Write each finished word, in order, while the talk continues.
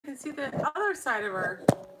see the other side of our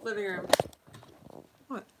living room.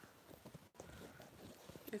 What?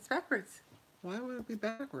 It's backwards. Why would it be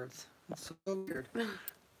backwards? That's so weird.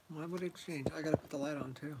 Why would it change? I gotta put the light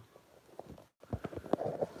on too.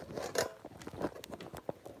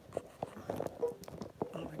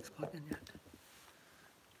 I don't think it's plugged in yet.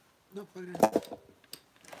 No, plug it in.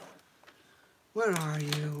 Where are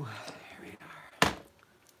you? Here we are.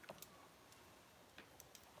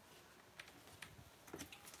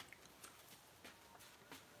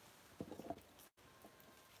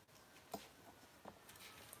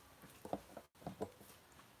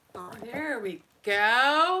 Oh, there we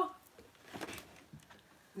go.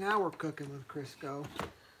 Now we're cooking with Crisco.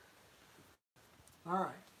 All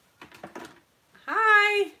right.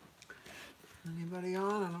 Hi. Anybody on?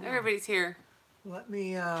 I don't know. Everybody's here. Let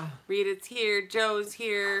me Rita's here. Joe's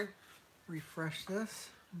here. refresh this.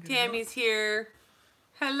 Tammy's here.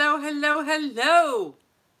 Hello, hello, hello.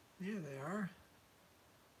 There they are.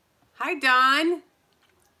 Hi, Don.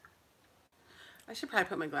 I should probably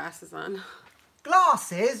put my glasses on.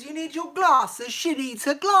 Glasses? You need your glasses. She needs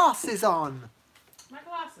her glasses on. My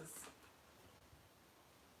glasses.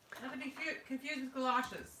 Not to be confused with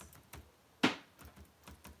galoshes. I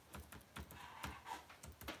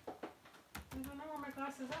don't know where my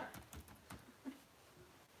glasses are.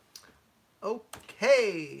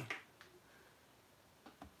 Okay.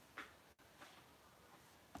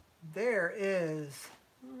 There is.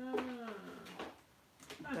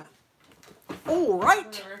 All right.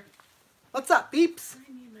 Whatever. What's up, peeps?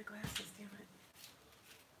 I need my glasses, damn it.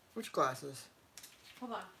 Which glasses?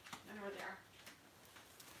 Hold on. I know where they are.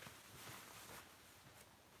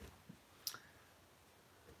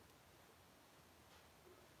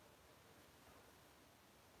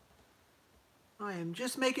 I am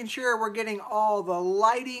just making sure we're getting all the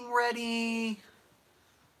lighting ready.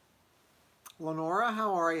 Lenora,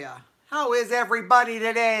 how are ya? How is everybody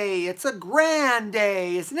today? It's a grand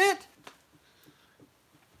day, isn't it?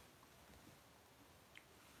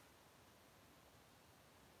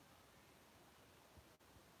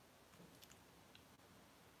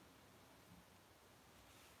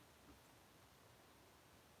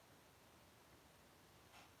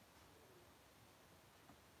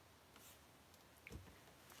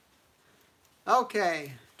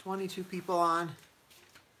 Okay, 22 people on.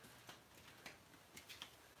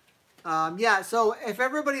 Yeah, so if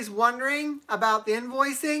everybody's wondering about the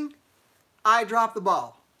invoicing, I dropped the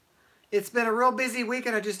ball. It's been a real busy week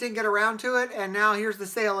and I just didn't get around to it, and now here's the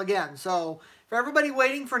sale again. So for everybody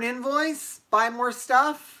waiting for an invoice, buy more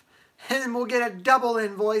stuff, and then we'll get a double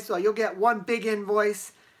invoice. So you'll get one big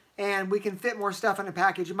invoice, and we can fit more stuff in a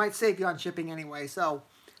package. It might save you on shipping anyway. So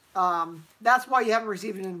that's why you haven't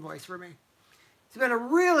received an invoice from me. It's been a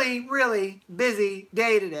really, really busy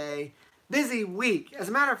day today. Busy week. As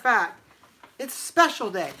a matter of fact, it's a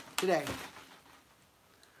special day today.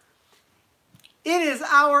 It is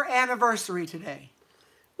our anniversary today.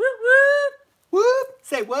 Whoop, whoop. Whoop!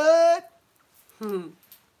 Say what?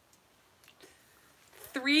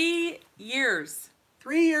 3 years.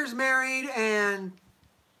 3 years married and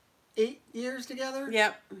 8 years together?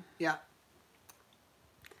 Yep. Yeah.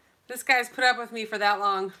 This guy's put up with me for that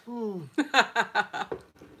long.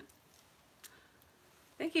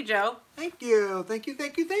 Thank you, Joe. Thank you. Thank you,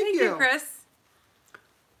 thank you, thank you. Thank you, Chris.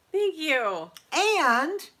 Thank you.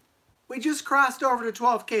 And we just crossed over to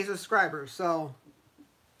 12K subscribers, so.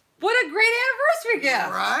 What a great anniversary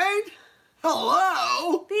gift. Right?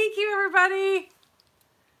 Hello. Thank you, everybody.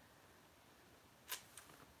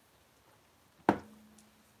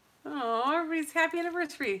 Oh, everybody's happy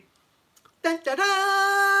anniversary. Dun, da,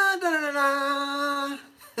 da, da, da, da, da.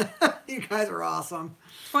 You guys are awesome.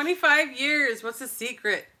 25 years. What's the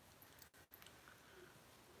secret?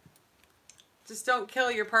 Just don't kill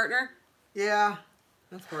your partner. Yeah,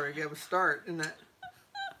 that's where I get a start, isn't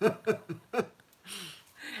it?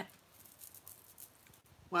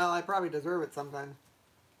 Well, I probably deserve it sometimes.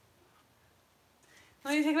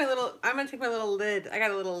 Let me take my little, I'm going to take my little lid. I got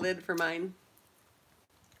a little lid for mine.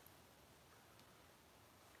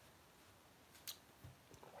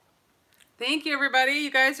 Thank you, everybody. You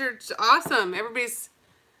guys are awesome. Everybody's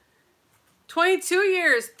 22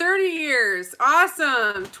 years, 30 years.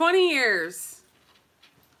 Awesome. 20 years.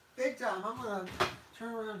 Big time. I'm going to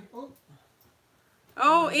turn around. Oh.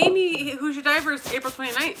 Oh, Amy, Who's Your Diver is April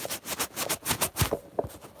 29th.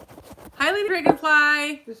 Hi, Lady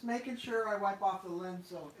Dragonfly. Just making sure I wipe off the lens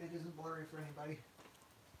so it isn't blurry for anybody.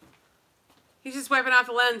 He's just wiping off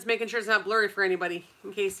the lens, making sure it's not blurry for anybody,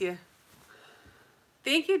 in case you...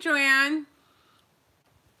 Thank you, Joanne.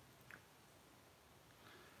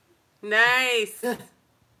 Nice.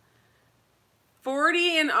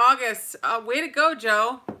 40 in August. Way to go,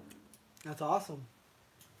 Joe. That's awesome.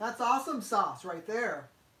 That's awesome sauce right there.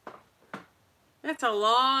 That's a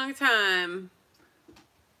long time.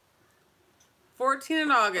 14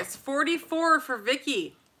 in August. 44 for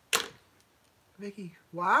Vicky. Vicky,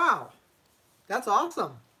 wow. That's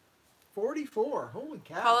awesome. 44. Holy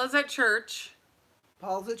cow. Paula's at church.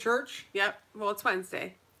 Paul's at church? Yep. Well, it's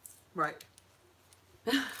Wednesday. Right.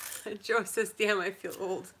 Joe says, damn, I feel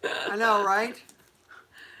old. I know, right?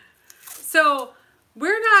 So,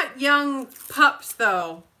 we're not young pups,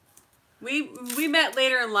 though. We met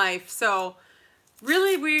later in life, so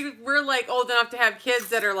really we're like old enough to have kids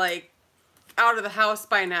that are like out of the house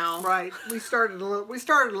by now. Right. We started a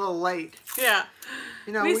little late. Yeah.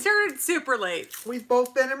 You know, we started super late. We've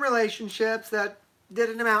both been in relationships that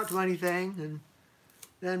didn't amount to anything, and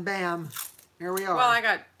then bam, here we are. Well, I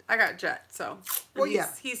got Jet, so well, yeah.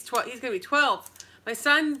 He's 12. He's gonna be 12. My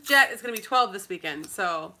son Jet is gonna be 12 this weekend.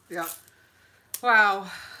 So yeah. Wow,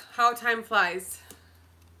 how time flies.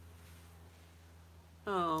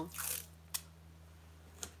 Oh.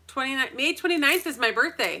 May 29th is my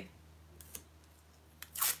birthday.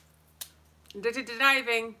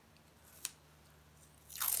 Diving.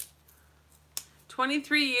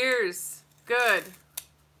 23 years. Good.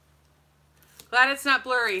 Glad it's not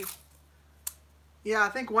blurry. Yeah, I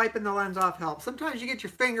think wiping the lens off helps. Sometimes you get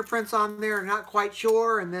your fingerprints on there and not quite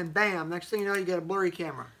sure, and then bam, next thing you know, you get a blurry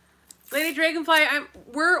camera. Lady Dragonfly,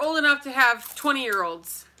 we're old enough to have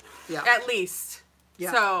 20-year-olds. Yeah. At least.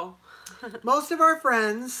 Yeah. So. Most of our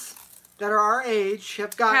friends that are our age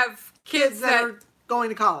have kids that are going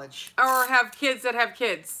to college. Or have kids that have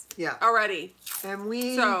kids. Yeah. Already. And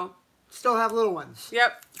we still have little ones.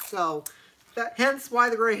 Yep. So, hence why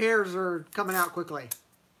the gray hairs are coming out quickly.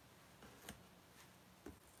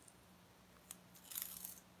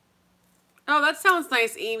 Oh, that sounds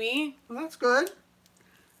nice, Amy. Well, that's good.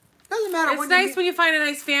 Doesn't matter. It's nice when you find a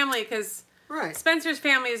nice family, because right. Spencer's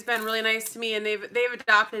family has been really nice to me, and they've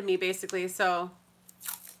adopted me basically. So.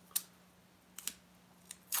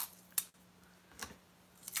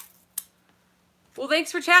 Well,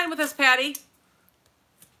 thanks for chatting with us, Patty.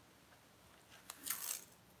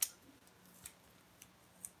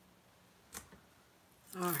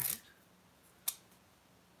 All right.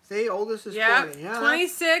 See, oldest is 40. Yeah,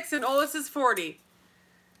 26 and oldest is 40.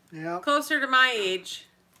 Yeah. Closer to my age.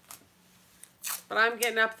 But I'm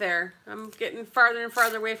getting up there. I'm getting farther and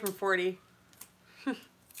farther away from 40.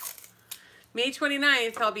 May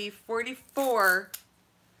 29th, I'll be 44.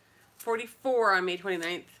 44 on May 29th.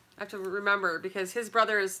 I have to remember because his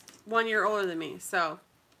brother is 1 year older than me. So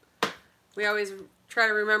we always try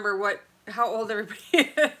to remember how old everybody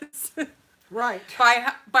is. Right.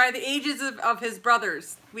 By the ages of his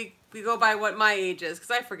brothers. We go by what my age is,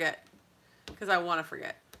 because I forget. Because I want to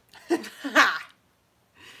forget.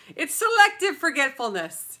 It's selective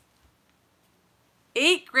forgetfulness.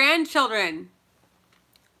 8 grandchildren.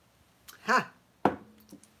 Huh.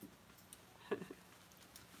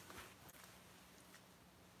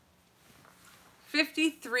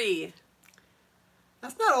 53.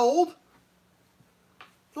 That's not old.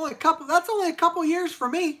 That's only a couple years for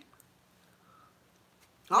me.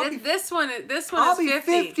 This one I'll is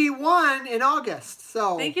 50. be 51 in August.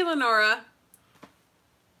 So thank you, Lenora.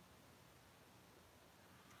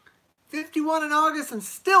 51 in August and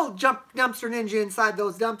still jump dumpster ninja inside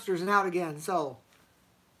those dumpsters and out again. So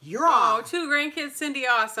you're on. Oh, 2 grandkids, Cindy,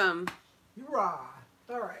 awesome. You're on.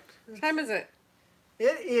 All right. What time is it?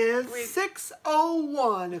 It is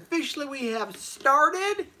 6:01. Officially, we have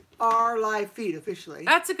started our live feed officially.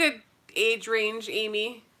 That's a good age range,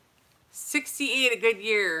 Amy. 68, a good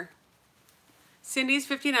year. Cindy's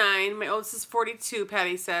 59. My oldest is 42,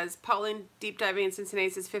 Patty says. Pauline Deep Diving in Cincinnati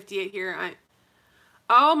says 58 here.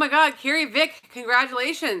 Oh my God, Carrie Vick,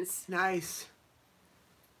 congratulations. Nice.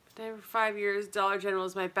 Been there for 5 years. Dollar General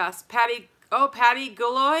is my best. Patty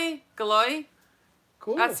Galoy? Galoy?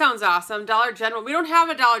 Cool. That sounds awesome. Dollar General. We don't have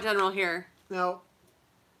a Dollar General here. No.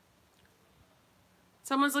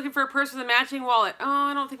 Someone's looking for a purse with a matching wallet. Oh,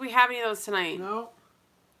 I don't think we have any of those tonight. No.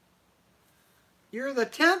 You're the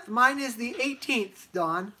 10th. Mine is the 18th,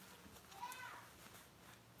 Dawn.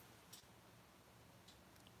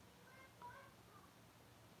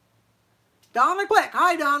 Donna Quick.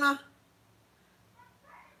 Hi, Donna.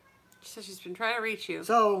 She says she's been trying to reach you.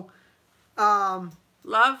 So,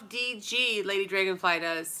 Love DG, Lady Dragonfly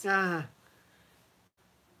does. If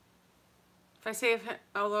I say,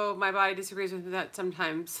 although my body disagrees with that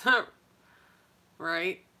sometimes.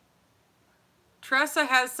 Right? Tressa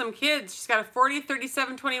has some kids. She's got a 40,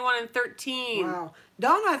 37, 21, and 13. Wow.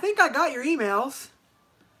 Donna, I think I got your emails.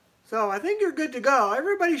 So I think you're good to go.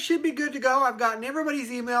 Everybody should be good to go. I've gotten everybody's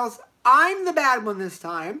emails. I'm the bad one this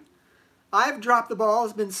time. I've dropped the ball.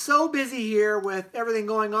 It's been so busy here with everything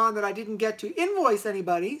going on that I didn't get to invoice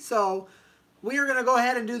anybody. So we are going to go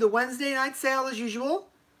ahead and do the Wednesday night sale as usual.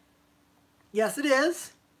 Yes, it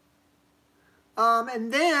is.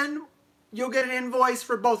 And then you'll get an invoice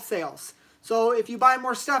for both sales. So if you buy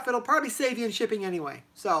more stuff, it'll probably save you in shipping anyway.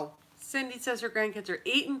 So Cindy says her grandkids are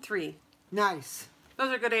 8 and 3. nice.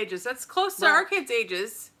 Those are good ages. That's close to Right. our kids'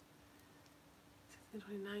 ages.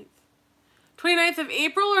 29th. 29th of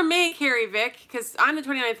April or May, Carrie Vic? Because I'm the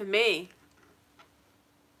 29th of May.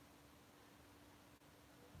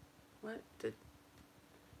 What did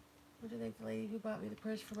the lady who bought me the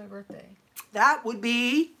purse for my birthday? That would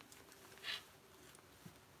be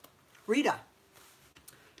Rita.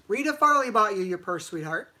 Rita Farley bought you your purse,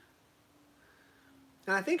 sweetheart.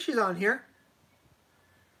 And I think she's on here.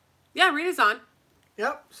 Yeah, Rita's on.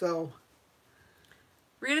 Yep, so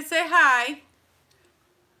Rita, say hi.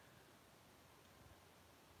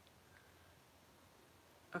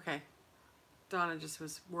 Okay. Donna just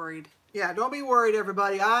was worried. yeah, don't be worried,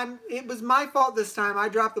 everybody. It was my fault this time. I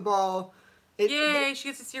dropped the ball. Yay, she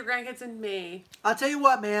gets to see her grandkids in May. I'll tell you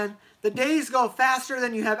what, man. The days go faster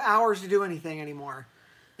than you have hours to do anything anymore.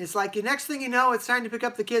 It's like the next thing you know, it's time to pick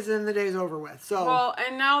up the kids and then the day's over with. So Well,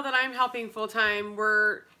 and now that I'm helping full time,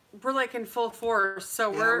 we're like in full force.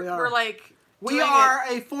 So Yeah, we're we are. we're like we doing are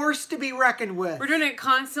a force to be reckoned with. we're doing it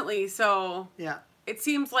constantly. So Yeah. it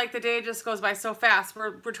seems like the day just goes by so fast.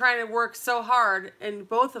 We're trying to work so hard, and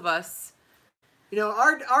both of us. You know,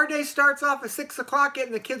 our day starts off at 6 o'clock,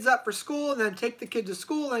 getting the kids up for school, and then take the kids to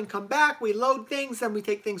school, and come back. We load things, then we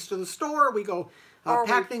take things to the store. We go Or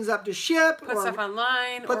pack we things up to ship. Put stuff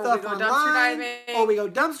online, Put or stuff we go online, dumpster diving. or we go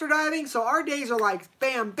dumpster diving. So our days are like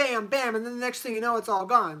bam, bam, bam, and then the next thing you know, it's all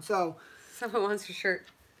gone. So Someone wants your shirt.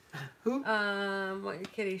 who? Want your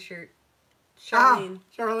kitty shirt. Ah, Charlene.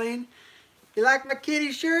 Charlene. You like my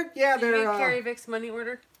kitty shirt? Yeah, Did you they're. make Carrie Vic's money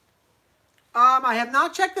order? I have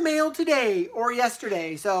not checked the mail today or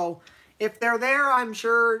yesterday, so if they're there, I'm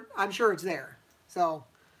sure it's there. So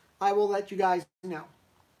I will let you guys know.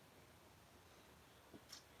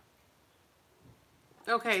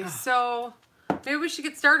 Okay, so maybe we should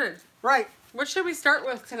get started. Right. What should we start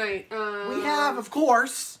with tonight? We have, of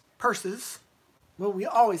course, purses. Well, we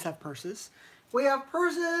always have purses. We have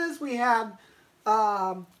purses. We have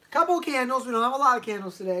a couple of candles. We don't have a lot of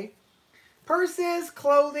candles today. Purses,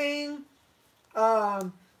 clothing,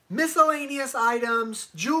 miscellaneous items,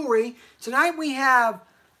 jewelry. Tonight we have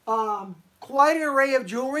quite an array of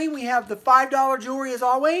jewelry. We have the $5 jewelry as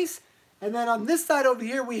always. And then on this side over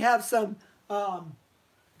here, we have some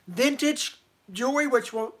vintage jewelry,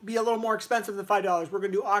 which will be a little more expensive than $5. We're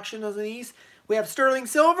going to do auction on these. We have sterling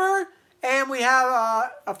silver, and we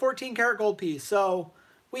have a 14 karat gold piece. So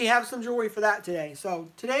we have some jewelry for that today. So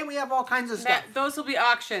today we have all kinds of stuff. those will be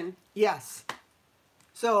auction. Yes.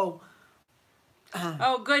 So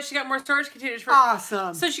Oh, good. She got more storage containers for.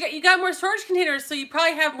 awesome. So you got more storage containers, so you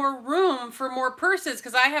probably have more room for more purses.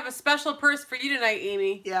 Because I have a special purse for you tonight,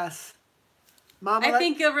 Amy. Yes. Mama I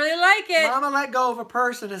think you'll really like it. Mama let go of a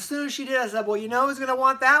purse, and as soon as she did, I said, well, you know who's going to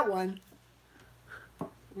want that one?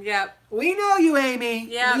 Yep. We know you, Amy.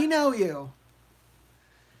 Yeah. We know you.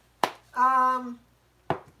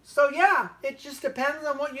 So yeah, it just depends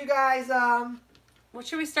on what you guys What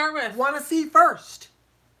should we start with? want to see first.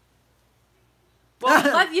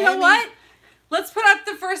 Well, you know Amy. what? Let's put up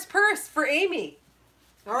the first purse for Amy.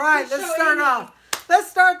 All right, Let's let's show start Amy. off. Let's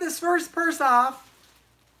start this first purse off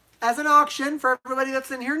as an auction for everybody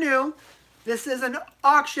that's in here new. This is an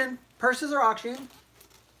auction. Purses are auction.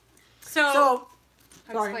 So,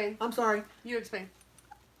 sorry. explain. I'm sorry. You explain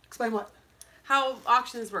Explain what? how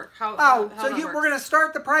auctions work. How Oh, how so that we're works. going to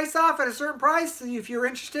start the price off at a certain price. And if you're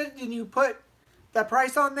interested, then you put that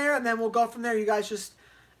price on there, and then we'll go from there. You guys just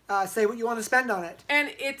say what you want to spend on it.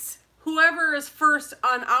 And it's whoever is first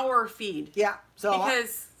on our feed. Yeah. So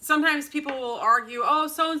Because sometimes people will argue, oh,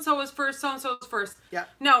 so-and-so was first, so-and-so was first. Yeah.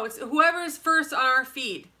 No, it's whoever is first on our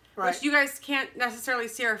feed. Right. Which you guys can't necessarily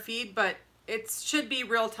see our feed, but it should be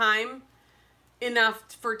real time enough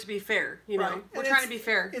for it to be fair. You know, Right. we're And trying to be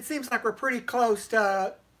fair. It seems like we're pretty close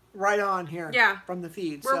to right on here. Yeah. From the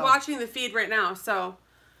feed. We're so. watching the feed right now, so.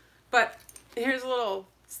 But here's a little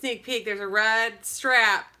sneak peek. There's a red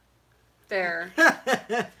strap there.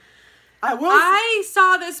 I will. I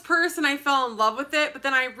saw this purse and I fell in love with it, but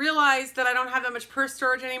then I realized that I don't have that much purse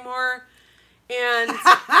storage anymore. And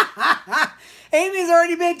Amy's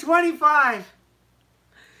already made 25.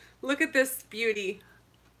 look at this beauty.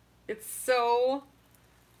 It's so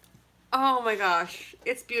Oh my gosh,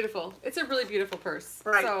 it's beautiful. It's a really beautiful purse.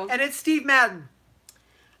 Right. So, And it's Steve Madden.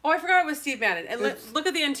 oh, I forgot it was Steve Madden. And look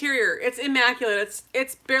at the interior. It's immaculate.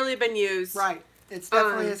 It's barely been used. Right. It's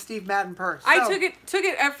definitely a Steve Madden purse. I took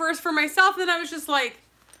it at first for myself, and then I was just like,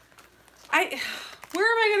 where am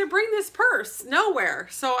I going to bring this purse? Nowhere.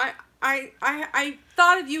 So I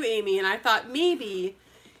thought of you, Amy, and I thought maybe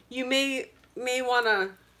you may want to.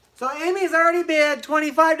 So Amy's already bid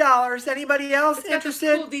 $25. Anybody else It's got this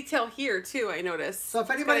interested? cool detail here too. I noticed. So if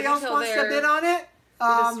It's anybody got a else detail wants to there bid on it, with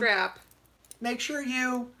a strap. make sure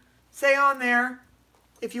you say on there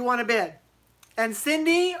if you want to bid. And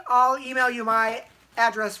Cindy, I'll email you my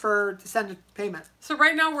address to send a payment. So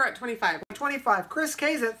right now we're at 25. 25. Chris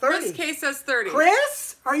K's at 30. Chris K says 30.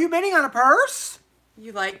 Chris, are you bidding on a purse? Do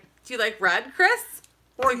you like red, Chris?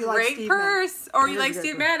 Or It's a you like great Steve purse. Or It you is a like good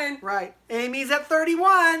Steve purse. Madden. Right. Amy's at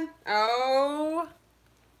 31. Oh.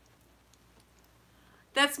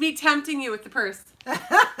 That's me tempting you with the purse.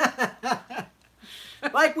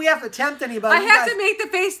 Like we have to tempt anybody. I have to make the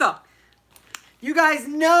face though. You guys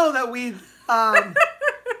know that we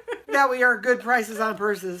that we are good prices on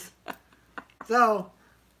purses. So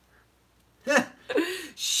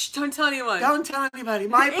Shh, don't tell anyone. don't tell anybody.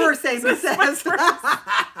 My purse, Amy This is my says. purse.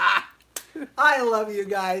 I love you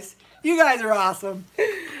guys. You guys are awesome.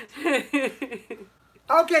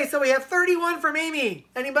 Okay, so we have 31 from Amy.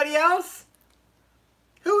 Anybody else?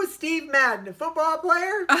 Who is Steve Madden, a football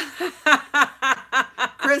player?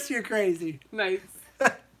 Chris, you're crazy. Nice.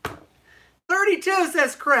 32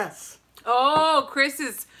 says Chris. Oh, Chris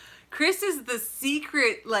is the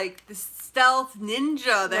secret, like the stealth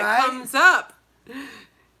ninja that Right? comes up.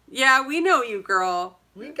 Yeah, we know you, girl.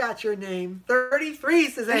 We got your name. 33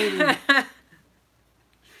 says Amy.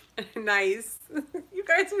 Nice. You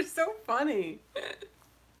guys are so funny.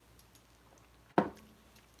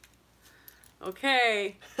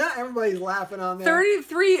 Okay. Everybody's laughing on there.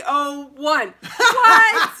 3301.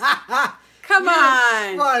 What? Come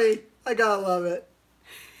on. Funny. I gotta love it.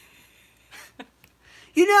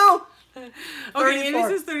 You know, Okay, Amy 34.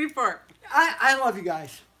 says 34. I love you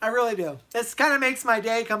guys. I really do. This kind of makes my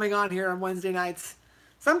day coming on here on Wednesday nights.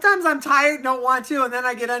 Sometimes I'm tired, don't want to, and then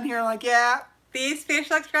I get on here like, yeah. These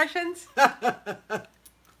facial expressions? What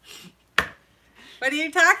are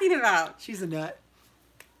you talking about? She's a nut.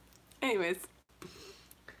 Anyways.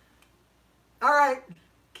 All right.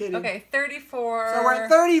 Kidding. Okay, 34. So we're at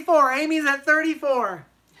 34. Amy's at 34.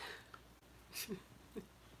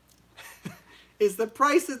 Is the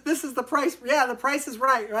price, this is the price, yeah, the price is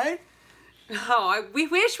right? Oh, we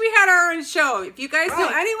wish we had our own show. If you guys know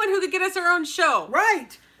Right. anyone who could get us our own show. Right.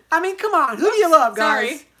 I mean, come on. Who do you love, guys?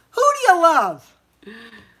 Sorry. Who do you love?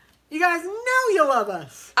 You guys know you love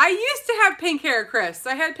us. I used to have pink hair, Chris.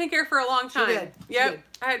 I had pink hair for a long time. did. She Yep. did.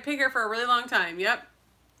 I had pink hair for a really long time. Yep.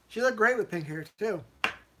 She looked great with pink hair, too.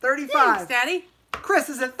 35. Thanks, Daddy. Chris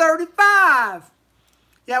is at 35.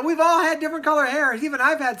 Yeah, we've all had different color hairs. Even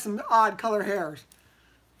I've had some odd color hairs.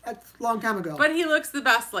 That's a long time ago. But he looks the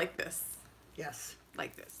best like this. yes.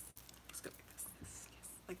 Like this. Let's go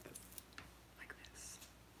like this. Like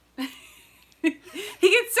this. He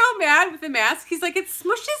gets so mad with the mask. He's like, it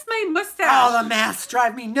smushes my mustache. Oh, the masks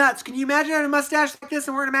drive me nuts. Can you imagine having a mustache like this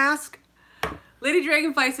and wearing a mask? Lady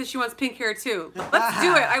Dragonfly says she wants pink hair too. Let's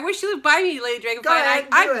do it. I wish you would buy me, Lady Dragonfly. Go ahead,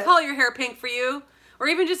 do I'd it. color your hair pink for you. Or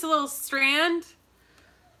even just a little strand.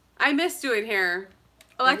 I miss doing hair.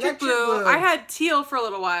 Electric blue. I had teal for a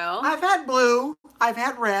little while. I've had blue. I've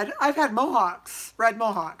had red. I've had mohawks. Red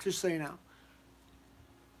mohawks, just so you know.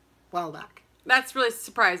 While back. That's really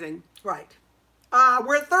surprising. Right.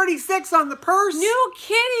 We're at 36 on the purse. New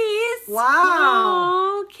kitties. Wow.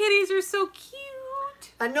 Oh, kitties are so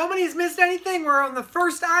cute. And nobody's missed anything. We're on the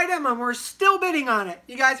first item and we're still bidding on it.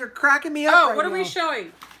 You guys are cracking me up Oh, right what are we now.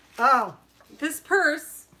 showing? Oh, This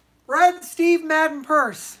purse. red Steve Madden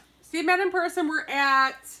purse. Steve Madden purse, and we're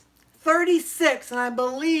at 36, and I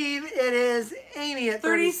believe it is Amy at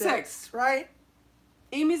 36, 36. right?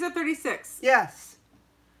 Amy's at 36. Yes.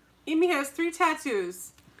 Amy has 3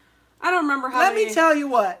 tattoos. I don't remember how Let many me tell you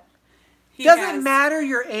what. he Doesn't has. matter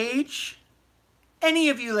your age. Any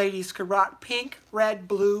of you ladies could rock pink, red,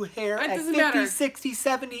 blue hair It at doesn't 50, matter. 60,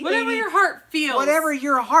 70, Whatever 80. your heart feels. Whatever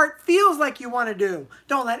your heart feels like you want to do.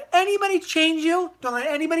 Don't let anybody change you. Don't let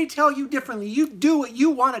anybody tell you differently. You do what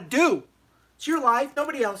you want to do. It's your life,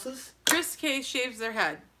 nobody else's. Chris K shaves their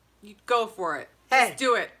head. You go for it. Hey. Just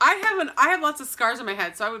do it. I have lots of scars on my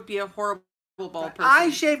head, so I would be a horrible bald person.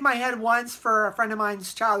 I shaved my head once for a friend of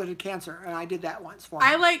mine's childhood cancer, and I did that once for him.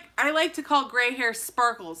 I like to call gray hair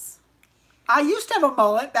sparkles. I used to have a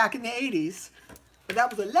mullet back in the 80s. but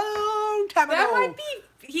that was a long time ago. That might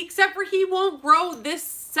be, except for he won't grow this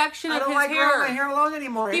section of his hair. I don't like growing my hair long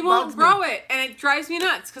anymore. He won't grow it, and it drives me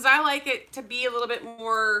nuts because I like it to be a little bit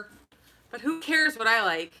more, but who cares what I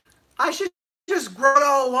like? I should just grow it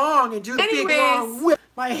all long and do the big long whip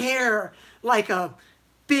my hair like a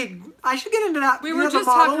big. I should get into that. We were just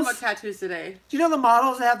talking about tattoos today. Do you know the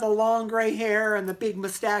models that have the long gray hair and the big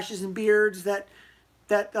mustaches and beards that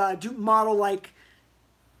do model like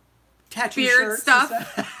tattoo shirts stuff?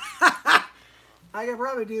 I could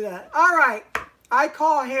probably do that. All right. I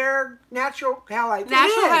call hair natural highlights.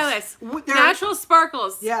 Natural highlights. Natural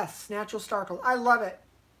sparkles. Yes, natural sparkles. I love it.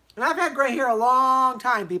 And I've had gray hair a long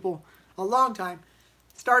time, people. A long time.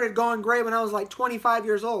 Started going gray when I was like 25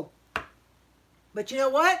 years old. But you know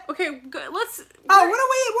what? Okay, let's... Oh, what are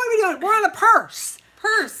we doing? We're on a purse.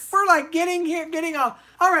 Purse. We're like getting a...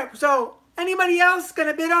 All right, so anybody else going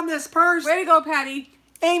to bid on this purse? Way to go, Patty.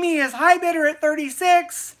 Amy is high bidder at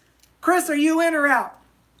 36. Chris, are you in or out?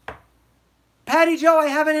 Patty Joe, I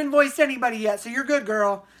haven't invoiced anybody yet, so you're good,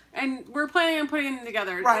 girl. And we're planning on putting them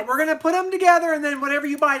together. Right, we're gonna put them together, and then whatever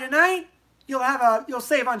you buy tonight, you'll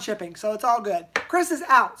save on shipping, so it's all good. Chris is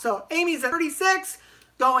out, so Amy's at 36,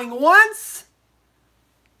 going once,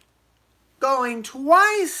 going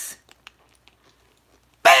twice.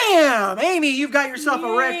 Bam! Amy, you've got yourself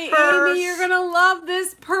a red purse. Amy, you're gonna love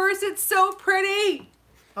this purse. It's so pretty.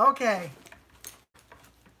 Okay.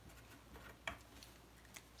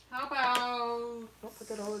 How about... Don't put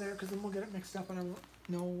that over there because then we'll get it mixed up and I won't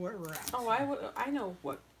know where we're at. Oh, I know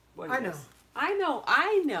what it I know. is. I know.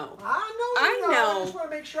 I know. I know. I just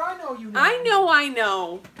want to make sure I know you know. I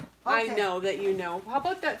know. Okay. I know that you know. How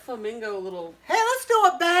about that flamingo little... Hey, let's do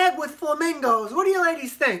a bag with flamingos. What do you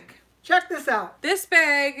ladies think? Check this out. This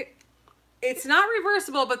bag, it's not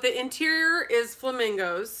reversible, but the interior is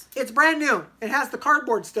flamingos. It's brand new. It has the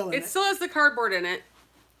cardboard still in it. It still has the cardboard in it.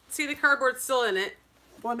 See, the cardboard's still in it.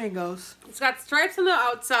 Flamingos. It's got stripes on the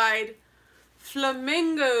outside.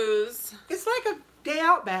 Flamingos. It's like a day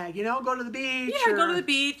out bag, you know? Go to the beach. Yeah, go to the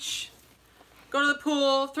beach. Go to the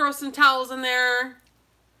pool. Throw some towels in there.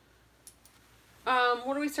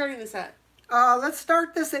 What are we starting this at? Let's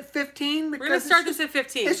start this at 15. We're going to start this at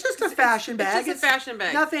 15. It's just a fashion bag. It's just a fashion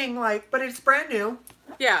bag. Nothing like, but it's brand new.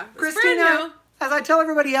 Yeah, Christina, brand new. as I tell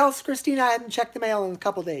everybody else, Christina, I hadn't checked the mail in a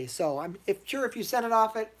couple days. So I'm sure if you send it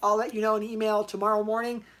off, I'll let you know in email tomorrow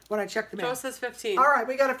morning when I check the mail. Joe says 15. All right,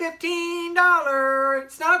 we got a $15.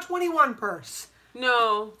 It's not a 21 purse.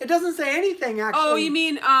 No. It doesn't say anything, actually. Oh, you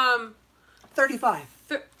mean 35.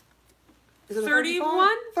 Is it 31?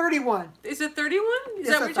 31. Is it 31? Is that It's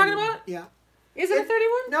what a you're talking 31. about? Yeah. Is it a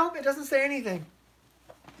 31? No, it doesn't say anything.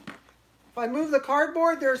 If I move the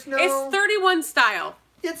cardboard, there's no... It's 31 style.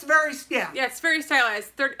 It's very... Yeah. Yeah, it's very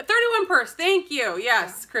stylized. 31 purse. Thank you.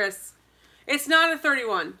 Yes, Yeah. Chris. It's not a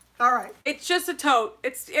 31. All right. It's just a tote.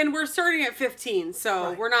 And we're starting at 15, so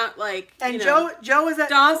Right. we're not like... And you know. Joe is at...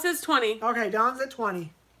 Dawn says 20. Okay, Dawn's at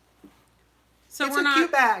 20. So It's we're a not...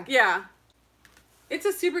 cute bag. Yeah. It's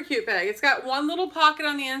a super cute bag. It's got one little pocket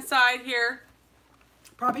on the inside here.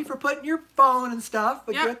 Probably for putting your phone and stuff,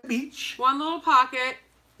 but Yep. you're at the beach. One little pocket.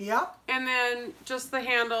 Yep. And then just the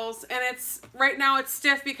handles. And it's... Right now it's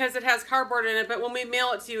stiff because it has cardboard in it, but when we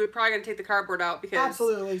mail it to you, we're probably going to take the cardboard out because...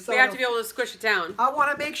 Absolutely. So we have to be able to squish it down. I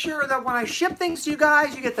want to make sure that when I ship things to you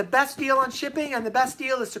guys, you get the best deal on shipping, and the best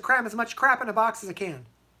deal is to cram as much crap in a box as I can.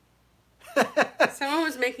 Someone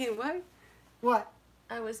was making... What? What?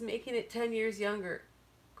 I was making it 10 years younger.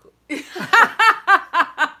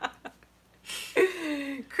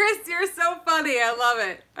 Chris, you're so funny. I love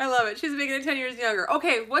it. I love it. She's making it 10 years younger.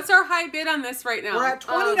 Okay, what's our high bid on this right now? We're at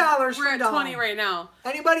 $20 We're for at Dawn. 20 right now.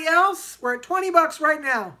 Anybody else? We're at $20 right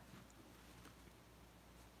now.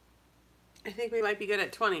 I think we might be good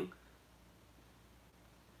at 20.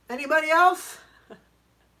 Anybody else?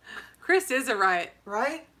 Chris is a riot.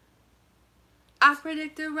 Right? I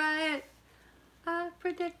predict a riot. I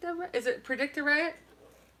predict a riot. Is it Predict a Riot?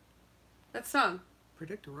 That song.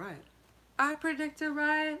 Predict a riot. I predict a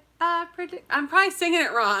riot. I predict... I'm probably singing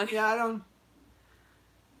it wrong. Yeah, I don't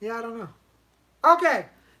know. Okay.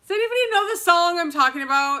 Does anybody know the song I'm talking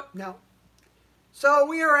about? No. So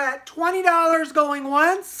we are at $20 going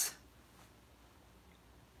once.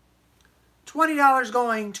 $20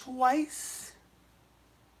 going twice.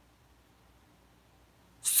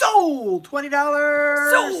 Sold!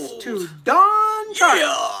 $20 Sold! to Dawn Sharp. Yeah!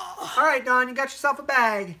 All right, Dawn, you got yourself a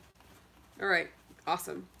bag. All right.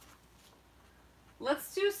 Awesome.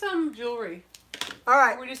 Let's do some jewelry. All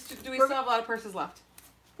right. Do we still have a lot of purses left?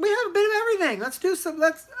 We have a bit of everything. Let's do some,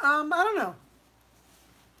 I don't know.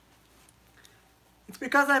 It's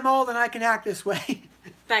because I'm old and I can act this way.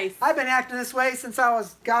 Nice. I've been acting this way since I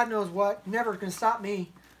was God knows what. Never gonna stop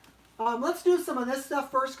me. Let's do some of this stuff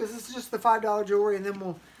first because this is just the $5 jewelry, and then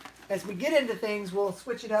we'll, as we get into things, we'll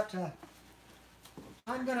switch it up to.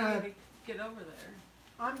 I'm gonna get over there.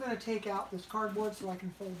 I'm gonna take out this cardboard so I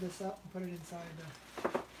can fold this up and put it inside the.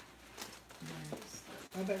 Nice.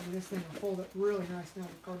 I bet this thing will fold it really nice now.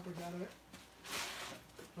 The cardboard's out of it.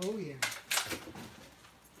 Oh yeah.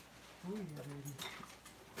 Oh yeah, baby.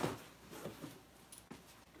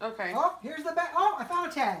 Okay. Oh, here's the bag. Oh, I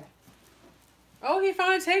found a tag. Oh, he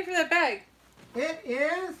found a tag for that bag. It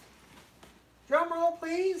is, drum roll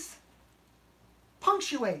please,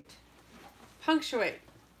 Punctuate. Punctuate.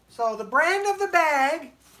 So the brand of the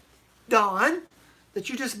bag, Dawn, that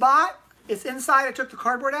you just bought, it's inside. I took the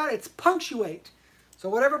cardboard out. It's Punctuate. So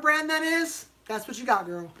whatever brand that is, that's what you got,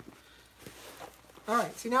 girl. All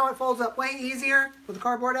right, see now it folds up way easier with the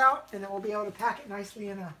cardboard out, and then we'll be able to pack it nicely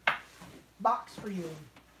in a box for you.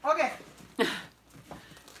 Okay.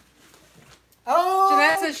 Oh.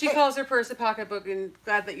 Jeanette says she calls her purse a pocketbook, and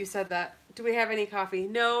glad that you said that. Do we have any coffee?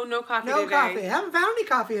 No, no coffee No today. coffee. I haven't found any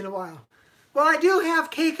coffee in a while. Well, I do have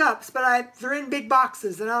K-Cups, but they're in big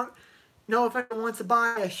boxes, and I don't know if anyone wants to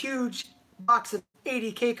buy a huge box of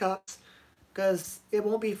 80 K-Cups because it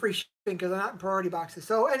won't be free shipping because they're not in priority boxes.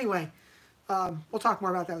 So anyway, we'll talk more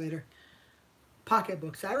about that later.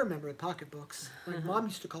 Pocketbooks. I remember pocketbooks. My mom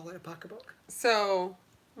used to call it a pocketbook. So,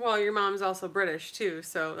 well, your mom's also British too,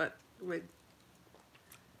 so that would...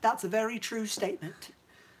 That's a very true statement.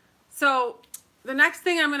 So, the next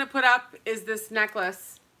thing I'm going to put up is this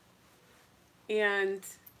necklace. And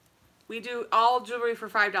we do all jewelry for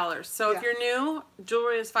 $5. So, if you're new,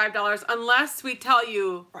 jewelry is $5 unless we tell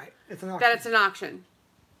you It's an auction. that it's an auction.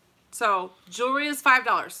 So, jewelry is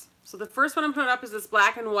 $5. So, the first one I'm putting up is this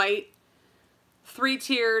black and white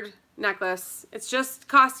 3-tiered necklace. It's just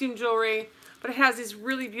costume jewelry, but it has these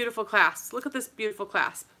really beautiful clasps. Look at this beautiful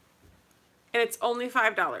clasp. And it's only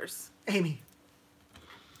 $5. Amy.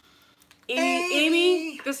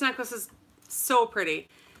 Amy, this necklace is so pretty.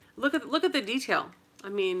 Look at the detail. I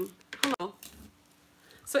mean, hello.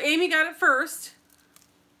 So Amy got it first.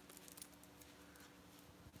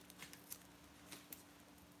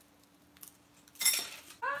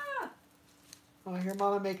 Ah! Oh, I hear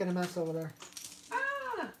Mama making a mess over there.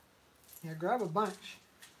 Ah! Yeah, grab a bunch.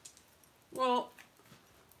 Well,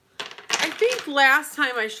 I think last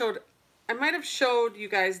time I might have showed you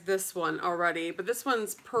guys this one already, but this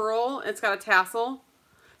one's pearl. It's got a tassel.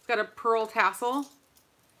 It's got a pearl tassel.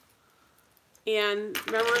 And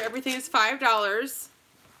remember, everything is $5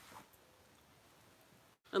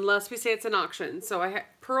 unless we say it's an auction. So I have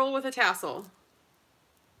pearl with a tassel.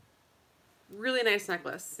 Really nice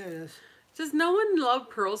necklace. There it is. Does no one love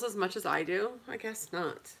pearls as much as I do? I guess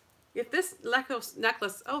not. If this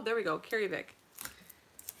necklace, oh, there we go, Carrie Vick.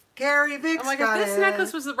 Carrie Vick's I'm like, got if this it.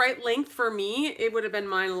 necklace was the right length for me, it would have been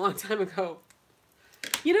mine a long time ago.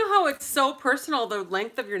 You know how it's so personal, the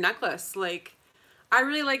length of your necklace. Like, I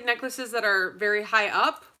really like necklaces that are very high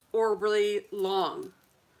up or really long.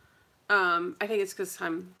 I think it's because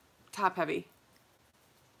I'm top heavy.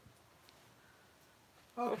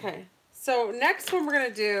 Okay. So next one we're going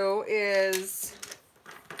to do is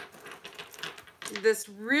this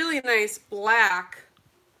really nice black,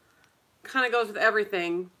 kind of goes with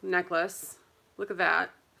everything necklace. Look at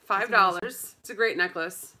that. $5. It's a great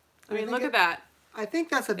necklace. I mean, look at that. I think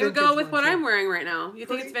that's a It would vintage go with one, what too. I'm wearing right now. You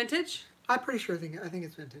think it's vintage? I'm pretty sure I think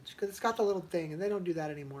it's vintage because it's got the little thing, and they don't do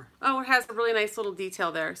that anymore. Oh, it has a really nice little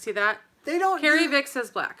detail there. See that? They don't. Carrie Vick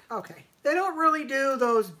says black. Okay. They don't really do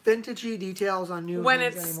those vintagey details on new When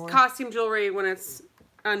things it's anymore. costume jewelry, when it's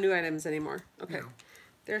on new items anymore. Okay. No.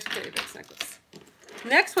 There's Carrie Vick's necklace.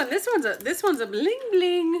 Next one. This one's a bling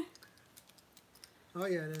bling. Oh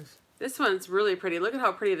yeah, it is. This one's really pretty. Look at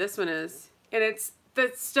how pretty this one is. And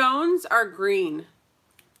the stones are green.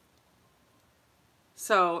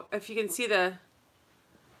 So if you can see the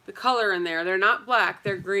color in there, they're not black,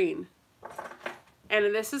 they're green. And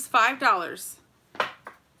this is $5.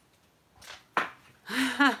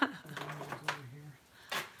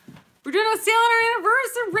 We're doing a sale on our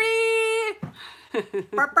anniversary.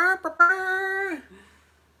 Burr, burr, burr, burr.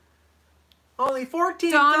 Only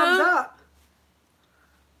 14 Donna? thumbs up.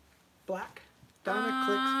 Black. Donna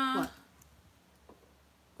clicks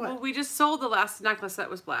what? Well, we just sold the last necklace that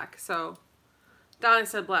was black, so Donna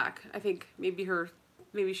said black. I think maybe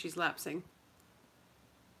she's lapsing.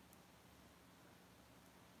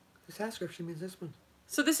 Just ask her if she means this one.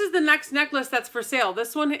 So this is the next necklace that's for sale.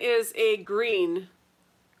 This one is a green.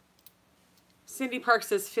 Cindy Park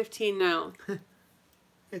says 15 now.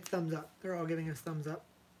 It's thumbs up. They're all giving us thumbs up.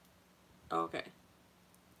 Okay.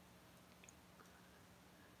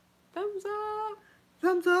 Thumbs up.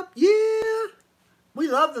 Thumbs up. Yeah. We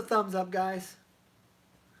love the thumbs up, guys.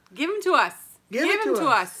 Give them to us. Give them to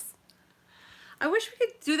us. I wish we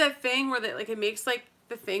could do that thing where that, like, it makes, like,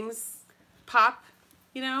 the things pop,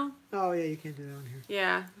 you know? Oh, yeah, you can't do that on here.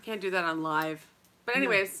 Yeah, you can't do that on live. But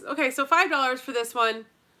anyways, okay, so $5 for this one.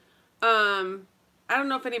 I don't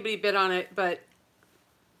know if anybody bid on it, but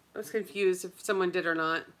I was confused if someone did or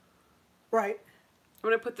not. Right. I'm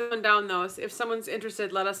going to put this one down, though. If someone's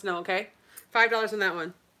interested, let us know, okay? $5 on that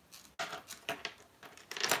one.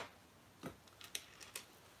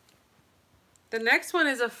 The next one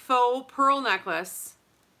is a faux pearl necklace.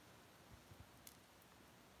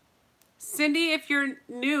 Cindy, if you're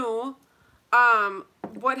new,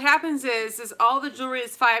 what happens is all the jewelry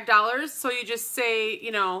is $5. So you just say,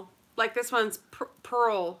 you know, like this one's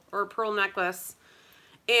pearl or pearl necklace,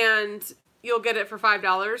 and you'll get it for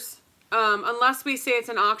 $5. Unless we say it's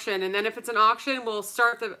an auction, and then if it's an auction, we'll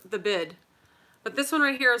start the bid. But this one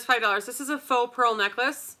right here is $5. This is a faux pearl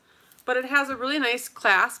necklace, but it has a really nice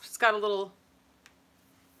clasp. It's got a little...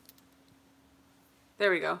 There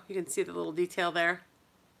we go. You can see the little detail there.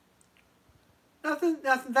 Nothing.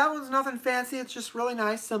 That one's nothing fancy. It's just really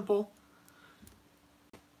nice, simple.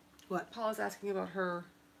 What? Paula's asking about her.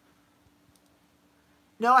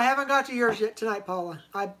 No, I haven't got to yours yet tonight, Paula.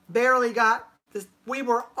 I barely got this. We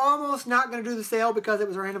were almost not going to do the sale because it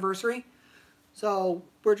was our anniversary. So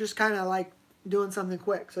we're just kind of like doing something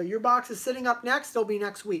quick. So your box is sitting up next. It'll be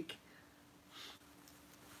next week.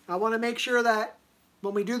 I want to make sure that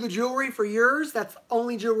when we do the jewelry for yours, that's the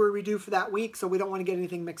only jewelry we do for that week, so we don't want to get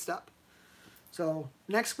anything mixed up. So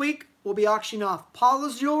next week, we'll be auctioning off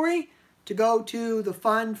Paula's jewelry to go to the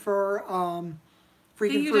fund for Freaking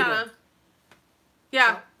Frugal. Donna.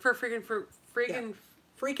 Yeah, for Freaking Frugal.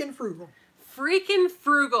 Freaking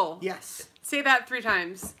Frugal. Yes. Say that 3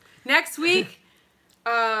 times. Next week,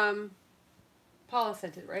 Paula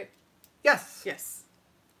sent it, right? Yes. Yes.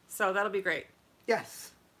 So that'll be great.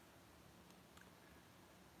 Yes.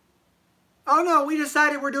 Oh no, we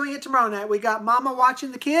decided we're doing it tomorrow night. We got Mama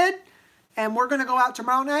watching the kid, and we're going to go out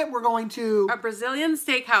tomorrow night. We're going to... A Brazilian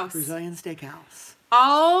steakhouse. Brazilian steakhouse.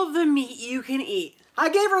 All the meat you can eat. I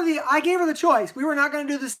gave her the choice. We were not going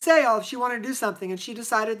to do the sale if she wanted to do something, and she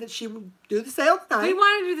decided that she would do the sale tonight. We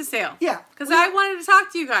wanted to do the sale. Yeah. Because I wanted to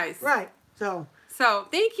talk to you guys. Right. So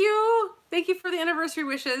thank you. Thank you for the anniversary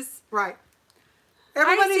wishes. Right.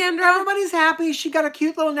 Hi, Sandra. Everybody's happy. She got a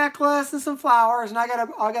cute little necklace and some flowers, and I got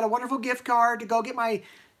a wonderful gift card to go get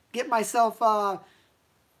myself how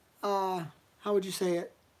would you say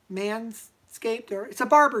it? Manscaped, or it's a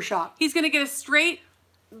barber shop. He's gonna get a straight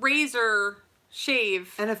razor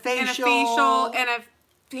shave And a facial. and a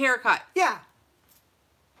haircut. Yeah.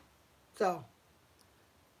 So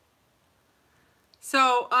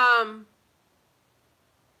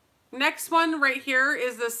next one right here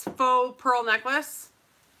is this faux pearl necklace.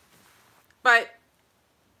 But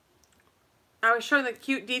I was showing the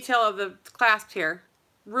cute detail of the clasp here.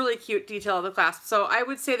 Really cute detail of the clasp. So I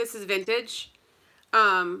would say this is vintage.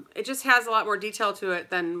 It just has a lot more detail to it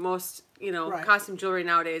than most, you know, Right. costume jewelry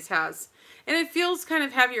nowadays has. And it feels kind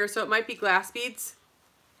of heavier, so it might be glass beads.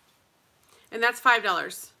 And that's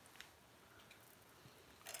 $5.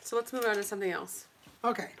 So let's move on to something else.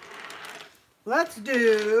 okay. Let's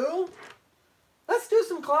do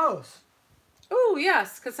some clothes. Oh,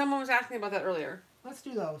 yes, because someone was asking about that earlier. Let's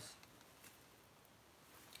do those.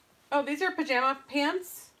 Oh, these are pajama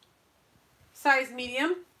pants. Size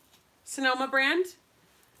medium. Sonoma brand.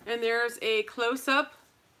 And there's a close-up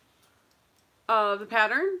of the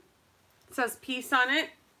pattern. It says peace on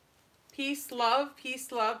it. Peace, love,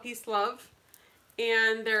 peace, love, peace, love.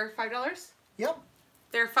 And they're $5? Yep.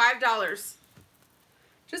 They're $5.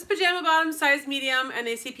 Just pajama bottoms, size medium, and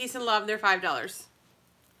they say peace and love, and they're $5.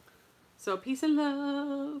 So peace and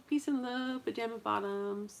love, pajama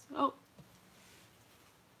bottoms. Oh.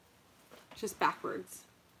 Just backwards.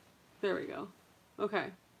 There we go. Okay.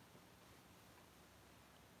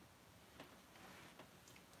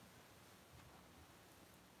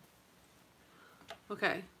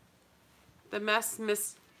 Okay. The mess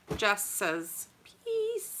Miss Jess says,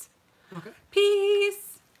 peace. Okay.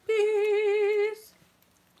 Peace. Peace.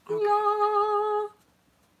 Okay. Love.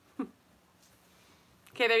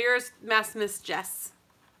 Okay, they're yours, Miss Jess.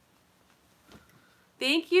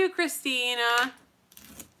 Thank you, Christina.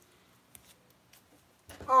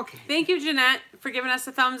 Okay. Thank you, Jeanette, for giving us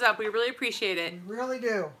a thumbs up. We really appreciate it. We really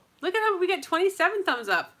do. Look at how we get 27 thumbs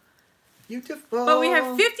up. Beautiful. But we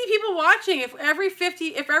have 50 people watching. If every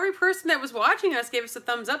person that was watching us gave us a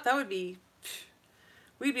thumbs up, that would be,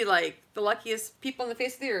 we'd be like the luckiest people on the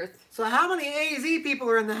face of the earth. So how many AZ people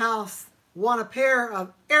are in the house want a pair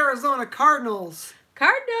of Arizona Cardinals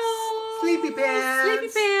Cardinals. Sleepy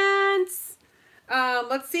pants. Sleepy pants.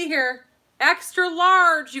 Let's see here. Extra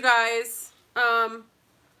large, you guys. I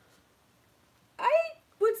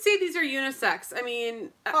would say these are unisex. I mean,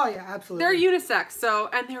 oh yeah, absolutely. they're unisex. So,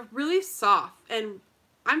 and they're really soft. And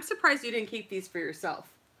I'm surprised you didn't keep these for yourself.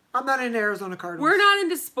 I'm not into Arizona Cardinals. We're not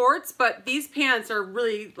into sports, but these pants are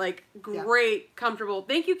really like great, comfortable.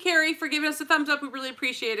 Thank you, Carrie, for giving us a thumbs up. We really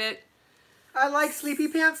appreciate it. I like sleepy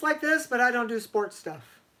pants like this, but I don't do sports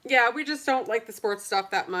stuff. Yeah, we just don't like the sports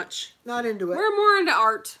stuff that much. Not into it. We're more into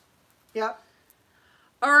art. Yep.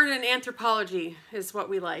 Art and anthropology is what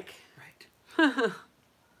we like. Right.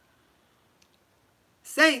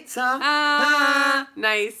 Saints, huh?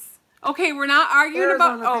 Nice. Okay, we're not arguing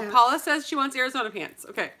Arizona about... pants. Oh, Paula says she wants Arizona pants.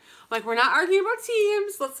 Okay. Like, we're not arguing about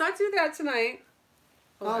teams. Let's not do that tonight.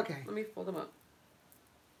 Hold on. Okay. Let me fold them up.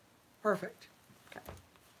 Perfect. Okay.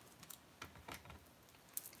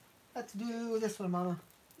 Let's do this one, Mama.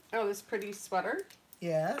 Oh, this pretty sweater.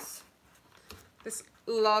 Yes. This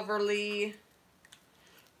lovely,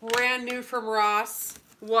 brand new from Ross,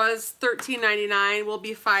 was $13.99. Will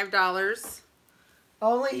be $5.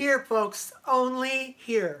 Only here, folks. Only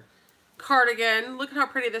here. Cardigan. Look at how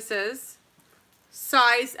pretty this is.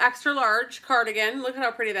 Size extra large cardigan. Look at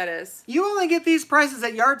how pretty that is. You only get these prices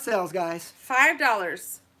at yard sales, guys.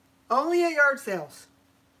 $5. Only at yard sales.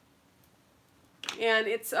 And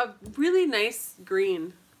it's a really nice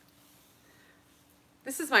green.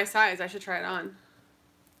 This is my size. I should try it on.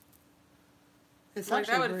 It's Like,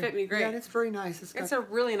 actually that would very, fit me great. Yeah, it's very nice. It's a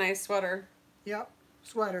really nice sweater. Yep.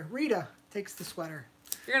 Sweater. Rita takes the sweater.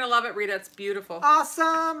 You're going to love it, Rita. It's beautiful.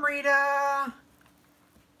 Awesome, Rita.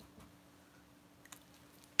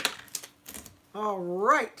 All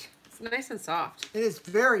right. It's nice and soft. It is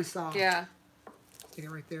very soft. Yeah. Stick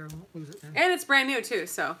it right there. I won't lose it then. And it's brand new, too,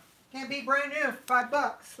 so. Can't be brand new for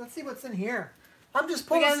 $5. Let's see what's in here. I'm just We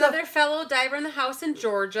pulling got stuff. another fellow diver in the house in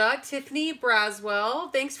Georgia, Tiffany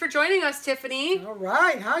Braswell. Thanks for joining us, Tiffany. All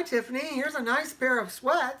right. Hi, Tiffany. Here's a nice pair of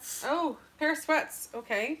sweats. Oh, pair of sweats.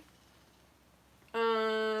 Okay.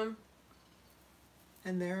 And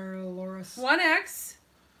they're Laura's. 1X.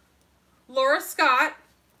 Laura Scott.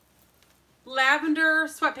 Lavender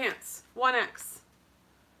sweatpants. 1X.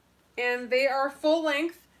 And they are full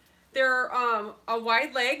length. They're a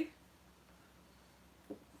wide leg.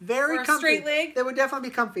 Very or a comfy. straight leg. They would definitely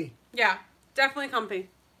be comfy. Yeah, definitely comfy.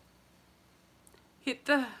 Hit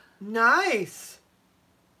the... Nice.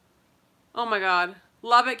 Oh my God.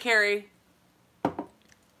 Love it, Carrie.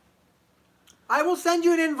 I will send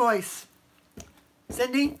you an invoice.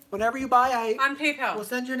 Cindy, whenever you buy, On PayPal. we'll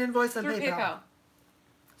send you an invoice on Through PayPal.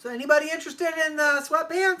 So anybody interested in the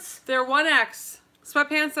sweatpants? They're 1X.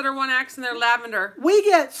 Sweatpants that are 1X and they're lavender. We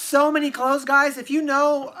get so many clothes, guys. If you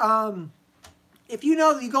know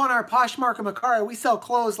that you go on our Poshmark or Mercari, we sell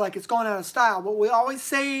clothes like it's going out of style, but we always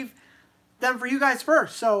save them for you guys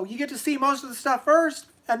first. So you get to see most of the stuff first,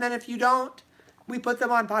 and then if you don't, we put them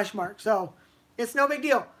on Poshmark. So it's no big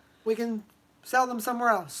deal. We can sell them somewhere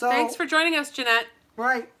else. So Thanks for joining us, Jeanette.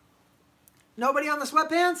 right. Nobody on the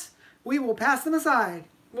sweatpants? We will pass them aside.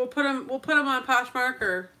 We'll put them on Poshmark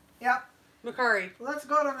or Yep. Mercari. Let's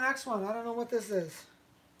go to the next one. I don't know what this is.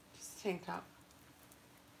 Just a tank top.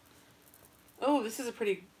 Oh, this is a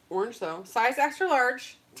pretty orange though. Size extra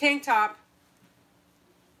large, tank top.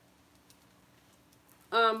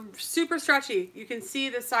 Super stretchy. You can see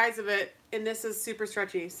the size of it, and this is super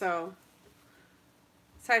stretchy, so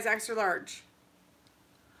size extra large.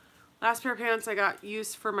 Last pair of pants I got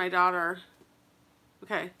used for my daughter.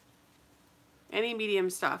 Okay. Any medium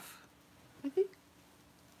stuff. I think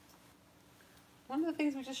one of the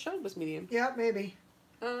things we just showed was medium. Yeah, maybe.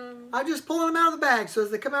 I'm just pulling them out of the bag. So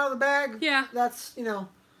as they come out of the bag, Yeah. that's, you know.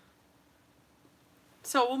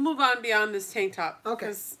 So we'll move on beyond this tank top. Okay.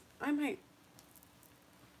 Because I might,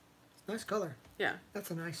 Nice color. yeah.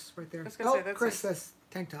 That's a nice right there. I was gonna Oh, say, that's Chris nice. says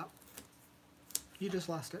tank top. You just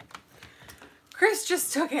lost it. Chris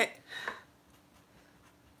just took it.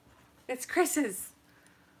 It's Chris's.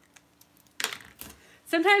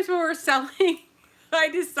 Sometimes when we're selling, I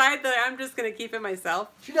decide that I'm just going to keep it myself.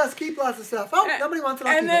 She does keep lots of stuff. Oh, nobody wants it.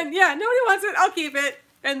 I'll And keep then, it. yeah, nobody wants it. I'll keep it.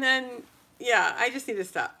 And then, yeah, I just need to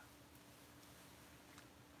stop.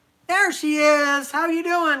 There she is. How you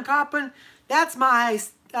doing, Coppin? That's my,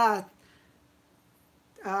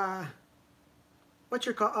 what's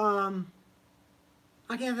your call?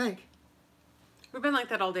 I can't think. We've been like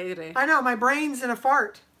that all day today. I know, my brain's in a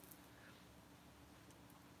fart.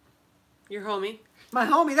 Your homie. My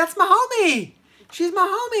homie, that's my homie. She's my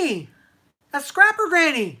homie. That's Scrapper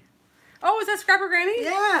Granny. Oh, is that Scrapper Granny?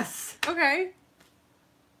 Yes. Okay.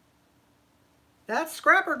 That's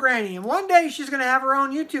Scrapper Granny. And one day she's going to have her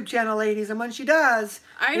own YouTube channel, ladies. And when she does,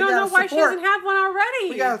 I don't know why she doesn't have one already.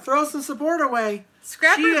 We got to throw some support away.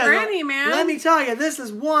 Scrapper Granny, man. Let me tell you, this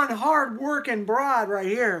is one hard-working broad right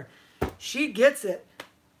here. She gets it.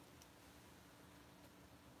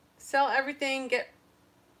 Sell everything, get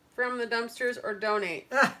from the dumpsters, or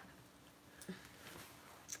donate.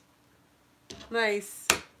 Nice.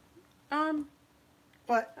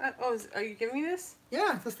 What? Are you giving me this?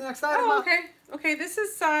 Yeah, that's the next item. Oh, okay. Okay, this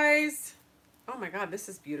is size. Oh my God, this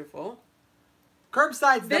is beautiful.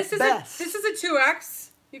 Curbside's the best. This is a 2X,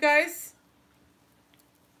 you guys.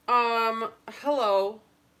 Hello.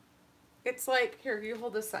 It's like, here, you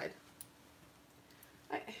hold this side.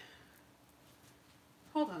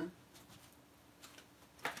 Hold on.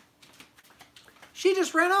 She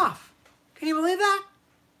just ran off. Can you believe that?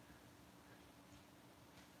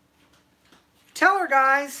 Tell her,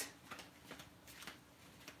 guys.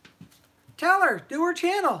 Tell her. Do her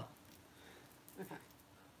channel. Okay.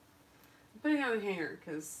 I'm putting it on a hanger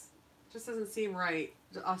because it just doesn't seem right,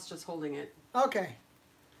 us just holding it. Okay.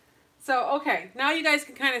 So, okay. Now you guys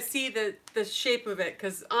can kind of see the shape of it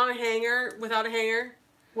because on a hanger, without a hanger,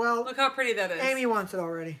 well, look how pretty that is. Amy wants it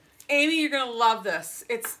already. Amy, you're going to love this.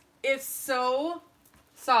 It's so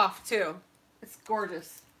soft, too. It's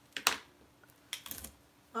gorgeous.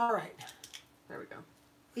 All right. There we go.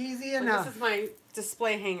 Easy enough. This is my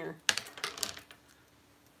display hanger.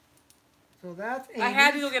 So that's Amy's. I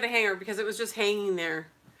had to go get a hanger because it was just hanging there.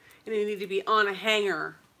 And it needed to be on a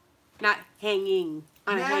hanger. Not hanging.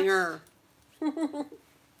 On a hanger.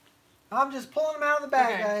 I'm just pulling them out of the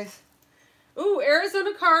bag, Okay. guys. Ooh,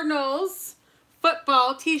 Arizona Cardinals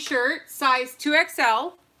football t-shirt, size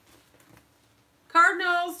 2XL.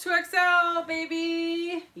 Cardinals 2XL,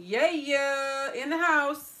 baby. Yeah, in the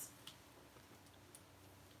house.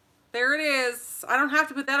 There it is. I don't have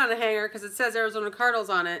to put that on a hanger because it says Arizona Cardinals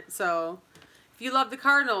on it. So if you love the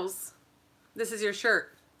Cardinals, this is your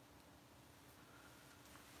shirt.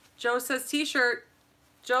 Joe says t-shirt.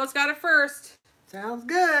 Joe's got it first. Sounds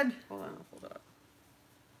good. Hold on, I'll hold it up.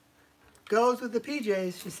 Goes with the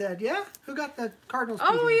PJs, she said. Yeah? Who got the Cardinals PJs?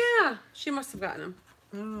 Oh, yeah. She must have gotten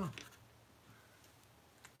them.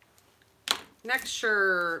 Oh. Next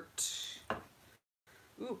shirt.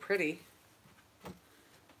 Ooh, pretty.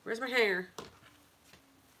 Where's my hanger?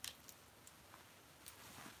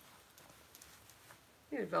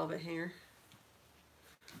 Need a velvet hanger.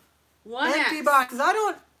 Empty boxes.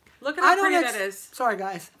 Look at how pretty that is. Sorry,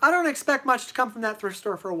 guys. I don't expect much to come from that thrift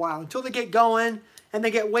store for a while until they get going and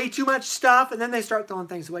they get way too much stuff and then they start throwing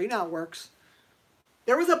things away. You know how it works.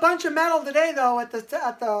 There was a bunch of metal today, though, at the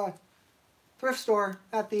thrift store.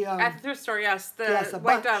 At the thrift store, yes. The yes,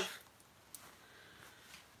 White Dove.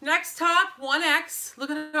 Next top, 1X. Look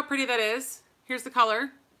at how pretty that is. Here's the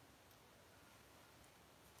color.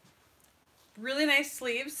 Really nice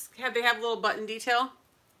sleeves. They have a little button detail.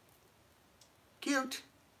 Cute.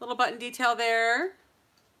 Little button detail there.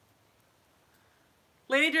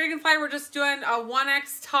 Lady Dragonfly, we're just doing a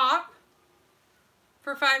 1X top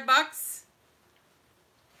for $5.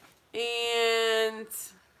 And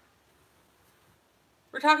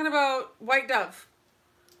we're talking about White Dove.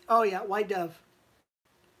 Oh, yeah, White Dove.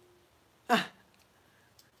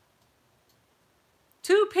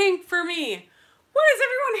 Too pink for me. What, is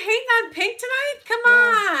everyone hating on pink tonight? Come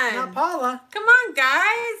on. Not Paula. Come on,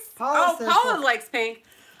 guys. Paula says Paula so. likes pink.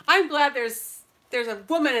 I'm glad there's a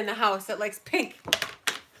woman in the house that likes pink.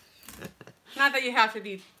 Not that you have to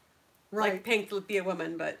be like pink to be a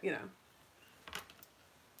woman, but you know.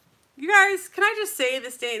 You guys, can I just say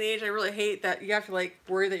this day and age, I really hate that you have to like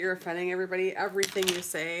worry that you're offending everybody. Everything you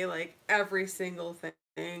say, like every single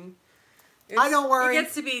thing. I don't worry. It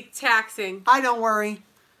gets to be taxing. I don't worry.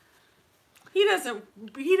 He doesn't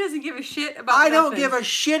give a shit about I don't nothing. give a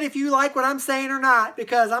shit if you like what I'm saying or not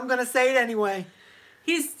because I'm going to say it anyway.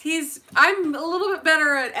 I'm a little bit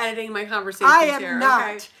better at editing my conversations I am here, not.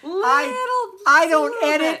 okay? I don't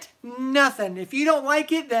edit nothing. If you don't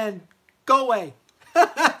like it, then go away.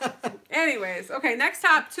 Anyways, okay, next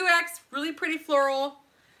top, 2X, really pretty floral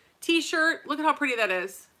t-shirt. Look at how pretty that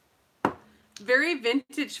is. Very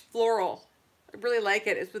vintage floral. I really like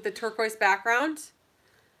it. It's with the turquoise background.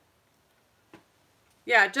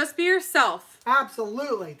 Yeah, just be yourself.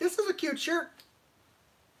 Absolutely. This is a cute shirt.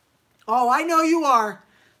 Oh, I know you are.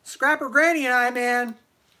 Scrapper Granny and I, man,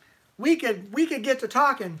 we could get to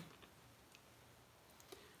talking.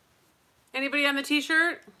 Anybody on the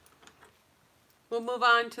t-shirt? We'll move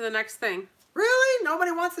on to the next thing. Really?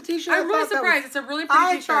 Nobody wants the t-shirt? I'm really surprised. It's a really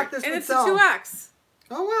pretty t-shirt. And it's a 2X.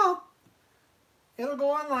 Oh, well. It'll go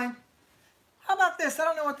online. How about this? I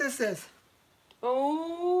don't know what this is.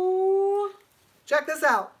 Oh. Check this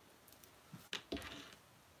out.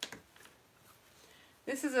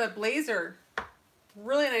 This is a blazer.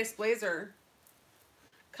 Really nice blazer.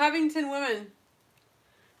 Covington Women.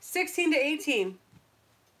 16 to 18.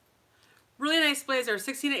 Really nice blazer.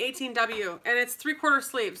 16 to 18W. And it's 3/4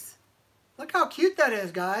 sleeves. Look how cute that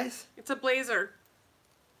is, guys. It's a blazer.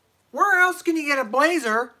 Where else can you get a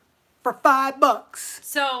blazer for $5?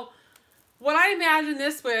 So what I imagine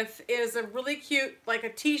this with is a really cute, like a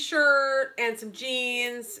t-shirt and some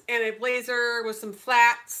jeans and a blazer with some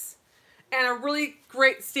flats and a really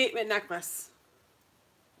great statement necklace.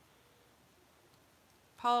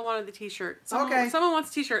 Paula wanted the t-shirt. Okay. Someone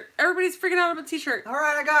wants a t-shirt. Everybody's freaking out about the t-shirt. All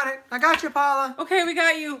right, I got it. I got you, Paula. Okay, we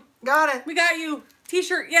got you. Got it. We got you.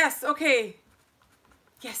 T-shirt, yes. Okay.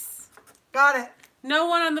 Yes. Got it. No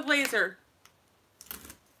one on the blazer.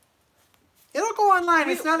 It'll go online.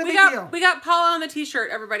 It's not a big deal. We got Paula on the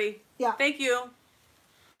t-shirt, everybody. Yeah. Thank you.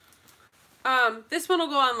 This one will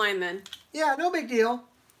go online then. Yeah, no big deal.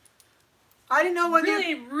 I didn't know what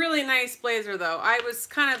Really, really nice blazer though. I was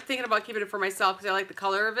kind of thinking about keeping it for myself because I like the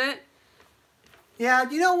color of it. Yeah,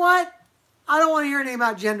 you know what? I don't want to hear anything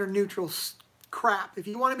about gender neutral crap. If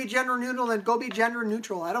you want to be gender neutral, then go be gender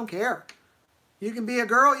neutral. I don't care. You can be a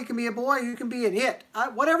girl, you can be a boy, you can be an it.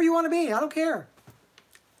 Whatever you want to be, I don't care.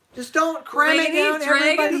 Just don't cram it down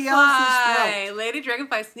everybody else's throat. Lady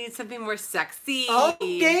Dragonfly needs something more sexy. Oh,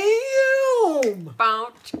 damn!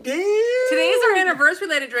 Bounce. Damn! Today's our anniversary,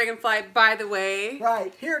 Lady Dragonfly, by the way.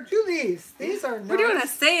 Right, here, do these. These are nice. We're doing a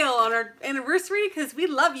sale on our anniversary because we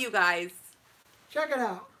love you guys. Check it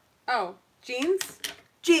out. Oh, jeans?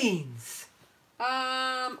 Jeans.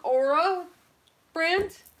 Aura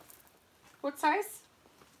brand. What size?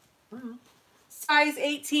 Size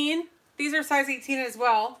 18. These are size 18 as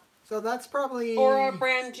well. So that's probably... Aura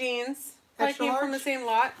brand jeans. Probably Extra came from the large? same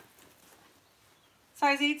lot.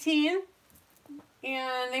 Size 18.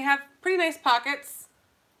 And they have pretty nice pockets.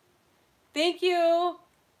 Thank you.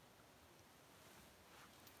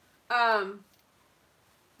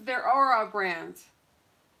 They're Aura brand.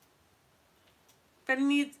 If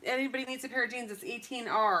anybody needs a pair of jeans, it's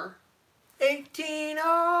 18R.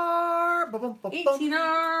 18R.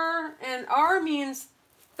 18R. And R means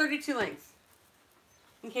 32 length.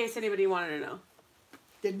 In case anybody wanted to know.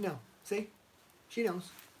 Didn't know. See? She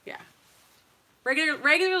knows. Yeah. Regular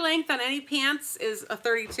length on any pants is a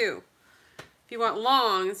 32. If you want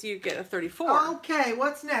longs, you get a 34. Okay,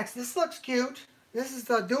 what's next? This looks cute. This is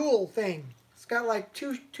the dual thing. It's got like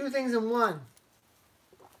two things in one.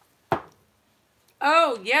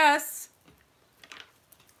 Oh, yes.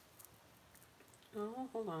 Oh,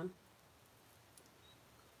 hold on.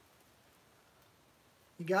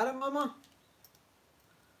 You got it, Mama?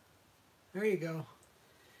 There you go.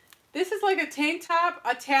 This is like a tank top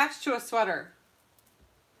attached to a sweater.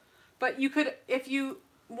 But you could, if you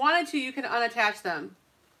wanted to, you could unattach them.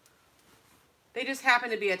 They just happen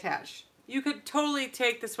to be attached. You could totally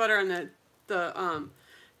take the sweater and the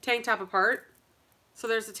tank top apart. So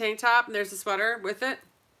there's the tank top and there's the sweater with it.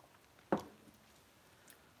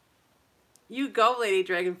 You go, Lady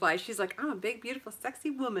Dragonfly. She's like, I'm a big, beautiful, sexy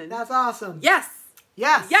woman. That's awesome. Yes.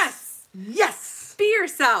 Yes. Yes. Yes. Be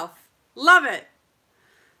yourself. Love it.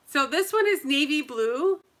 So this one is navy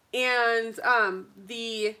blue, and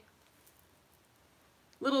the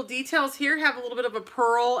little details here have a little bit of a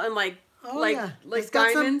pearl and like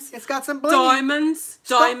diamonds. It's got some bling. Diamonds.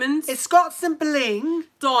 It's got some bling.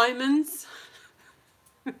 Diamonds.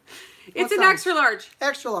 It's What an size? extra large.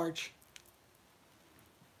 Extra large.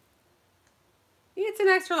 It's an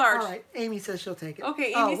extra large. All right. Amy says she'll take it.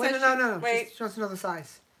 Okay, Oh, Amy wait, says no. wait. She wants to know the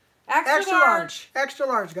size. Extra large. Extra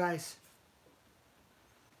large, guys.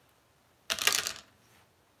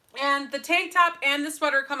 And the tank top and the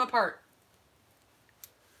sweater come apart.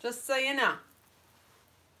 Just so you know.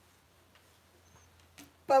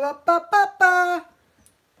 Ba-ba-ba-ba-ba.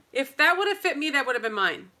 If that would have fit me, that would have been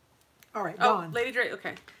mine. All right, Oh, done. Lady Drake,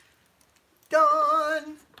 okay.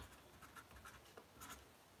 Done.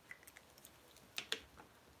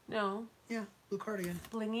 No, Yeah, blue cardigan.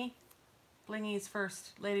 Blingy. Blingy is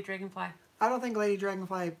first. Lady Dragonfly. I don't think Lady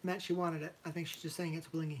Dragonfly meant she wanted it. I think she's just saying it's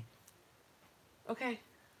blingy. Okay.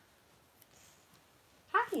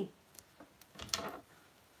 Hi.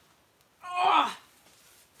 Oh,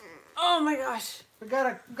 oh my gosh. We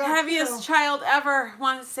got Heaviest child ever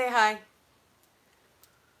wanted to say hi.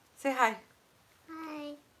 Say hi.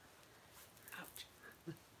 Hi. Ouch.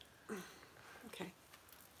 Okay.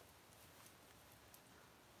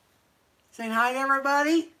 Saying hi to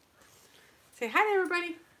everybody. Say hi to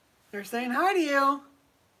everybody. They're saying hi to you.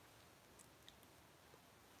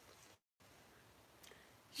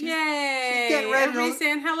 Yay! getting ready to- Everybody's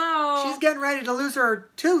saying hello. She's getting ready to lose her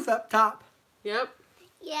tooth up top. Yep.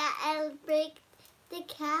 Yeah, I'll break the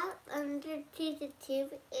cap under to the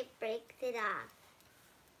tube. It breaks it off.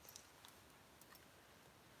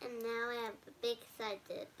 And now I have a big side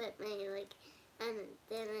to put my and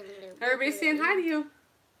then I'm gonna. Everybody's saying hi to you.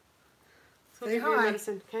 So Say give your hi.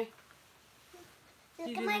 medicine, okay? Look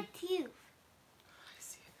You at did my it. tooth. I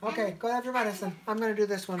see it. Okay, go have your medicine. I'm gonna do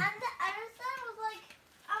this one. And the other side was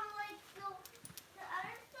the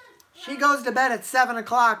other side. She goes to bed at 7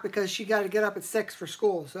 o'clock because she got to get up at 6 for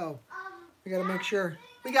school. So we got to make sure.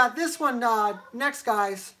 We got this one next,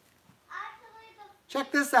 guys.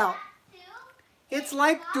 Check this out. It's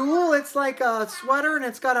like dual. It's like a sweater and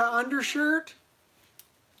it's got an undershirt.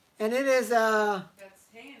 And it is That's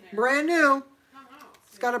hanging there. brand new. Come out.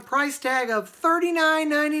 It's got a price tag of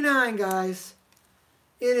 $39.99, guys.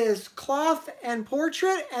 It is cloth and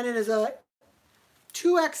portrait, and it is a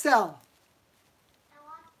 2XL.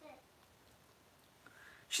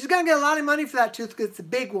 She's going to get a lot of money for that tooth because it's a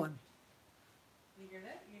big one. You hear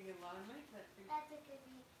that? You're going to get a lot of money for that. That's a good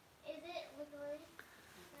one. Is it wiggly?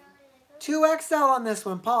 2XL on this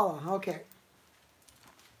one, Paula. Okay.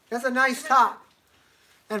 That's a nice top.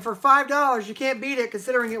 And for $5, you can't beat it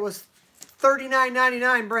considering it was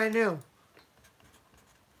 $39.99 brand new.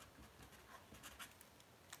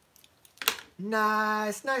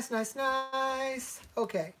 Nice, nice, nice, nice.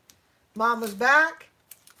 Okay. Mama's back.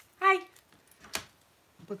 Hi.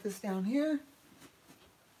 Put this down here.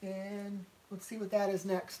 And let's see what that is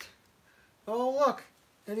next. Oh, look.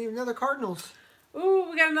 And even another Cardinals. Ooh,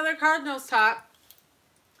 we got another Cardinals top.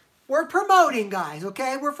 We're promoting, guys,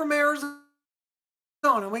 okay? We're from Arizona.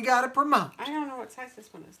 We got to promote. I don't know what size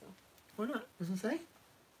this one is, though. Why not? Doesn't say.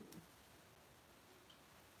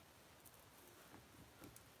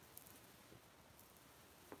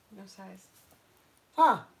 No size.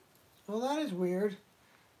 Huh. Well, that is weird.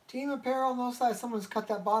 Team apparel, no size. Someone's cut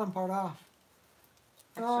that bottom part off.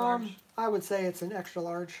 Extra large. I would say it's an extra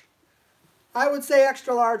large. I would say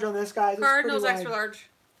extra large on this, guys. It's Cardinals pretty extra wide. large.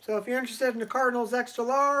 So if you're interested in the Cardinals extra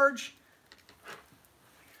large.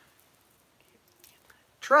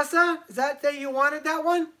 Tressa, is that you wanted that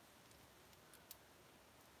one?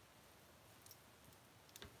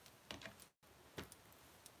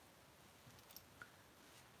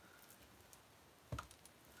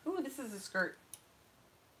 Ooh, this is a skirt.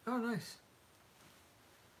 Oh, nice.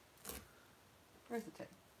 Where's the tag?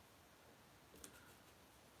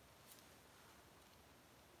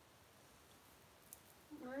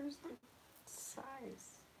 Where's the size?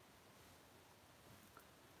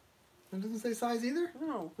 It doesn't say size either?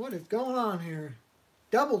 No. What is going on here?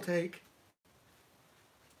 Double take.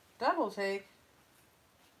 Double take.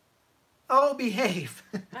 Oh, behave.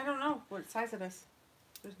 I don't know what size it is.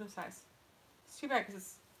 There's no size. It's too bad because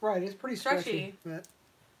it's. Right, it's pretty stretchy. Stretchy. But...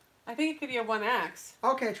 I think it could be a 1X.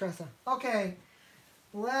 Okay, Tressa. Okay,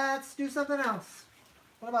 let's do something else.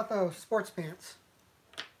 What about those sports pants?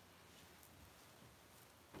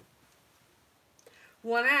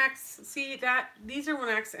 1X. See that? These are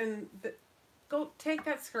 1X, and go take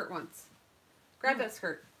that skirt once. Grab that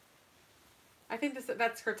skirt. I think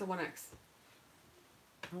that skirt's a 1X.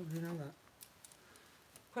 Oh, I didn't know that.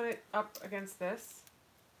 Put it up against this.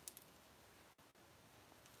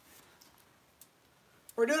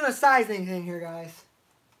 We're doing a sizing thing here, guys.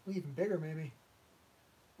 Well, even bigger, maybe.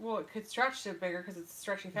 Well, it could stretch to bigger because it's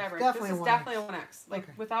stretching fabric. definitely This is a 1X. definitely a 1X. Like,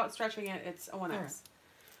 Okay. without stretching it, it's a 1X.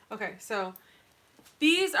 Alright. Okay, so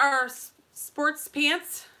these are sports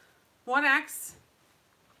pants, 1X.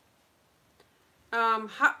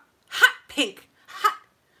 Hot pink.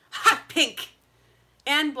 Hot pink.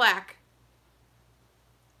 And black.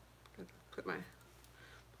 Put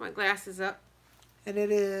my glasses up. And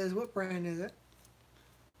it is, what brand is it?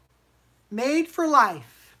 Made for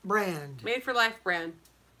Life brand. Made for Life brand.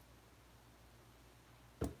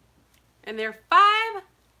 And they're $5.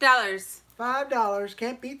 $5.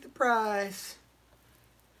 Can't beat the price.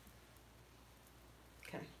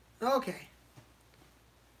 Okay. Okay.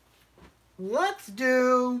 Let's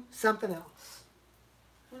do something else.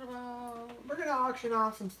 What about... We're going to auction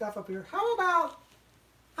off some stuff up here. How about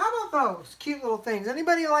those cute little things?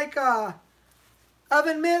 Anybody like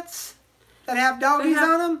oven mitts that have doggies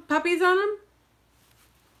on them? Puppies on them?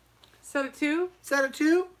 Set of 2. Set of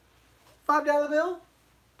 2? $5 bill?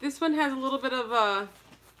 This one has a little bit of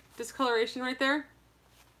discoloration right there.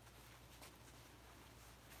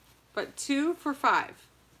 But 2 for $5.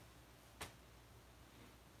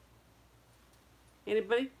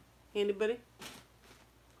 Anybody? Anybody?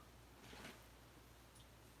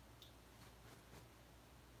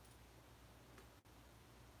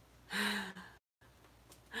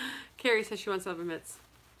 says she wants oven mitts.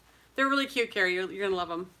 They're really cute, Carrie. You're going to love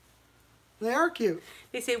them. They are cute.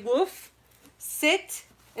 They say woof, sit,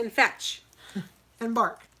 and fetch. And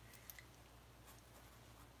bark.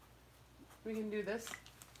 We can do this.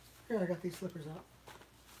 Here, I got these slippers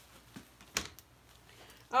out.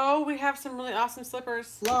 Oh, we have some really awesome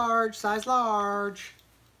slippers. Large, size large.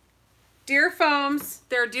 Deer foams.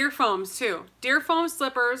 They're deer foams too. Deer foam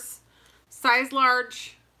slippers, size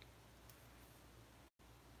large.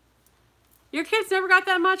 Your kids never got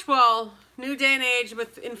that much? Well, new day and age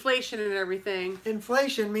with inflation and everything.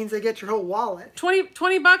 Inflation means they get your whole wallet.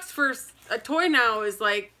 20 bucks for a toy now is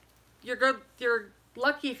like, you're good. You're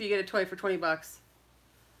lucky if you get a toy for 20 bucks.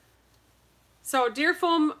 So deer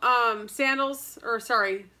foam sandals, or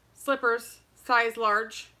sorry, slippers, size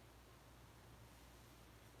large.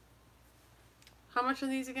 How much are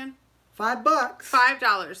these again? $5. $5.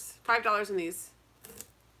 $5 in these.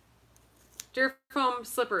 Deer foam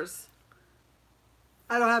slippers.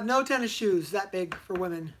 I don't have no tennis shoes that big for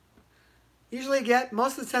women. Usually get,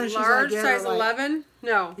 most of the tennis Large, shoes I get size are like, 11?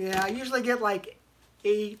 No. yeah, I usually get like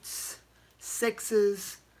 8s,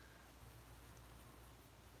 6s.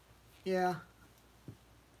 Yeah.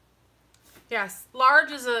 Yes.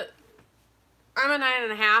 Large is I'm a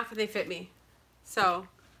 9.5 and they fit me. So,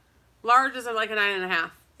 large is like a 9.5.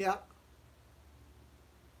 Yep.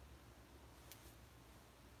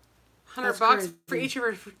 $100 That's for crazy. each of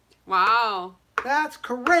her. Wow. That's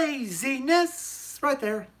craziness right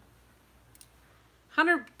there.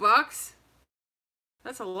 $100?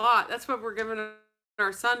 That's a lot. That's what we're giving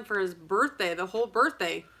our son for his birthday, the whole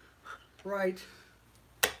birthday. Right.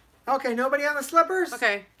 Okay, nobody on the slippers?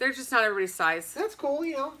 Okay, they're just not everybody's size. That's cool,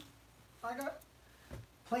 you know. I got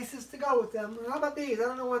places to go with them. How about these? I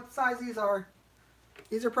don't know what size these are.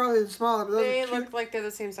 These are probably the smaller, but those They are cute. look like they're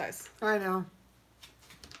the same size. I know.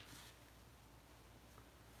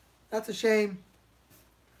 That's a shame.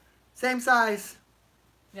 Same size.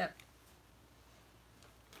 Yep.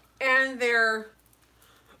 And they're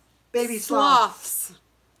Baby sloths. sloths.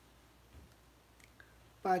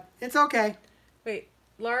 But it's okay. Wait,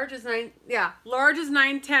 large is 9. Yeah, large is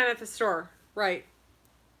 9.10 at the store. Right.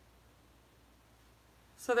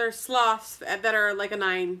 So they're sloths that are like a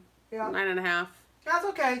 9, Yeah. 9.5. That's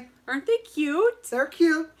okay. Aren't they cute? They're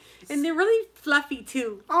cute. And they're really fluffy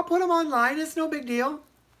too. I'll put them online. It's no big deal.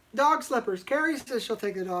 Dog slippers. Carrie says she'll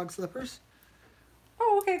take the dog slippers.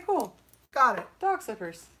 Oh, okay, cool. Got it. Dog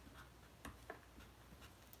slippers.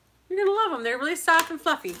 You're gonna love them. They're really soft and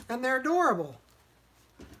fluffy. And they're adorable.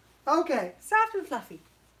 Okay, Soft and fluffy.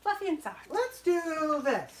 Fluffy and soft. let's do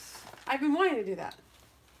this. I've been wanting to do that.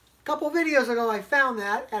 A couple videos ago, I found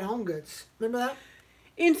that at Home Goods. Remember that?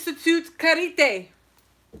 Institut Carite.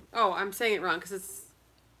 Oh, I'm saying it wrong because it's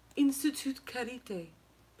Institut Carite,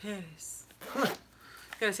 Paris.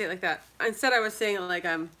 Gotta say it like that. Instead, I was saying it like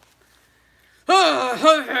I'm.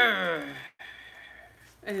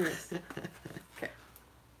 Anyways. Okay.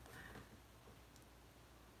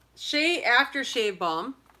 Aftershave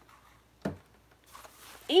balm.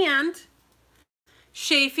 And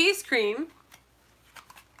Shea face cream.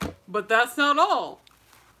 But that's not all.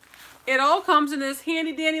 It all comes in this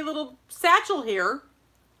handy dandy little satchel here.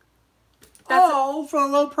 That's for a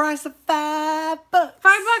low price of $5.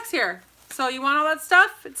 $5 here. So you want all that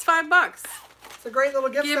stuff? It's $5. It's a great little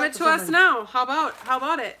gift. Give set it for to us somebody. now. How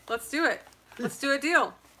about it? Let's do it. Let's do a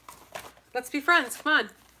deal. Let's be friends. Come on.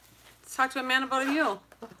 Let's talk to a man about a mule.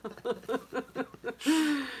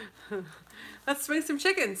 Let's swing some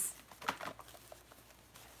chickens.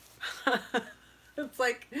 It's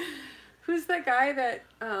like, who's that guy that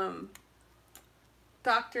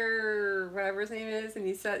Dr. whatever his name is, and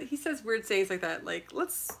he says weird sayings like that. Like,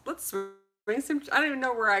 let's swing some. I don't even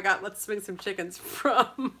know where I got let's swing some chickens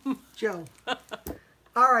from. Joe.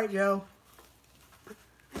 All right, Joe.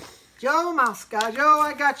 Joe Mosca. Joe,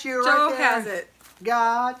 I got you right Joe there. has it.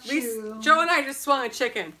 Got We, you. Joe and I just swung a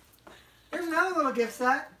chicken. Here's another little gift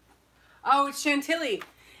set. Oh, it's Chantilly.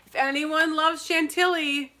 If anyone loves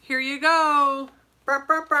Chantilly, here you go. Brr,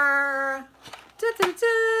 brr, brr.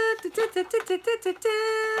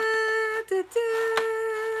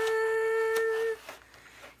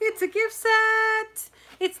 It's a gift set.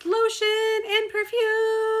 It's lotion and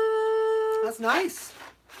perfume. That's nice.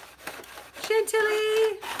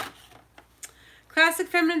 Chantilly. Classic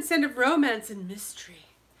feminine scent of romance and mystery.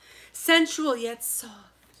 Sensual yet soft.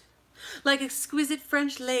 Like exquisite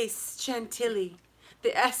French lace, Chantilly.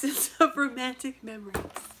 The essence of romantic memories.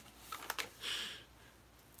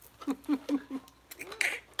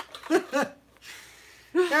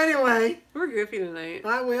 Anyway, We're goofy tonight.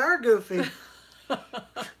 we are goofy.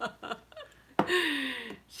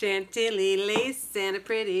 Chantilly lace and a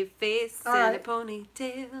pretty face All and right. a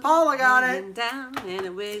ponytail. Paula got hanging it. down and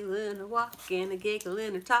a wiggle and a walk and a giggle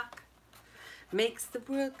and a talk. Makes the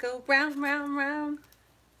world go round, round, round.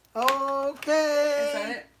 Okay. Is that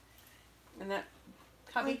it? And that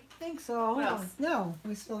I copy? think so. Hold What on. else? No,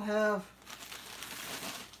 we still have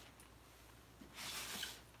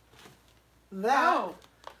that. Oh.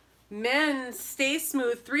 Men's Stay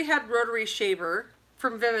Smooth 3-head rotary shaver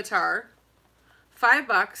from Vivitar.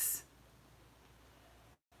 $5.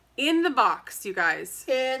 In the box, you guys.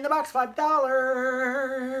 In the box,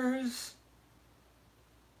 $5.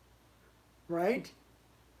 Right?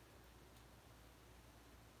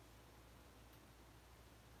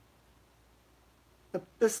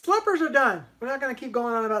 The slippers are done. We're not going to keep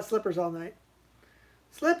going on about slippers all night.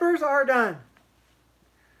 Slippers are done.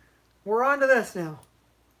 We're on to this now.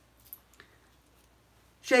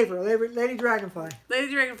 Shaver, Lady Dragonfly.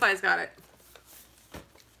 Lady Dragonfly's got it.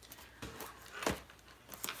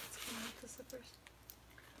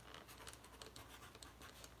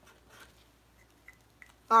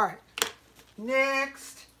 All right.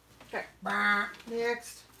 Next. Okay.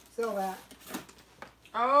 Next. Still that.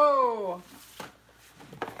 Oh.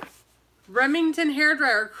 Remington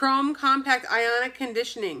hairdryer chrome compact ionic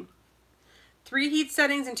conditioning. 3 heat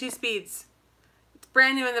settings and 2 speeds. It's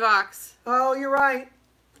brand new in the box. Oh, you're right.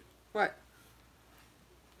 What?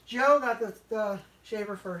 Joe got the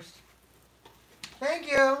shaver first. Thank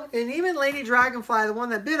you. And even Lady Dragonfly, the one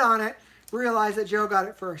that bid on it, realized that Joe got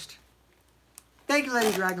it first. Thank you,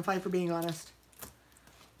 Lady Dragonfly, for being honest.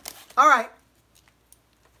 All right.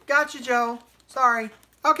 Gotcha, Joe. Sorry.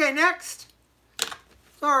 Okay, next.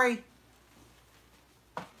 Sorry.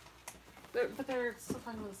 But they're still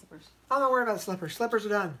talking about the slippers. I'm not worried about the slippers. Slippers are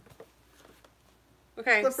done.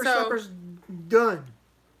 Okay, Slippers done.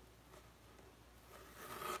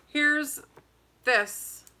 here's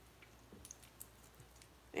this.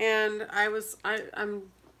 And I'm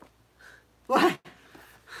What?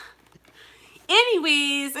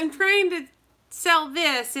 anyways, I'm trying to sell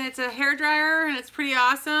this, and it's a hairdryer, and it's pretty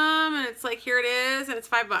awesome, and it's like, here it is, and it's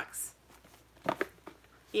 $5.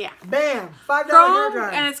 Yeah. Bam. $5 Chrome,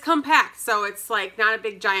 hairdryer. and it's compact, so it's like not a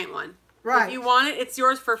big giant one. Right. If you want it, it's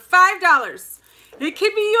yours for $5. It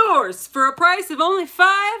can be yours for a price of only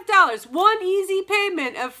 $5. One easy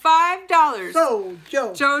payment of $5. So,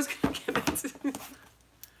 Joe. Joe's gonna get it.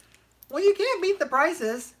 Well, you can't beat the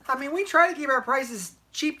prices. I mean, we try to keep our prices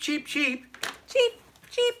cheap, cheap, cheap. Cheap,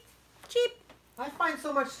 cheap, cheap. I find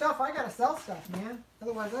so much stuff, I gotta sell stuff, man.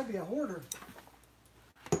 Otherwise, I'd be a hoarder.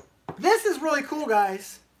 This is really cool,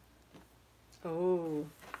 guys. Oh.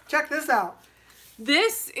 Check this out.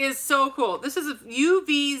 This is so cool. This is a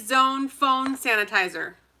UV zone phone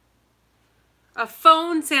sanitizer. A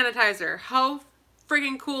phone sanitizer. How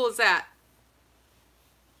friggin' cool is that?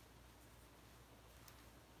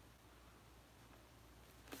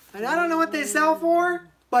 And I don't know what they sell for,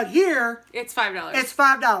 but here, It's $5. it's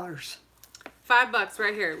 $5. $5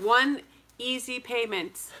 right here. One easy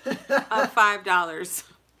payment of $5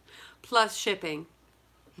 plus shipping.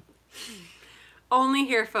 Only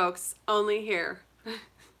here, folks. Only here.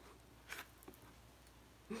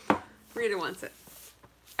 Rita wants it.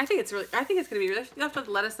 I think it's gonna be really. You have to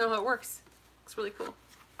let us know how it works. It's really cool.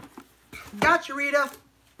 Gotcha, Rita.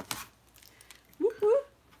 Whoop, whoop.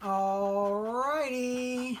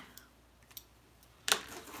 Alrighty.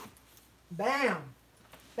 Bam.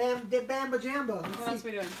 Bam, bam, bajamba. What else are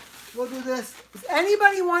we doing? We'll do this. Does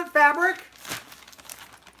anybody want fabric?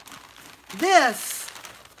 This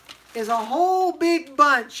is a whole big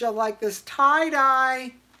bunch of like this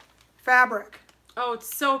tie-dye fabric. Oh,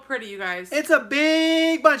 it's so pretty, you guys. It's a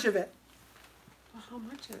big bunch of it. How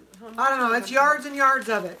much? I don't know. It's yards and yards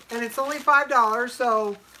of it. And it's only $5,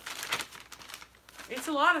 so It's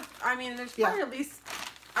a lot of. I mean, there's Yeah. probably at least.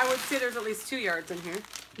 I would say there's at least 2 yards in here.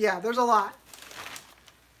 yeah, there's a lot.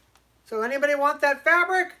 So anybody want that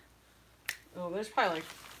fabric? Oh, there's probably like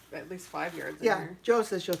at least 5 yards in Yeah, here. Joe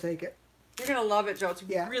says she'll take it. You're gonna love it, Joe. It's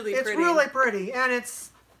Yeah, really it's pretty. really pretty, and it's,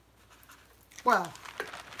 well,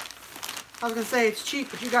 I was gonna say it's cheap,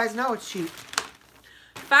 but you guys know it's cheap.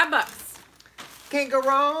 $5. Can't go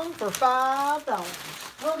wrong for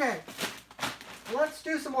 $5. Okay, let's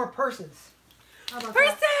do some more purses. How about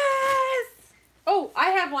that? Purses! Oh, I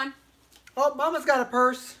have one. Oh, Mama's got a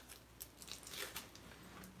purse.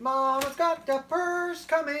 Mama's got a purse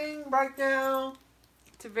coming right now.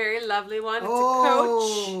 It's a very lovely one. It's a Coach.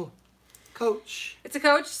 Oh, Coach. It's a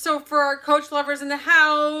Coach. So for our Coach lovers in the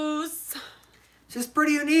house, It's just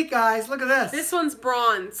pretty unique, guys. Look at this. this one's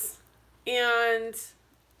bronze. And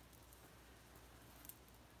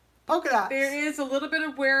polka dots. there is a little bit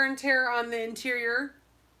of wear and tear on the interior.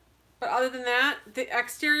 But other than that, the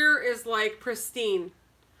exterior is like pristine.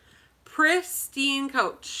 Pristine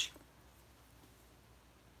Coach.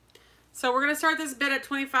 So we're going to start this bid at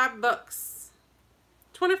 25 bucks.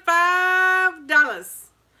 $25.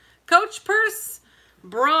 Coach purse,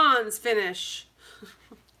 bronze finish.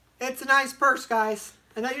 It's a nice purse, guys.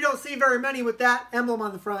 And then you don't see very many with that emblem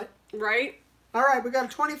on the front. Right? All right, we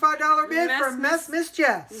got a $25 bid from Miss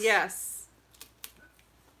Jess. Yes.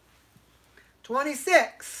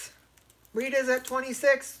 26. Rita's at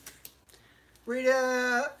 26.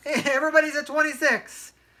 Rita, everybody's at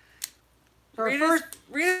 26. Rita's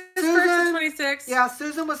first at 26. Yeah,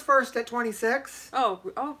 Susan was first at 26.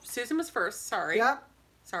 Oh, Susan was first. Sorry. Yep.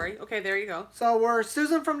 Sorry. Okay, there you go. So we're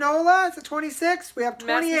Susan from NOLA. It's at 26. We have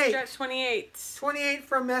 28. Miss 28. 28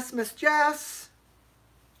 from Miss Jess.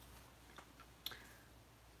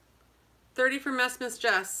 30 from Miss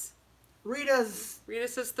Jess. Rita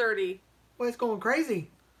says 30. Well, it's going crazy.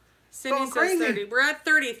 Cindy Going says crazy. 30. We're at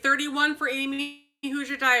 30. 31 for Amy. Who's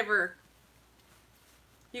your diver?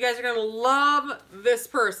 You guys are going to love this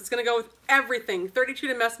purse. It's going to go with everything. 32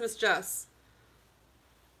 to Miss Jess.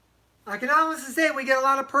 I can honestly say we get a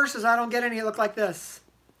lot of purses. I don't get any that look like this.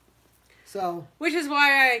 So. Which is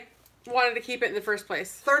why I wanted to keep it in the first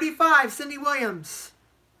place. 35, Cindy Williams.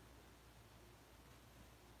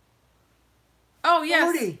 Oh,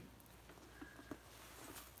 yes. 40.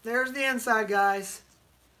 There's the inside, guys.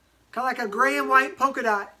 Kind of like a gray and white polka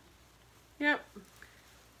dot. Yep.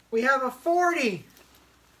 We have a 40.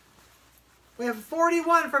 We have a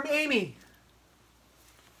 41 from Amy.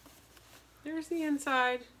 There's the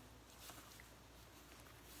inside.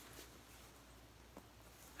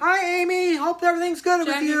 Hi, Amy. Hope everything's good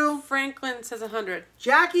with you. Jackie Franklin says 100.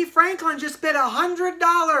 Jackie Franklin just bid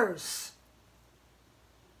 $100.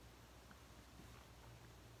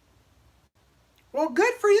 Well,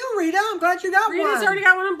 good for you, Rita. I'm glad you got one. Rita's already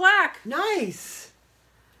got one in black. Nice.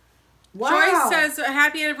 Wow. Joyce says, a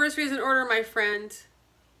happy anniversary is in order, my friend.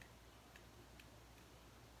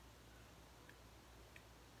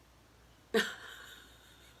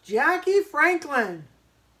 Jackie Franklin.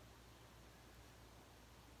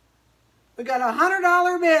 We got a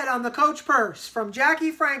 $100 bid on the Coach purse from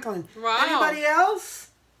Jackie Franklin. Wow. Anybody else?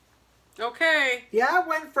 Okay. Yeah, it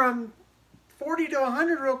went from 40 to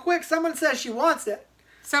 100 real quick. Someone says she wants it.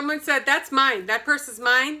 Someone said, that's mine. That purse is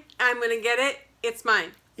mine. I'm going to get it. It's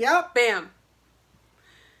mine. Yep. Bam.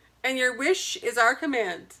 And your wish is our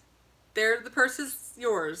command. There, the purse is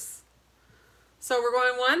yours. So we're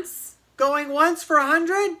going once. Going once for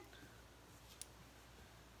 100.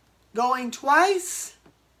 Going twice.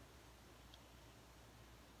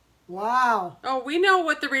 Wow. Oh, we know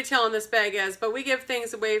what the retail in this bag is, but we give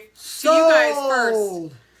things away to Sold. you guys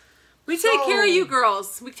first. We take care of you Sold.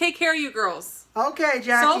 girls. We take care of you girls. Okay,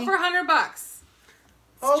 Jackie. Sold for $100. It's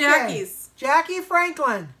Okay. Jackie's. Jackie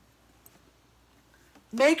Franklin.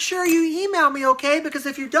 Make sure you email me, okay? Because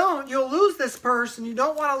if you don't, you'll lose this purse, and you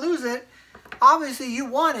don't want to lose it. Obviously, you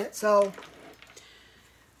want it, so.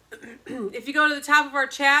 If you go to the top of our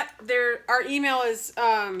chat, our email is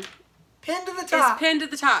Pinned to the top. pinned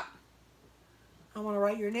at the top. I want to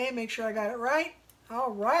write your name, make sure I got it right.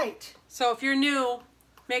 All right. So if you're new,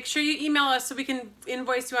 make sure you email us so we can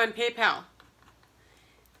invoice you on PayPal.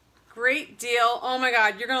 Great deal. Oh my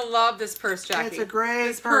God, you're going to love this purse, Jackie. It's a great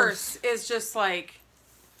This purse is just like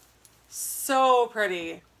so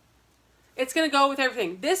pretty. It's going to go with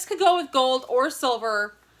everything. This could go with gold or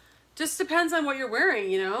silver. Just depends on what you're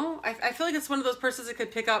wearing, you know? I feel like it's one of those purses that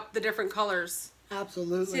could pick up the different colors.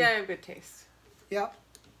 Absolutely. See, I have good taste. Yep.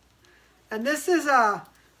 And this is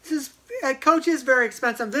Coach is very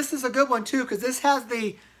expensive. This is a good one too, because this has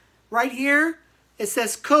the right here. It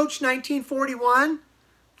says Coach 1941,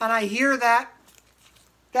 and I hear that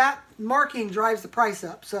marking drives the price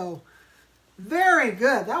up. So very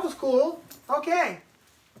good. That was cool. Okay.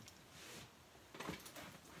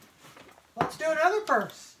 Let's do another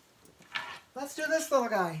purse. Let's do this little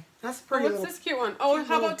guy. That's a pretty What's little. this cute one? Oh, cute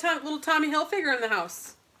how little- about little Tommy Hilfiger in the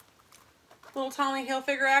house? Little Tommy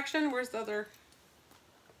Hilfiger action. Where's the other?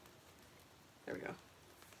 There we go.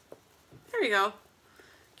 There you go.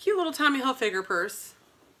 Cute little Tommy Hilfiger purse.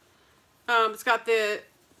 It's got the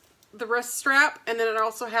wrist strap, and then it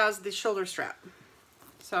also has the shoulder strap.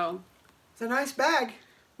 So, It's a nice bag.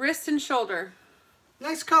 wrist and shoulder.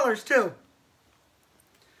 Nice colors too.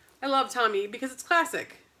 I love Tommy because it's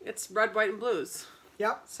classic. It's red, white, and blues.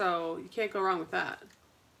 Yep. So you can't go wrong with that.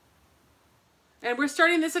 And we're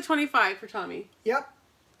starting this at 25 for Tommy. Yep.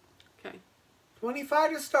 Okay.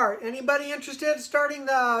 25 to start. Anybody interested in starting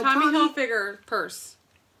the Tommy Hilfiger purse.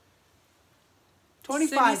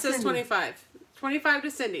 25. Cindy says Cindy. 25. 25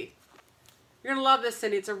 to Cindy. You're gonna love this,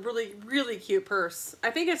 Cindy. It's a really, really cute purse.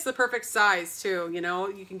 I think it's the perfect size too. You know,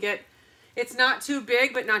 you can get. It's not too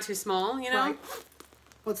big, but not too small. You know. Right.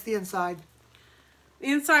 What's the inside?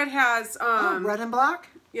 The inside has Red and black.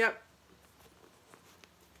 Yep.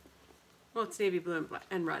 Well, it's navy blue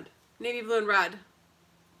and red. Navy blue and red.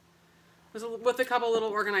 With a couple little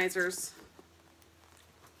organizers.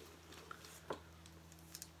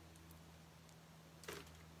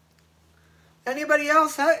 Anybody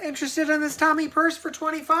else interested in this Tommy purse for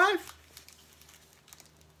 $25?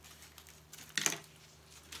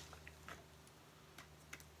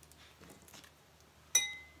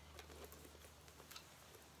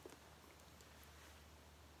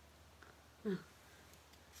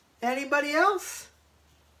 Anybody else?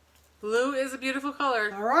 Blue is a beautiful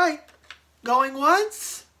color. All right. Going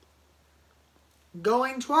once.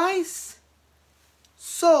 Going twice.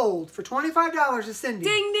 Sold for $25 to Cindy.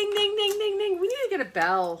 Ding, ding, ding, ding, ding, ding. We need to get a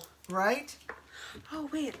bell. Right? Oh,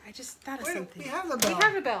 wait. I just thought of Wait, something. we have the bell. We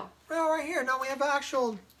have a bell. Well, right here. No, we have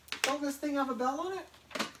actual... Don't this thing have a bell on it?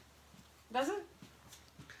 Does it?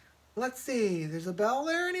 Let's see. There's a bell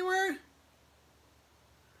there anywhere?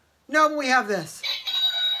 No, but we have this.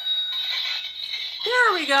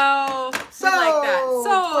 There we go. So, We like that.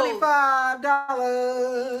 So,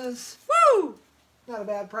 $25. woo! Not a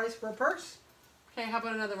bad price for a purse. Okay, how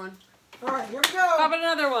about another one? All right, here we How go. about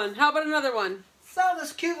another one? How about another one? So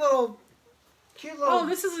this cute little... Oh,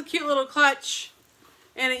 this is a cute little clutch.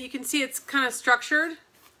 And you can see it's kind of structured.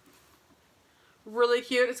 Really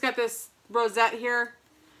cute. It's got this rosette here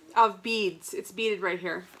of beads. It's beaded right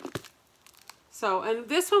here. So, and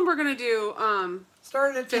this one we're going to do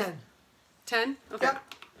Started at 10. 10? Okay.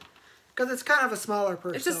 Yep. Because it's kind of a smaller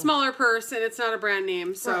purse. It's a smaller purse and it's not a brand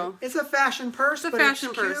name, so. Right. It's a fashion purse, It's a but fashion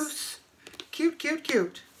it's purse. Cute, cute,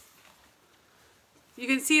 cute. You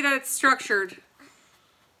can see that it's structured.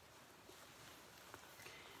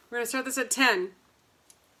 We're going to start this at 10.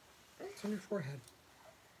 It's on your forehead.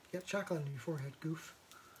 You got chocolate on your forehead, goof.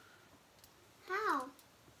 How?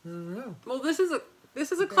 I don't know. Well, this is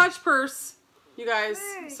a clutch purse, you guys.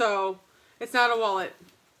 So, it's not a wallet.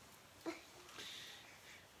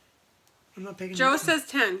 I'm not picking Joe it. says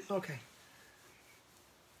 10. Okay.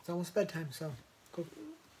 It's almost bedtime, so go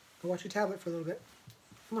watch your tablet for a little bit.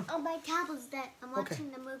 Oh, my tablet's dead. I'm Okay.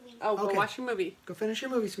 watching the movie. Oh, go Okay. watch your movie. Go finish your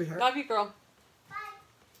movie, sweetheart. Love you, girl. Bye.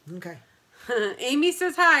 Okay. Amy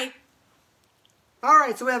says hi. All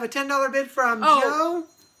right, so we have a $10 bid from Oh. Joe.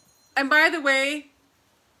 And by the way,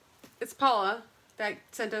 it's Paula that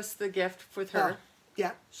sent us the gift with her. Oh,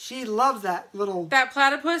 yeah, she loves that little... That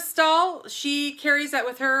platypus doll, she carries that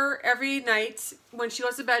with her every night. When she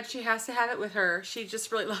goes to bed, she has to have it with her. She just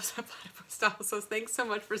really loves that platypus doll. So thanks so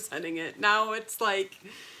much for sending it. Now it's like,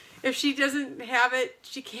 if she doesn't have it,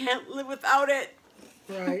 she can't live without it.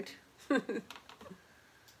 Right.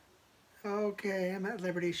 Okay, I'm at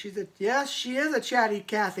liberty. Yes, she is a chatty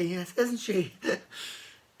Kathy, yes, isn't she?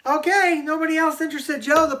 Okay, nobody else interested.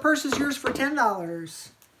 Joe, the purse is yours for $10.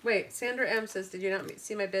 Wait, Sandra M says, did you not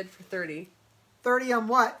see my bid for 30? 30 on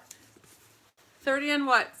what? 30 on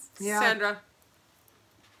what, Yeah. Sandra?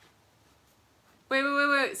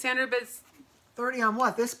 Wait. Sandra bids 30 on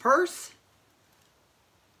what? This purse?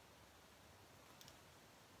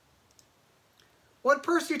 What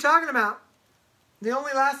purse are you talking about? The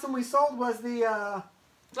only last one we sold was the,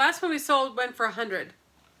 last one we sold went for 100.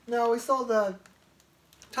 no, we sold the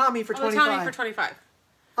Tommy for Oh, 25. the Tommy for 25.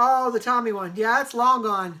 Oh, the Tommy one. Yeah, it's long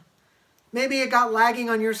gone. Maybe it got lagging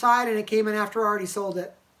on your side and it came in after I already sold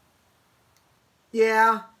it.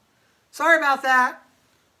 Yeah. Sorry about that.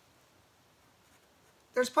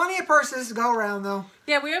 There's plenty of purses to go around, though.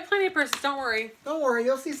 Yeah, we have plenty of purses. Don't worry. Don't worry,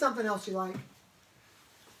 you'll see something else you like.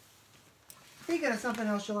 Speaking of something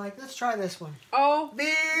else you like, let's try this one. Oh,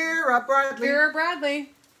 Vera Bradley. Vera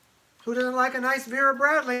Bradley. Who doesn't like a nice Vera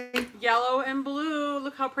Bradley? Yellow and blue.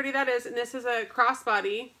 Look how pretty that is. And this is a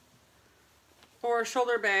crossbody or a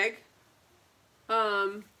shoulder bag.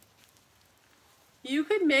 You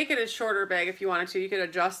could make it a shorter bag if you wanted to. You could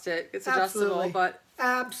adjust it. It's adjustable, Absolutely. but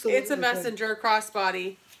Absolutely. it's a messenger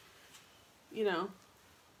crossbody. You know.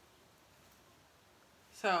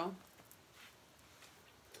 So.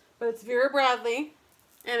 But it's Vera Bradley.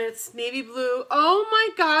 And it's navy blue. Oh my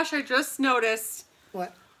gosh, I just noticed.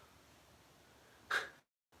 What?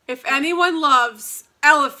 If anyone loves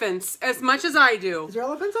elephants as much as I do, Is there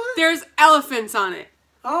elephants on it? there's elephants on it.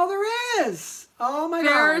 Oh, there is. Oh my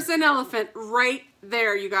There's God. an elephant right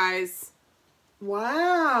there, you guys.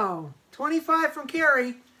 Wow. 25 from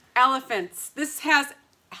Carrie. Elephants. This has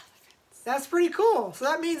elephants. That's pretty cool. So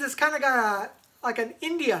that means it's kind of got like an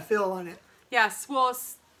India feel on it. Yes, well,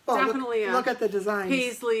 Well, Definitely look at the designs.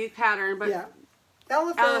 paisley pattern, but Yeah.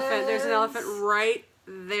 Elephant. There's an elephant right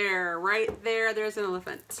there. Right there, there's an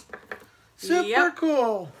elephant. Super Yep.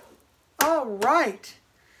 cool. All right.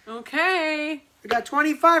 Okay. We got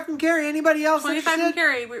 25 from Carrie. Anybody else 25 from interested?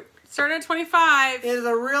 Carrie. We started at 25. It is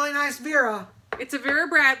a really nice Vera. It's a Vera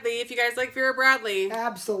Bradley, if you guys like Vera Bradley.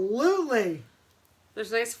 Absolutely.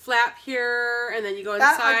 There's a nice flap here, and then you go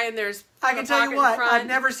That- inside, and there's I a can tell pocket you in what, front. I've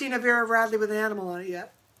never seen a Vera Bradley with an animal on it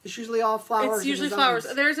yet. It's usually all flowers. It's usually and flowers.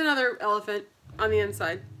 designs. There's another elephant on the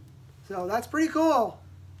inside. So that's pretty cool.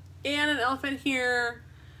 And an elephant here.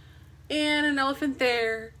 And an elephant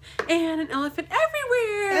there. And an elephant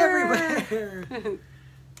everywhere. Everywhere.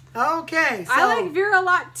 Okay, so I like Vera a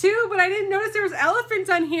lot too, but I didn't notice there was elephants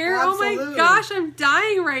on here. Oh Absolutely. my gosh, I'm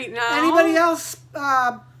dying right now. anybody else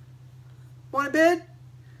want to bid?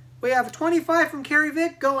 We have 25 from Carrie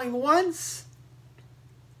Vick going once.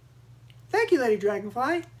 Thank you, Lady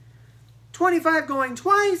Dragonfly. 25 going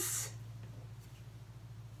twice.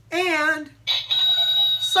 And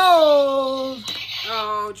sold.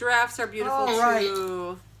 Oh, giraffes are beautiful All right.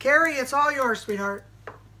 too. Carrie, it's all yours, sweetheart.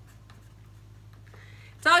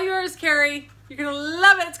 It's all yours, Carrie. You're gonna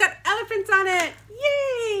love it. It's got elephants on it.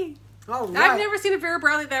 Yay! All right. I've never seen a Vera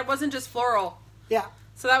Bradley that wasn't just floral. Yeah.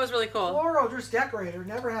 So that was really cool. Floral, just decorator.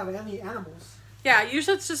 Never have any animals. Yeah,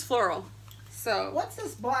 usually it's just floral. So What's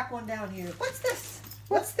this black one down here? What's this?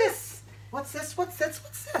 What's this? What's this? What's this?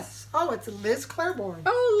 What's this? Oh, it's Liz Claiborne.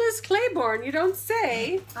 oh, Liz Claiborne, you don't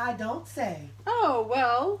say. I don't say. Oh,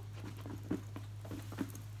 well.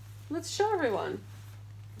 Let's show everyone.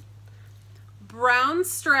 Brown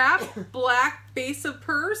strap, black base of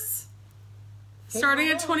purse. Starting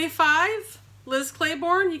at 25, Liz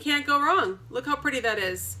Claiborne, you can't go wrong. Look how pretty that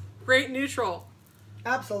is. Great neutral.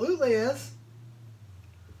 Absolutely is.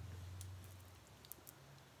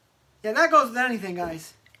 Yeah, that goes with anything,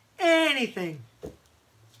 guys. Anything.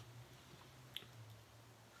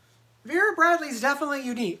 Vera Bradley's definitely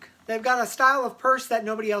unique. They've got a style of purse that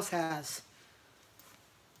nobody else has.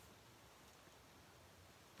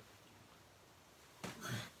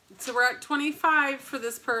 So we're at 25 for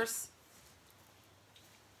this purse.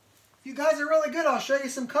 If you guys are really good, I'll show you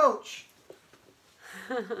some Coach.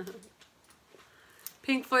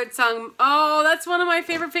 Pink Floyd song. Oh, that's one of my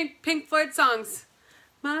favorite Pink Floyd songs.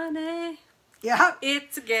 Money, Yeah,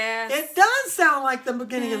 it's a gas. it does sound like the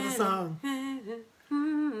beginning of the song.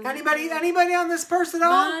 Anybody on this purse at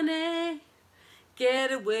all? Money,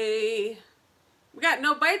 get away. We got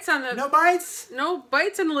no bites on the No bites? no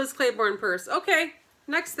bites on the Liz Claiborne purse. Okay,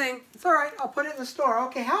 next thing. It's all right. I'll put it in the store.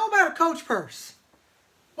 Okay, how about a Coach purse?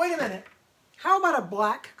 Wait a minute. How about a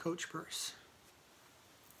black Coach purse?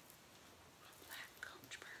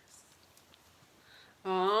 Coach purse.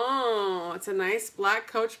 Oh, it's a nice black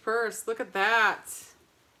Coach purse. Look at that.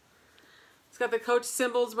 It's got the Coach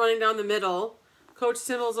symbols running down the middle. Coach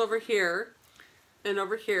symbols over here and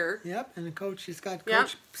over here. Yep, and the Coach, it's got Yep.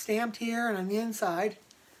 Coach stamped here and on the inside.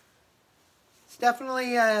 It's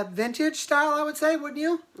definitely a vintage style, I would say, wouldn't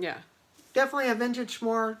you? Yeah. Definitely a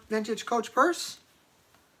more vintage Coach purse.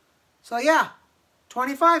 So yeah,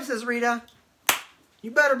 25 says Rita.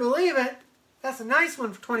 You better believe it. That's a nice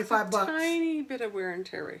one for 25 bucks. Tiny bit of wear and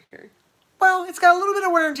tear right here. Well, it's got a little bit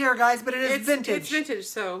of wear and tear, guys, but it is vintage. It's vintage,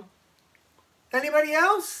 so. Anybody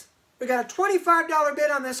else? We got a $25 bid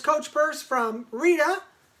on this Coach purse from Rita.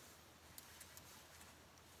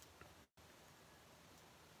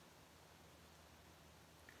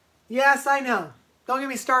 Yes, I know. Don't get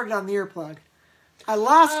me started on the earplug. I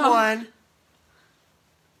lost one.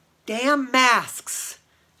 Damn masks.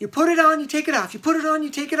 You put it on, you take it off. You put it on, you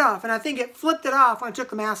take it off. And I think it flipped it off when I took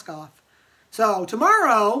the mask off. So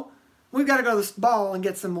tomorrow, we've got to go to this ball and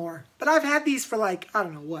get some more. But I've had these for like, I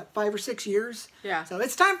don't know what, 5 or 6 years. Yeah. So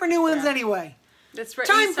it's time for new ones Yeah. anyway. That's right.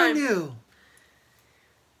 Time it's for new.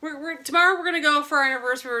 Tomorrow we're gonna go for our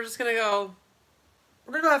anniversary. We're just gonna go.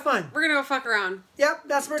 We're going to go have fun. We're gonna go fuck around. Yep,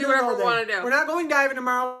 that's what we're Do doing whatever all we day. wanna do. We're not going diving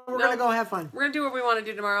tomorrow. We're going to Nope. go have fun. We're gonna do what we want to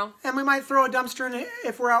do tomorrow. And we might throw a dumpster in it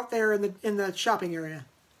if we're out there in the shopping area.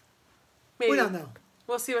 Maybe. We don't know.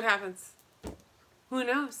 We'll see what happens. Who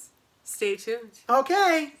knows? Stay tuned.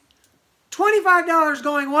 Okay. $25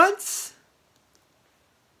 going once.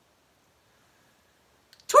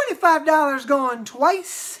 $25 going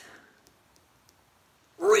twice.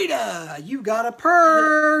 Rita, you got a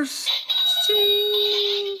purse.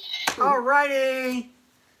 Ching. Alrighty.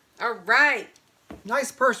 All right.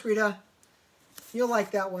 Nice purse, Rita. You'll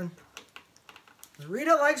like that one.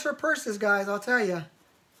 Rita likes her purses, guys, I'll tell you.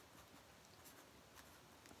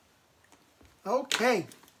 Okay.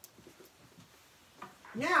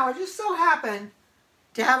 Now, I just so happen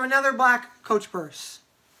to have another black Coach purse.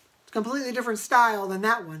 completely different style than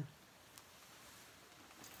that one.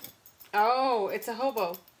 Oh, it's a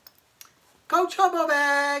hobo. Coach Hobo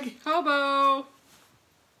Bag. Hobo.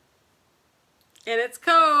 And it's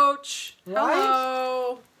Coach. Right?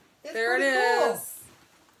 Hello. It's There it pretty is. cool.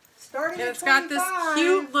 Starting And at it's got this 25.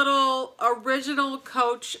 cute little original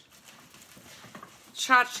Coach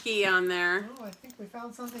tchotchke on there. Oh, I think we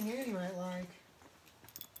found something Annie might like.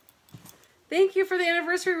 Thank you for the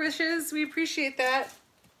anniversary wishes. We appreciate that.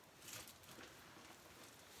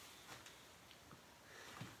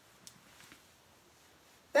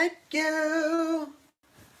 Thank you.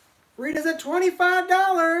 Rita's at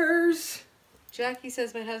 $25. Jackie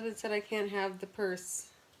says my husband said I can't have the purse.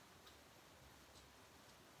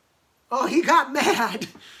 Oh, he got mad.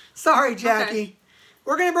 Sorry, Jackie. Okay.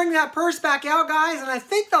 We're going to bring that purse back out, guys, and I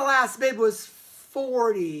think the last bid was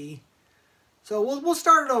 40. So we'll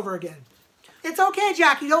start it over again. It's okay,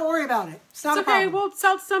 Jackie. Don't worry about it. It's not It's a okay. problem. We'll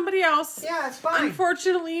sell to somebody else. Yeah, it's fine.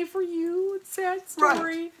 Unfortunately for you, it's a sad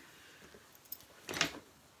story.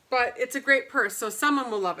 But it's a great purse, so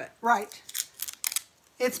someone will love it. Right.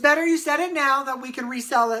 It's better you said it now that we can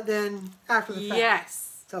resell it than after the fact.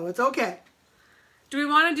 Yes. So it's okay. Do we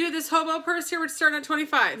want to do this hobo purse here? We're starting at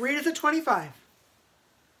 25. Rita's at 25.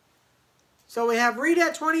 So we have Rita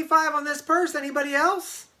at 25 on this purse. Anybody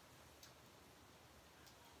else?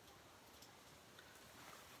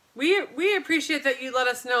 We appreciate that you let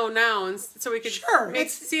us know now, and so we could Sure,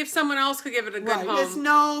 see if someone else could give it a good Right. home. It's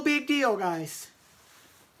no big deal, guys.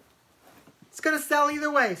 It's going to sell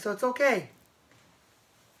either way, so it's okay.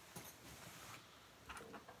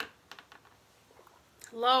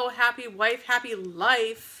 Hello, happy wife, happy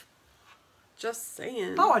life. Just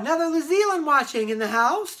saying. Oh, another New Zealand watching in the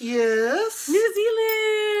house. Yes. New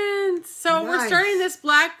Zealand. So we're Nice. starting this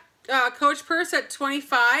black Coach purse at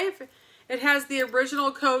 25. It has the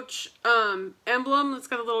original Coach emblem. It's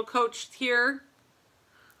got a little Coach here.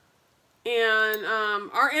 And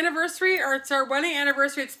our anniversary, or it's our wedding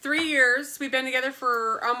anniversary, it's 3 years. We've been together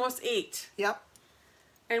for almost 8. Yep.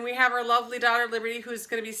 And we have our lovely daughter, Liberty, who's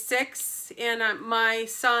going to be 6, and my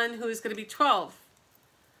son, who's going to be 12.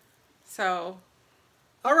 So,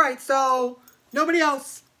 All right, so nobody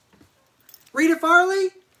else. Rita Farley,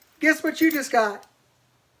 guess what you just got?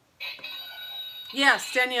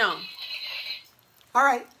 yes, Danielle. All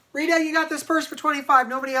right, Rita, you got this purse for 25.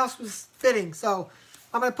 Nobody else was fitting, so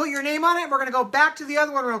I'm going to put your name on it, and we're going to go back to the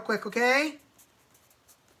other one real quick, okay?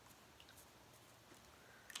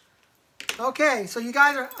 Okay, so you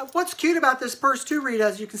guys are... What's cute about this purse, too, Rita,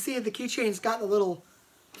 is you can see the keychain's got the little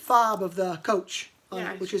fob of the Coach on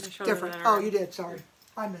Yeah, it, which I is showed her different. that Oh, already. you did, sorry.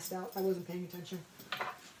 I missed out. I wasn't paying attention.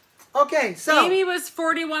 Okay, so... Amy was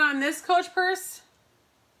 41 on this Coach purse.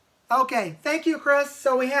 Okay, thank you, Chris.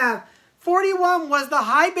 So we have 41 was the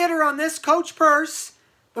high bidder on this Coach purse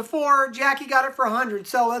before Jackie got it for 100.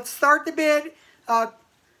 So let's start the bid.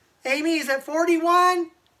 Amy is at 41.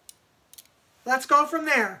 Let's go from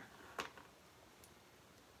there.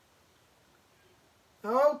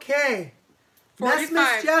 Okay. 45.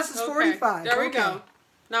 Miss Jess is Okay, 45. There we Okay. go.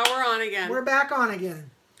 Now we're on again. We're back on again.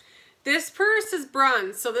 This purse is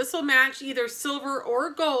bronze, so this will match either silver or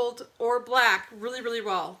gold or black really, really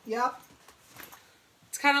well. Yep.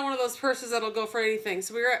 It's kind of one of those purses that'll go for anything.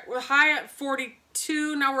 So we're high at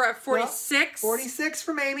 42. Now we're at 46. 46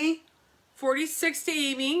 from Amy. 46 to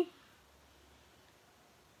Amy.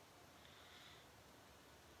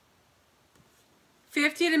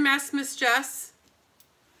 $50 to Miss Jess.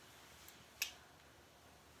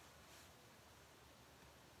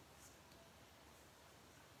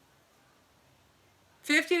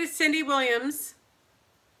 $50 to Cindy Williams.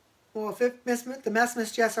 Well, the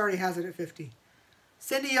Miss Jess already has it at 50.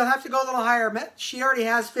 Cindy, you'll have to go a little higher. She already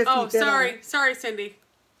has 50. Oh, bid on sorry. it. Sorry, Cindy.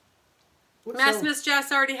 So- Miss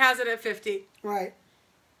Jess already has it at 50. Right.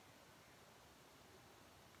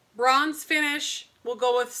 Bronze finish. We'll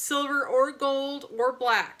go with silver or gold or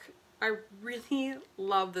black. I really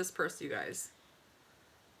love this purse, you guys.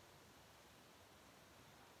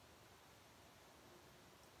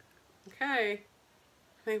 Okay.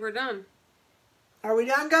 I think we're done. Are we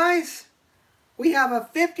done, guys? We have a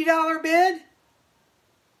 $50 bid.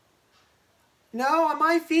 No, on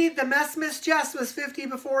my feed, the Miss Jess was 50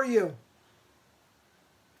 before you.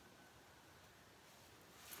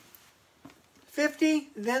 50,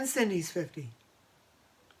 then Cindy's 50.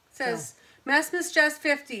 Says, Miss Jess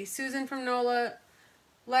 50. Susan from NOLA,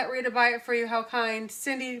 let Rita buy it for you. How kind.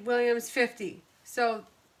 Cindy Williams 50. So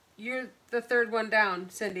you're the third one down,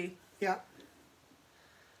 Cindy. Yep.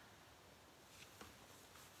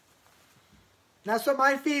 That's what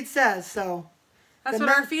my feed says, so. That's The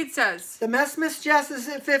what our Miss- feed says. The Miss Jess is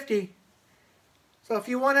at 50. So if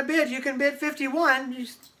you want to bid, you can bid 51.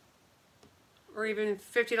 Or even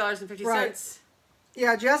 $50.50. Right.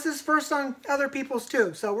 Yeah, Jess is first on other people's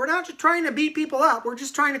too. So we're not just trying to beat people up. We're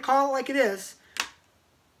just trying to call it like it is.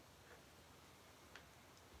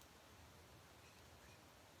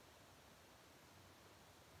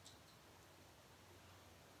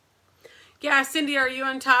 Yeah, Cindy, are you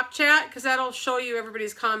on top chat? Because that'll show you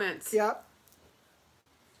everybody's comments. Yep.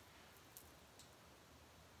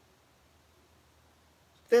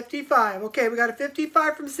 $55. Okay, we got a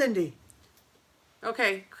 55 from Cindy.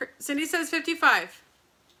 Okay, Cindy says 55.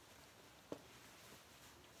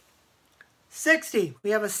 60.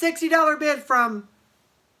 We have a $60 bid from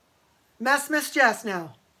Miss Jess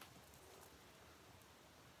now.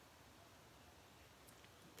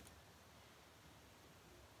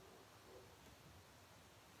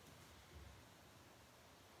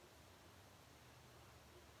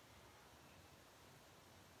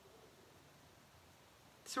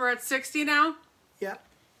 So we're at 60 now? Yep.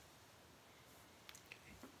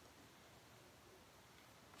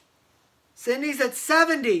 Cindy's at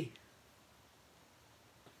 70.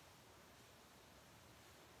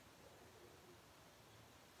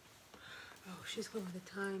 Oh, she's going with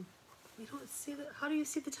the time. We don't see the. How do you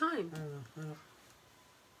see the time? I don't know.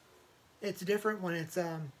 It's different when it's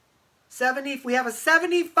 70. We have a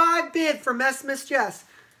 75 bid from Miss Jess.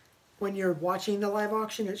 When you're watching the live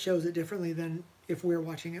auction, it shows it differently than if we're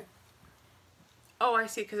watching it. Oh, I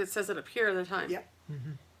see, because it says it up here the time. Yep.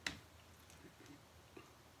 Mm-hmm.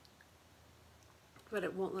 But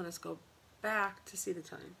it won't let us go back to see the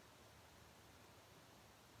time.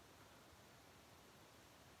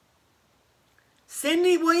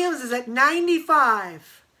 Cindy Williams is at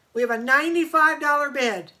 95. We have a $95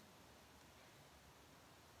 bid.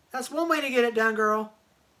 That's one way to get it done, girl.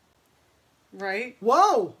 Right?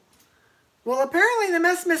 Whoa. Well, apparently the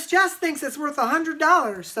Miss Jess thinks it's worth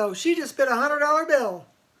 $100, so she just bid a $100 bill.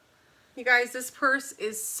 You guys, this purse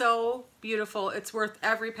is so beautiful. It's worth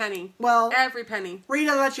every penny. Well, every penny.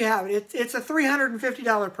 Rita let you have it. It's a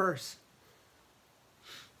 $350 purse.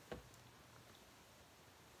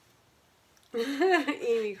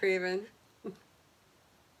 Amy Craven.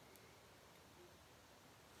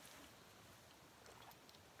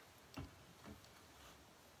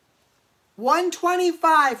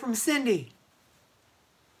 $125 from Cindy.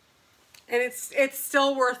 And it's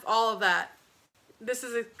still worth all of that. This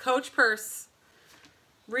is a Coach purse.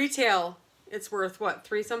 Retail, it's worth what,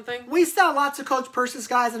 $3 something? We sell lots of Coach purses,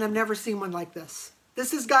 guys, and I've never seen one like this.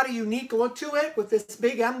 This has got a unique look to it with this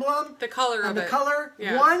big emblem. The color and of the it. color.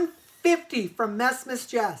 Yeah. $150 from Miss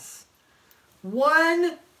Jess.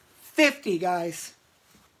 $150, guys.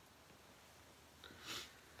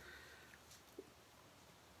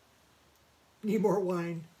 Need more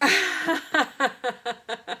wine.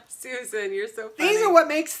 Susan, you're so funny. These are what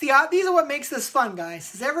makes this fun,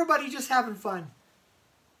 guys. Is everybody just having fun?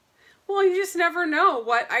 Well, you just never know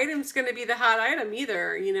what item's going to be the hot item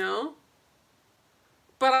either, you know?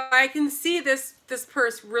 But I can see this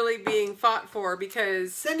purse really being fought for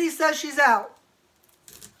because... Cindy says she's out.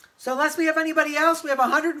 So unless we have anybody else, we have a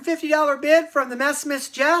 $150 bid from the Miss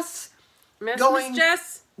Jess. Miss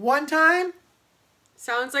Jess? One time.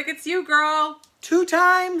 Sounds like it's you, girl. 2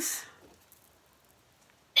 times.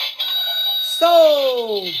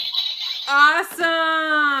 Sold.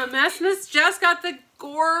 Awesome. Miss Jess got the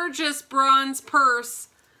gorgeous bronze purse.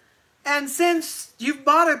 And since you've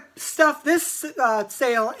bought stuff this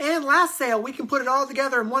sale and last sale, we can put it all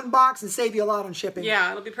together in one box and save you a lot on shipping. Yeah,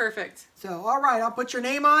 it'll be perfect. So, all right, I'll put your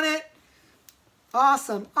name on it.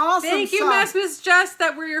 Awesome. Awesome. Thank you, Miss Jess,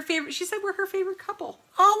 that we're your favorite. She said we're her favorite couple.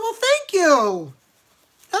 Oh, well, thank you.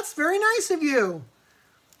 That's very nice of you.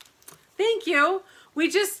 Thank you. We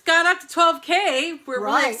just got up to 12K. We're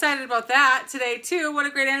really excited about that today, too. What a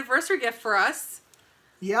great anniversary gift for us.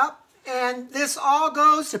 Yep. And this all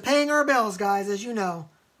goes to paying our bills, guys, as you know.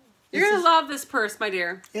 You're going to love this purse, my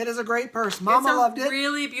dear. It is a great purse. Mama loved it. It's a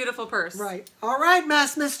really beautiful purse. Right. All right,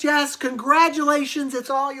 Miss Jess. Congratulations. It's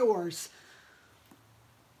all yours.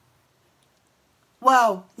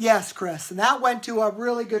 Well, yes, Chris. And that went to a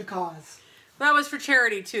really good cause. That was for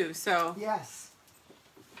charity, too, so. Yes.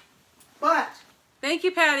 But. Thank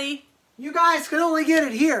you, Patty. You guys can only get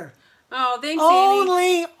it here. Oh, thanks, Amy.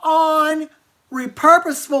 Only on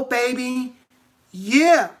Repurposeful, baby.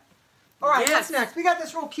 Yeah. All right, what's next? We got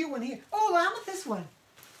this real cute one here. Oh, how about this one?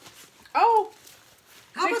 Oh.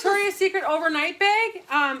 How about Victoria's Secret overnight bag.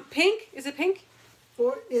 Pink. Is it pink?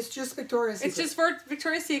 It's just Victoria's Secret. It's just for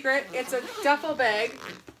Victoria's Secret. It's a duffel bag.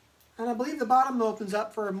 And I believe the bottom opens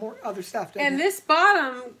up for more other stuff, doesn't it? And this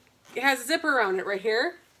bottom has a zipper around it right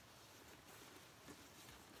here.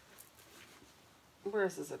 Where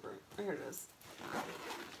is the zipper? Here it is.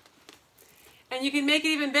 And you can make it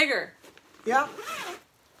even bigger. Yep.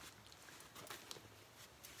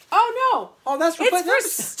 Oh no! Oh, that's for It's putting for up-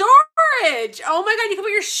 storage. Oh my god, you can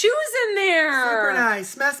put your shoes in there. Super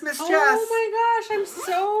nice. Miss Jess. Oh my gosh, I'm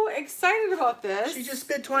so excited about this. She just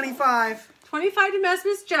bid 25. 25 to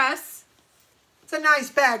Miss Jess. It's a nice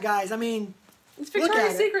bag, guys. I mean, It's Look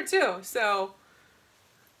Victoria's at it. Secret too. So,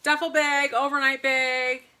 duffel bag, overnight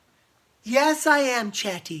bag. yes, I am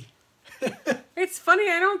chatty. It's funny.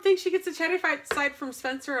 I don't think she gets a chatty side from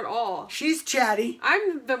Spencer at all. She's chatty.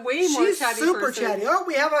 I'm the way more She's chatty super person. chatty. Oh,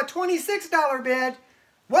 we have a $26 bid.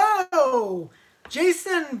 Whoa!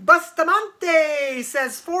 Jason Bustamante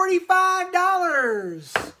says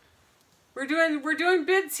 $45. We're doing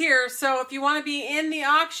bids here, so if you want to be in the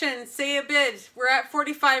auction, say a bid. We're at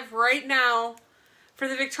 45 right now for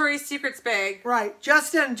the Victoria's Secrets bag. Right.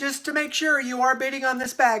 Justin, just to make sure you are bidding on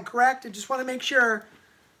this bag, correct? I just want to make sure.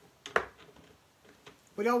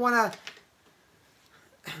 We don't want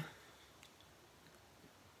to...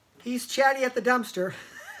 He's chatty at the dumpster.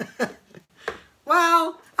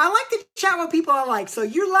 Well, I like to chat with people I like, so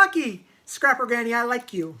you're lucky, Scrapper Granny. I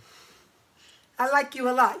like you. I like you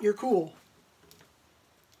a lot. You're cool.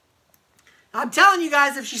 I'm telling you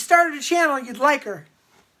guys, if she started a channel, you'd like her.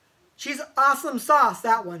 She's awesome sauce,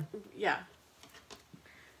 that one. Yeah.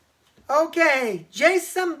 Okay,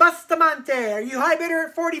 Jason Bustamante, are you high bidder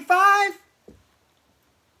at 45?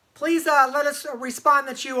 Please let us respond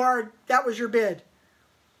that that was your bid.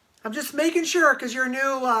 I'm just making sure because you're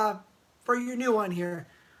new for your new one here.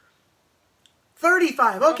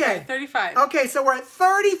 35, okay. 35. Okay, so we're at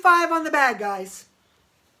 35 on the bag, guys.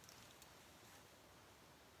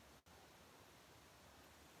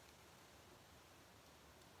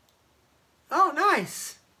 Oh,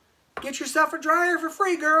 nice. Get yourself a dryer for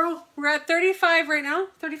free, girl. We're at 35 right now.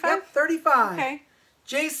 35? Yep, 35. Okay.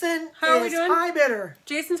 Jason How are we is doing? high bidder.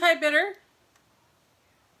 Jason's high bidder.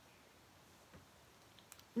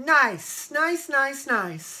 Nice, nice, nice,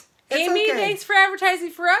 nice. It's Amy, okay. thanks for advertising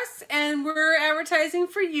for us, and we're advertising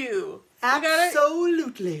for you.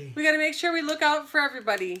 Absolutely. We gotta make sure we look out for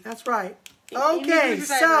everybody. That's right. Amy Okay, knows the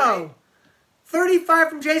driver, so right? 35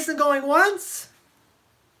 from Jason going once.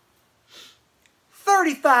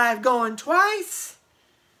 35 going twice.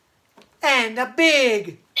 And a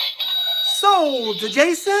big sold to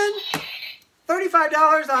Jason.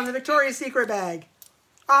 $35 on the Victoria's Secret bag.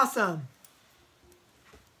 Awesome.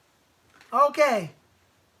 Okay.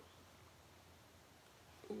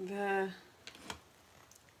 The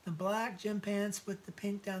The black gym pants with the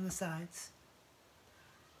pink down the sides.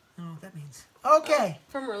 I don't know what that means. Okay.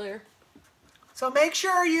 from earlier. So make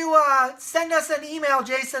sure you send us an email,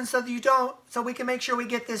 Jason, so we can make sure we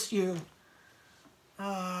get this to you.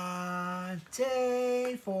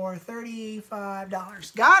 Today for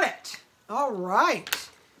 $35. Got it. All right.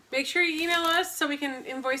 Make sure you email us so we can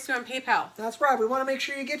invoice you on PayPal. That's right. We want to make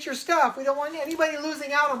sure you get your stuff. We don't want anybody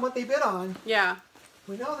losing out on what they bid on. Yeah.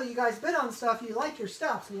 We know that you guys bid on stuff. You like your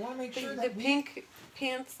stuff, so we want to make sure The that pink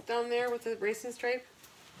pants down there with the racing stripe.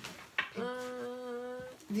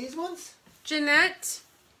 these ones, Jeanette.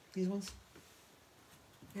 these ones.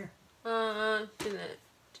 Here, Jeanette.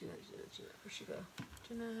 Where'd she go?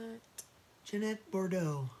 Jeanette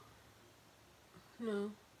Bordeaux.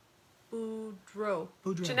 No. Boudreaux.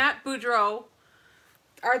 Boudreaux. Jeanette Boudreaux.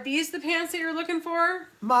 Are these the pants that you're looking for?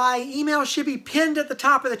 My email should be pinned at the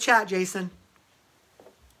top of the chat, Jason.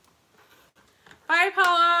 Bye,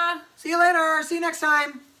 Paula. See you later. See you next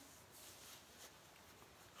time.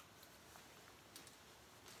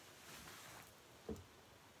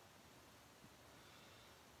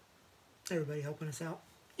 Everybody helping us out.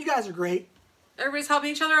 You guys are great. Everybody's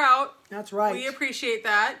helping each other out. That's right. We appreciate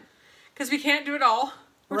that. Because we can't do it all.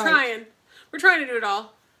 We're Right. trying. We're trying to do it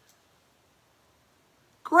all.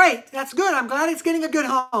 Great. That's good. I'm glad it's getting a good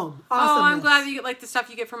home. Awesome. Oh, I'm glad that you like the stuff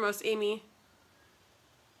you get from us, Amy.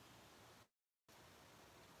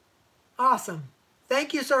 Awesome.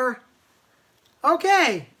 Thank you, sir.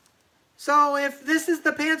 Okay. So if this is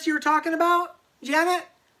the pants you were talking about, Janet,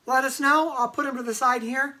 let us know. I'll put them to the side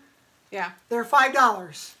here. Yeah. They're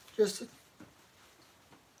 $5. Just.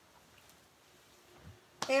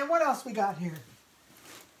 And what else we got here?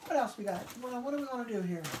 What else we got? What do we want to do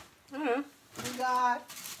here? I don't know. We got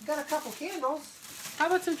a couple candles. How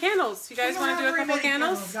about some candles? You guys We don't want to do have a very couple many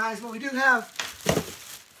candles? guys, but we do have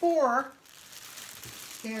 4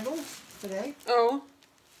 candles today. Oh.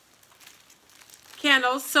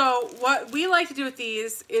 Candles. So what we like to do with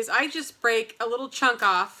these is I just break a little chunk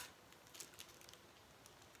off.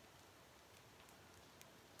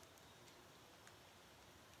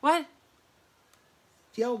 What?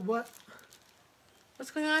 Yelled what? What's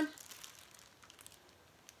going on?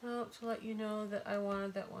 Well, to let you know that I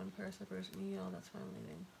wanted that one pair of slippers in EL. That's why I'm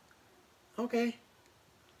leaving. Okay.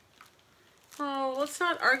 Oh, let's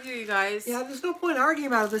not argue, you guys. Yeah, there's no point arguing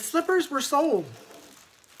about it. The slippers were sold.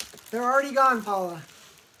 They're already gone, Paula.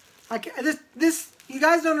 You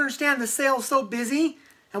guys don't understand. The sale's so busy,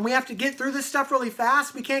 and we have to get through this stuff really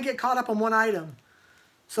fast. We can't get caught up on one item.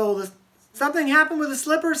 So something happened with the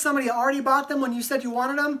slippers. Somebody already bought them when you said you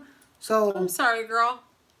wanted them. So I'm sorry, girl.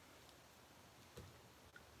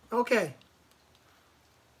 okay.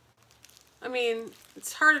 I mean,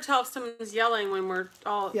 it's hard to tell if someone's yelling when we're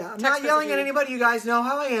all. Yeah, I'm text not yelling at messaging. anybody. You guys know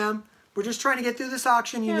how I am. We're just trying to get through this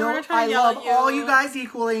auction. You Yeah, we're know not trying I to yell love at you. all you guys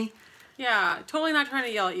equally. Yeah, totally not trying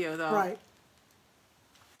to yell at you though. Right.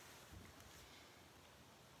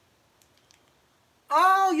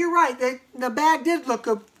 Oh, you're right. The bag did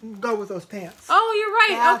go with those pants. Oh, you're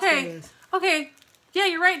right. That's what it Okay. is. Okay. Yeah,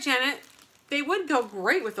 you're right, Janet. They would go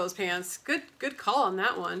great with those pants. Good call on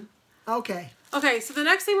that one. Okay. Okay, so the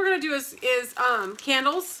next thing we're gonna do is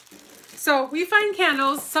candles. So we find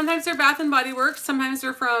candles. Sometimes they're Bath and Body Works. Sometimes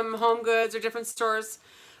they're from Home Goods or different stores.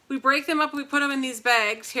 We break them up. We put them in these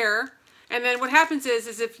bags here. And then what happens is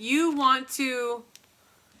if you want to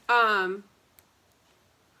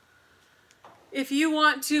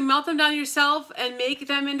melt them down yourself and make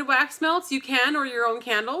them into wax melts, you can, or your own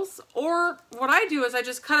candles. Or what I do is I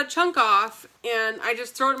just cut a chunk off and I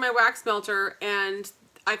just throw it in my wax melter and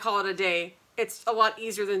I call it a day. It's a lot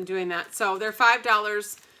easier than doing that. So they're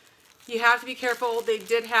 $5. You have to be careful. They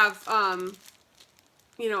did have,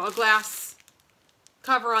 you know, a glass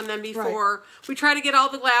cover on them before. Right. We try to get all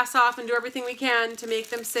the glass off and do everything we can to make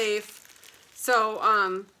them safe.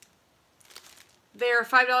 So, they're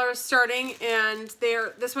 $5 starting, and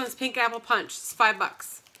this one's Pink Apple Punch. It's $5.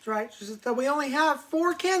 That's right. So we only have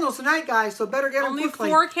 4 candles tonight, guys, so better get them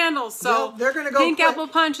quickly. Only 4 candles, so they're going to go Pink quick. Apple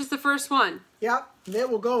Punch is the first one. Yep, they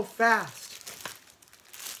will go fast.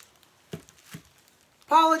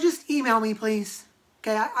 Paula, just email me, please.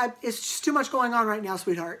 Okay, it's just too much going on right now,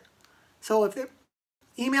 sweetheart. So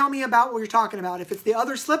email me about what you're talking about. If it's the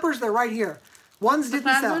other slippers, they're right here. Ones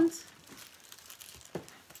didn't sell. Ones?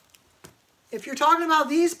 If you're talking about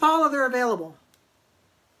these, Paula, they're available.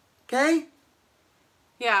 Okay?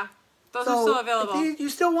 Yeah, those are still available. If you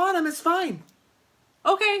still want them, it's fine.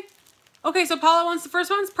 Okay. Okay, so Paula wants the first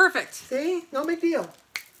ones? Perfect. See? No big deal.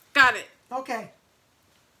 Got it. Okay.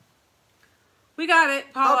 We got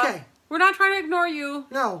it, Paula. Okay. We're not trying to ignore you.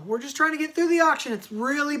 No, we're just trying to get through the auction. It's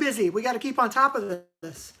really busy. We got to keep on top of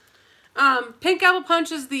this. Pink Apple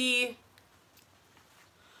Punch is the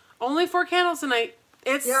only 4 candles tonight.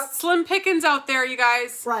 It's slim pickings out there, you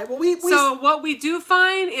guys. Right. Well, so what we do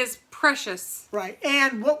find is precious. Right.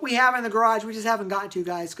 And what we have in the garage, we just haven't gotten to,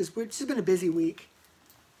 guys, because it's just been a busy week.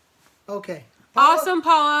 Okay. Paula, Awesome,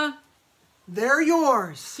 Paula. They're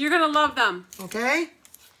yours. You're going to love them. Okay.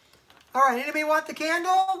 All right. Anybody want the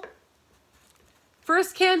candle?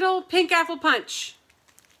 First candle, Pink Apple Punch.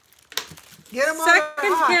 Get them on.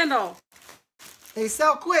 Second candle. They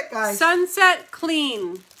sell quick, guys. Sunset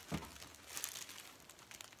Clean.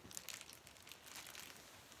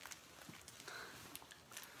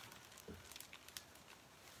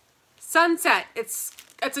 Sunset. It's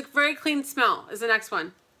a very clean smell is the next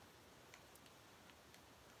one.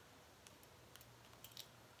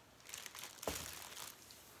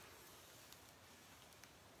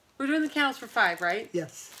 We're doing the candles for $5, right?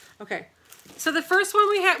 Yes. Okay. So the first one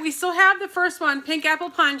we still have the first one, Pink Apple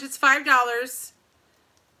Punch. It's $5.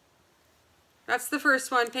 That's the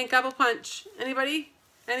first one, Pink Apple Punch. Anybody?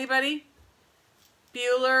 Anybody?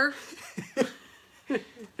 Bueller.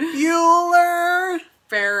 Bueller.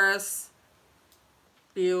 Ferris.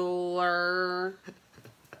 Bueller.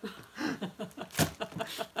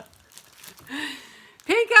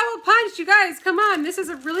 Pink Apple Punch, you guys, come on. This is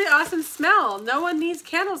a really awesome smell. No one needs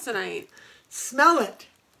candles tonight. Smell it.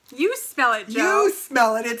 You smell it, Joe. You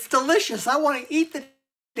smell it. It's delicious. I want to eat the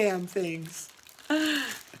damn things. Oh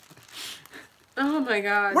my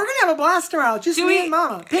God. We're going to have a blast around. Just me and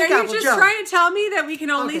Mama. Pink Are Apple you just Joe. trying to tell me that we can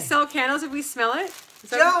only Okay. sell candles if we smell it?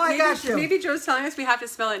 Joe, I got you. Maybe Joe's telling us we have to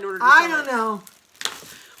smell it in order to I sell don't it.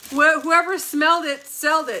 know. Whoever smelled it,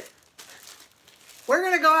 sold it. We're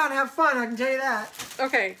going to go out and have fun, I can tell you that.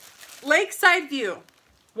 Okay. Lakeside View.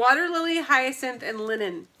 Water lily, hyacinth, and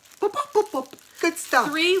linen. Boop, boop, boop, boop. Good stuff.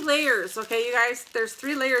 3 layers, okay, you guys? There's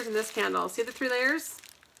 3 layers in this candle. See the 3 layers?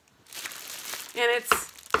 And it's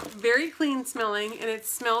very clean smelling, and it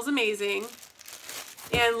smells amazing.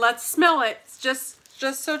 And let's smell it, just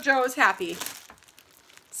so Joe is happy.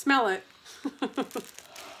 Smell it.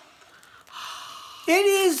 It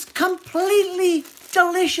is completely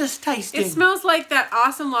delicious tasting. It smells like that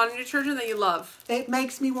awesome laundry detergent that you love. It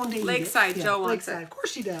makes me want to eat Lakeside, it. Joe wants Lakeside. it. Of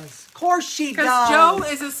course she does. Of course she does. Because Joe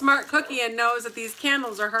is a smart cookie and knows that these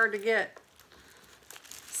candles are hard to get.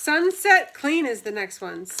 Sunset Clean is the next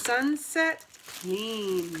one. Sunset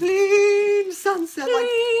Clean. Clean sunset.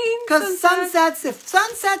 Clean Because sunsets, if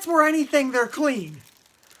sunsets were anything, they're clean.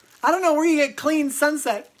 I don't know where you get clean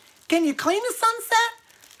sunset. Can you clean a sunset?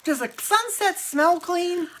 Does a sunset smell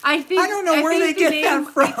clean? I don't know where they get that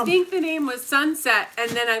from. I think the name was Sunset, and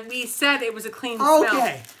then we said it was a clean smell.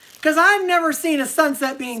 Okay. Because I've never seen a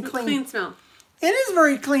sunset being clean. Clean smell. It is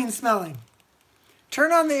very clean smelling.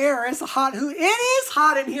 Turn on the air. It's a hot hoot. It is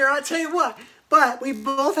hot in here, I'll tell you what. But we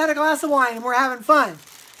both had a glass of wine and we're having fun.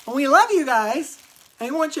 And we love you guys. And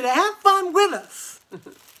we want you to have fun with us.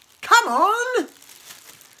 Come on.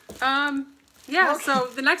 Yeah, Okay. so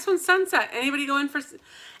the next one's Sunset. Anybody want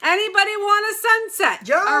a sunset?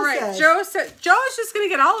 Joe All right, says. Joe said Joe's just going to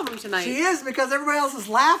get all of them tonight. She is because everybody else is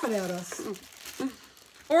laughing at us.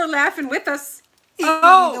 Or laughing with us.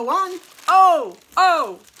 Either one. Oh,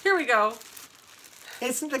 here we go.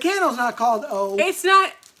 The candle's not called O. It's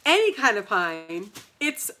not any kind of pine.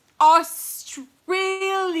 It's Australian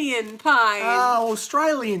pine.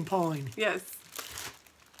 Australian pine. Yes.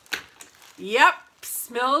 Yep.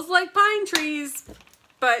 Smells like pine trees,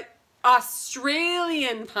 but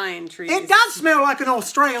Australian pine trees. It does smell like an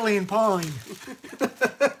Australian pine.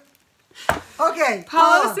 Okay,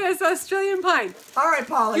 Paula says Australian pine. All right,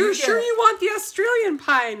 Paula. You're you get sure it. you want the Australian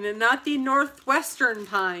pine and not the northwestern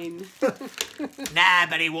pine?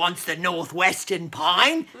 Nobody wants the northwestern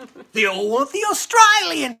pine. They all want the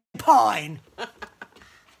Australian pine.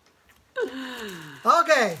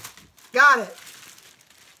 Okay, got it.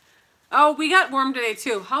 Oh, we got warm today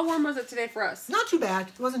too. How warm was it today for us? Not too bad.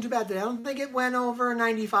 It wasn't too bad today. I don't think it went over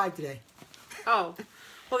 95 today. Oh.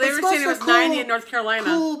 Well, they It's were saying it was supposed to 90 in North Carolina.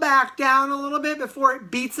 Cool back down a little bit before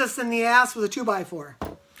it beats us in the ass with a 2x4.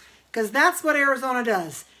 Because that's what Arizona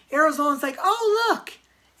does. Arizona's like, oh, look,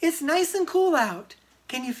 it's nice and cool out.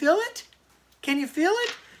 Can you feel it? Can you feel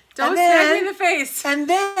it? Don't And smack then- me in the face. And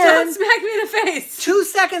then Don't smack me in the face. 2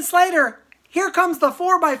 seconds later, here comes the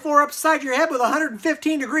 4x4 upside your head with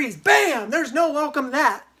 115 degrees. Bam! There's no welcome to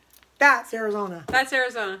that. That's Arizona. That's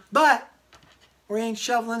Arizona. But we ain't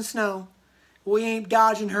shoveling snow. We ain't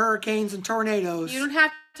dodging hurricanes and tornadoes. You don't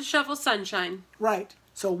have to shovel sunshine. Right.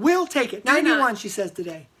 So we'll take it. You're 91, not. she says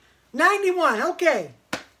today. 91, okay.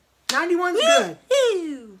 91's good.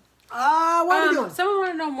 Woo! What are we doing? Someone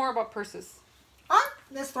want to know more about purses.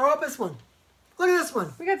 Let's throw up this one. Look at this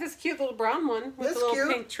one. We got this cute little brown one with That's a little cute.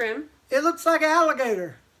 pink trim. It looks like an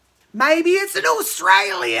alligator. Maybe it's an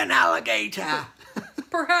Australian alligator.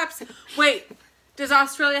 Perhaps. Wait, does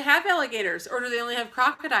Australia have alligators or do they only have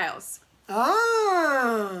crocodiles?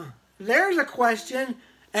 There's a question.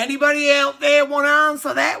 Anybody out there want to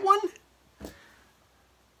answer that one?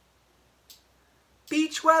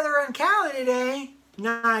 Beach weather in Cali today.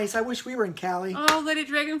 Nice. I wish we were in Cali. Oh, Lady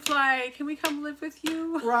Dragonfly, can we come live with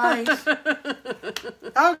you? Right.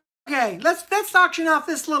 Okay, let's auction off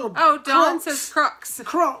this little Oh, Dawn Crocs. says Crocs.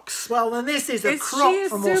 Crocs. Well, then this is a Is croc she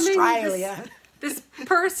from assuming Australia. This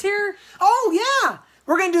purse here? Oh, yeah.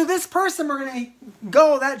 We're going to do this purse and we're going to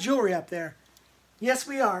go with that jewelry up there. Yes,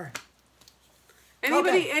 we are.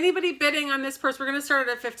 Anybody bidding on this purse? We're gonna start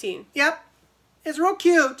it at 15. Yep. It's real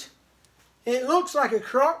cute. It looks like a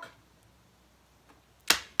croc.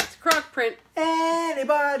 It's croc print.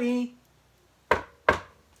 Anybody?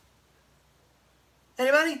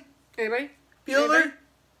 Anybody? Anybody? Bueller?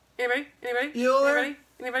 Anybody? Anybody? Bueller? Anybody?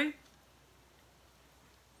 Anybody?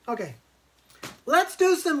 Okay. Let's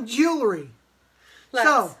do some jewelry. Let's.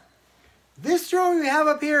 So, this jewelry we have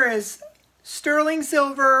up here is sterling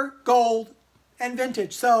silver, gold, and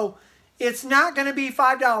vintage. So, it's not going to be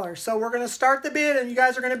 $5. So, we're going to start the bid and you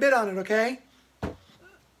guys are going to bid on it, okay?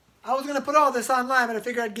 I was going to put all this online, but I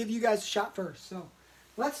figured I'd give you guys a shot first. So,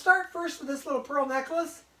 let's start first with this little pearl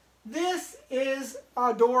necklace. This is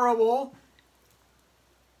adorable.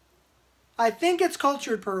 I think it's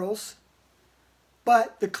cultured pearls,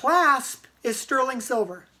 but the clasp is sterling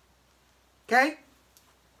silver. Okay?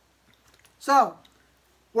 So,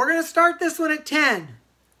 we're going to start this one at 10.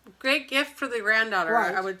 Great gift for the granddaughter,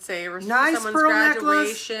 Right. I would say. Or Nice someone's pearl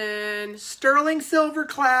necklace. graduation. Sterling silver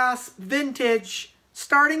clasp, vintage,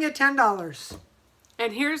 starting at $10.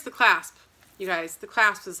 And here's the clasp, you guys. The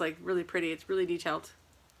clasp is like really pretty. It's really detailed.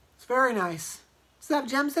 It's very nice. Does it have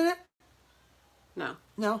gems in it? No,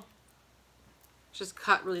 No? it's just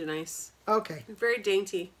cut really nice. Okay. Very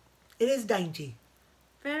dainty. It is dainty.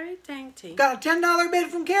 Very dainty. Got a $10 bid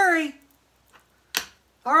from Carrie.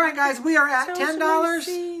 All right, guys, we are at So $10.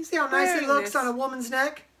 see See how nice it looks squareness. on a woman's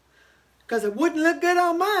neck? Because it wouldn't look good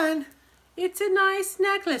on mine. It's a nice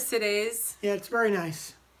necklace, it is. Yeah, it's very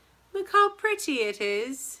nice. Look how pretty it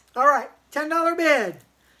is. All right, $10 bid.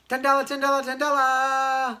 $10, $10,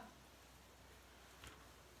 $10.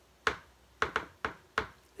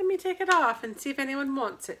 Let me take it off and see if anyone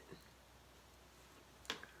wants it.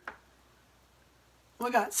 We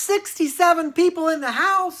got 67 people in the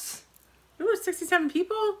house. Ooh, 67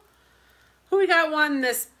 people? Who we got won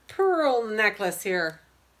this pearl necklace here?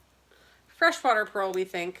 Freshwater pearl, we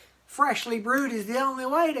think. Freshly brewed is the only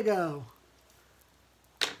way to go.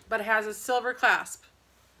 But it has a silver clasp.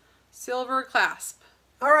 Silver clasp.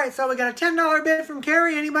 All right, so we got a $10 bid from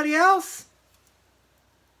Carrie. Anybody else?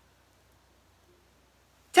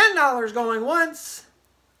 $10 going once.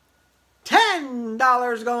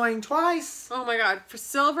 $10 going twice. Oh my god, for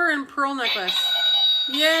silver and pearl necklace.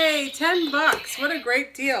 Yay, 10 bucks. What a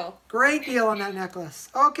great deal. Great deal on that necklace.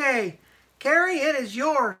 Okay, Carrie, it is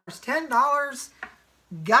yours. $10.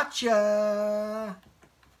 Gotcha.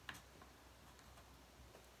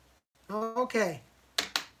 Okay.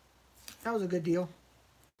 That was a good deal.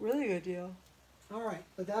 Really good deal. All right,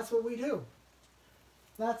 but that's what we do.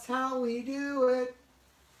 That's how we do it.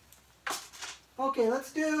 Okay,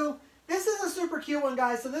 let's do... This is a super cute one,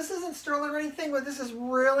 guys. So this isn't sterling or anything, but this is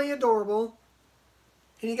really adorable.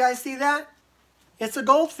 Can you guys see that? It's a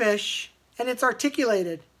goldfish, and it's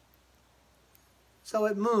articulated. So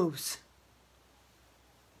it moves.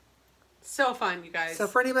 So fun, you guys. So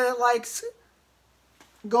for anybody that likes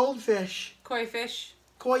goldfish, Koi fish.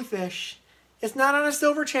 koi fish, it's not on a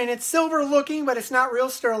silver chain. It's silver looking, but it's not real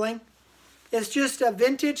sterling. It's just a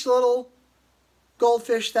vintage little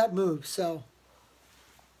goldfish that moves. So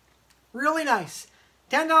really nice.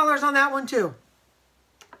 $10 on that one too.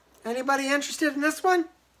 Anybody interested in this one?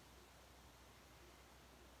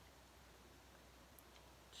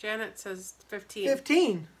 Janet says 15.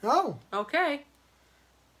 15. Oh, Okay.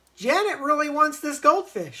 Janet really wants this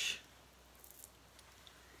goldfish.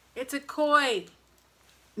 It's a koi.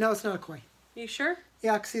 No, it's not a koi. You sure?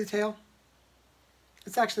 Yeah, I can see the tail.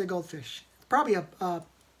 It's actually a goldfish. It's probably a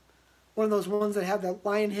one of those ones that have the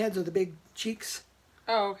lion heads or the big cheeks.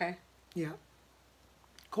 Oh, okay. Yeah.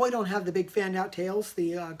 Koi don't have the big fanned out tails.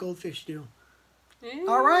 The goldfish do. Yeah.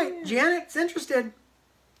 All right, Janet's interested.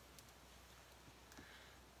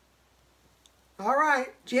 All right,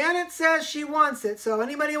 Janet says she wants it. So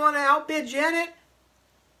anybody want to outbid Janet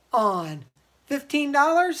on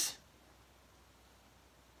 $15?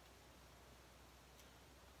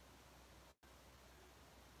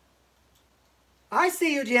 I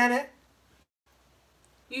see you, Janet.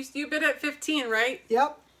 You bid at 15, right?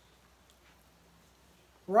 Yep.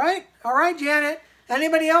 Right? All right, Janet.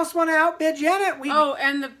 Anybody else want to outbid Janet? Oh,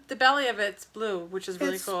 and the belly of it's blue, which is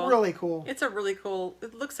really it's cool. really cool. It's a really cool.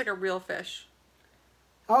 It looks like a real fish.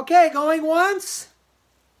 Okay, going once.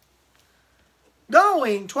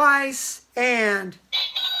 Going twice. And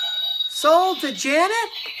sold to Janet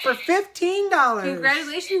for $15.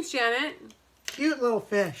 Congratulations, Janet. Cute little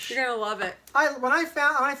fish. You're gonna love it. When I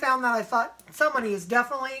found that, I thought somebody is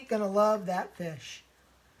definitely gonna love that fish.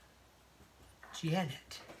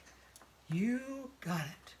 Janet, you got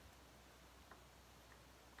it.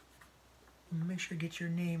 Make sure to get your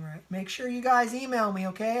name right. Make sure you guys email me,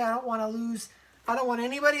 okay? I don't want to lose. I don't want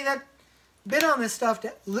anybody that bid on this stuff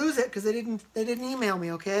to lose it because they didn't email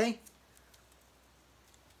me, okay?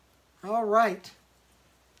 All right.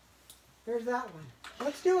 There's that one.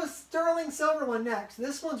 Let's do a sterling silver one next.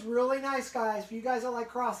 This one's really nice, guys, for you guys that like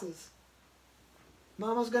crosses.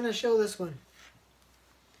 Mama's going to show this one.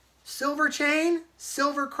 Silver chain,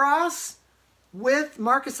 silver cross with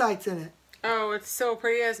marcasites in it. Oh, it's so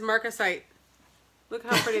pretty as marcasite. Look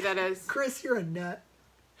how pretty that is. Chris, you're a nut.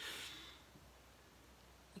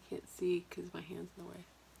 I can't see because my hand's in the way.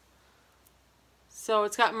 So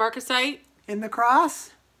it's got marcasite. In the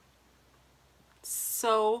cross?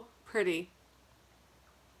 So pretty.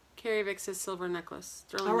 Carrie Vix's silver necklace.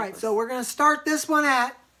 Sterling All right, necklace. so we're going to start this one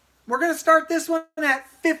at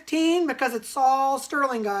 15 because it's all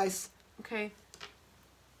sterling, guys. Okay.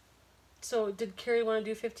 So did Carrie want to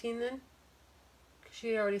do 15 then? 'Cause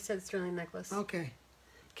she already said sterling necklace. Okay.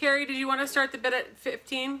 Carrie, did you want to start the bid at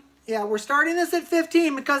 15? Yeah, we're starting this at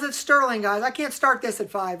 15 because it's sterling, guys. I can't start this at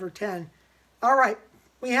 5 or 10. All right.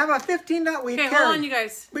 We have a $15. Okay, hold on, you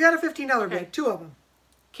guys. We got a $15 Okay. bid, 2 of them.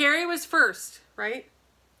 Carrie was first, right?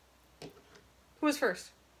 Who was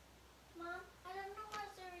first? Mom, I don't know what's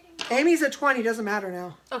the reading. Amy's at 20, doesn't matter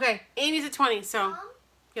now. Okay, Amy's at 20, so Mom,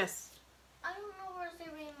 yes. I don't know where's the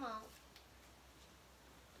remote.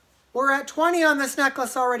 We're at 20 on this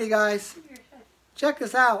necklace already, guys. Check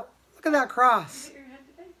this out. Look at that cross.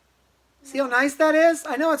 See how nice that is?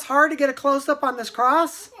 I know it's hard to get a close-up on this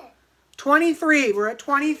cross. 23. We're at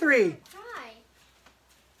 23. Hi. I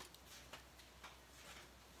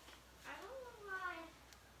don't know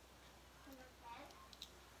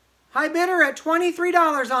why. High bidder at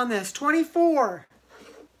 $23 on this. 24.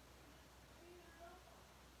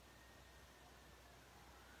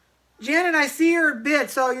 Janet, I see your bid,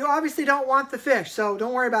 so you obviously don't want the fish, so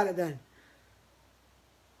don't worry about it then.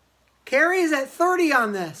 Carrie's at 30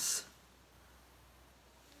 on this.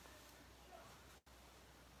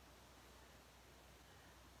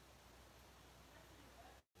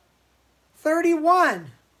 $31.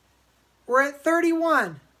 We're at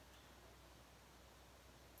 31.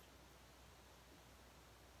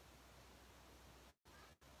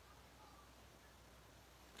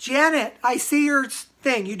 Janet, I see your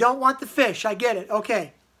thing. You don't want the fish. I get it.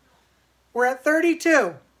 Okay. We're at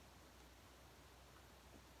 32.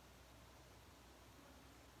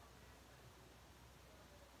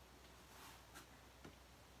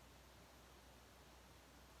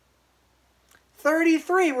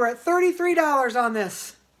 $33. We're at $33 on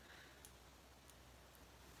this.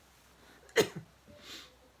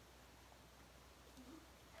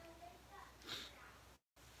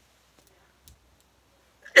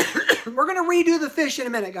 We're going to redo the fish in a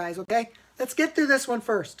minute, guys, okay? Let's get through this one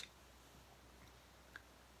first.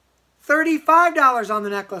 $35 on the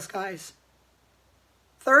necklace, guys.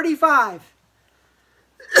 35.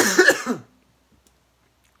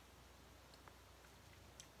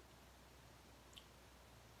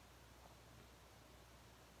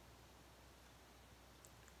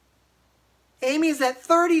 Amy's at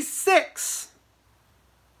 36.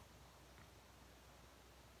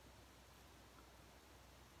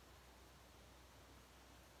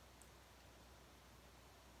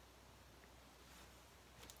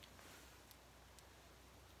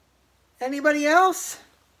 Anybody else?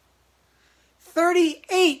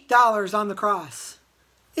 $38 on the cross.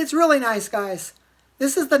 It's really nice, guys.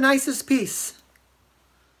 This is the nicest piece,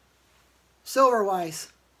 silver-wise.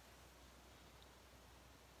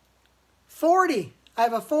 40. I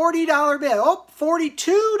have a $40 bid. Oh,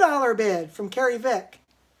 $42 bid from Carrie Vick.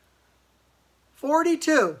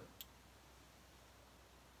 42.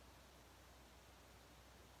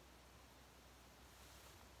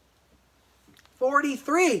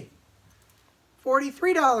 $43.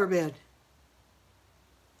 $43 bid.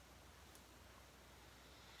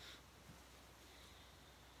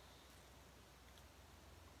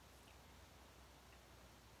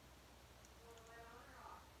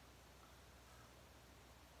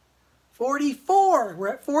 $44. We're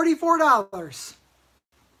at $44.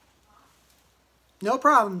 No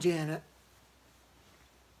problem, Janet.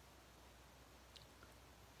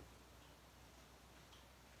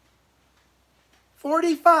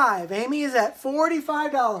 $45. Amy is at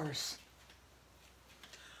 $45.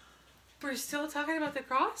 We're still talking about the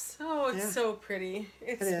cross? Oh, it's so pretty.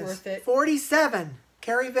 It's worth it. 47.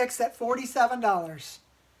 Carrie Vick's at $47.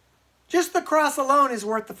 Just the cross alone is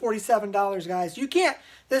worth the $47, guys. You can't,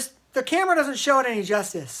 the camera doesn't show it any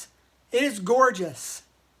justice. It is gorgeous.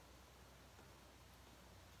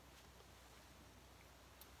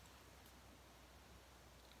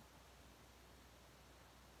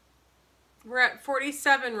 We're at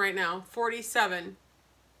 47 right now. 47.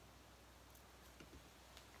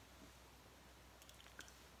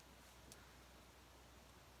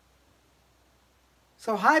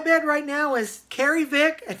 So high bid right now is Carrie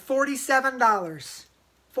Vick at $47.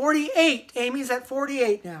 48. Amy's at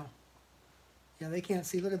 48 now. Yeah, they can't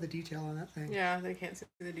see. Look at the detail on that thing. Yeah, they can't see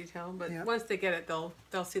the detail, but once they get it, they'll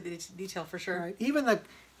see the detail for sure. Right. Even the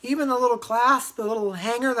little clasp, the little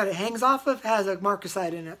hanger that it hangs off of, has a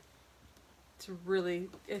marcasite in it. It's really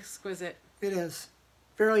exquisite. It is.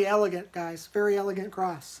 Very elegant, guys. Very elegant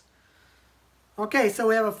cross. Okay, so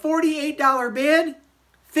we have a $48 bid.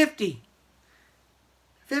 50.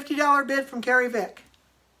 $50 bid from Carrie Vick.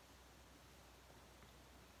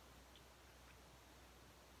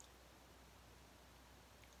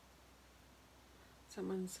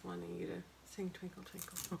 Someone's wanting you to sing Twinkle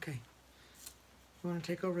Twinkle. Okay. You want to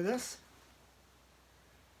take over this?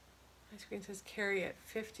 My screen says Carrie at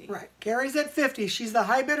 50. Right. Carrie's at 50. She's the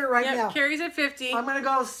high bidder right now. Carrie's at 50. I'm going to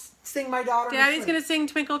go sing my daughter. Daddy's going to sing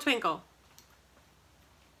Twinkle Twinkle.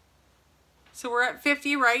 So we're at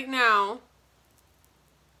 50 right now.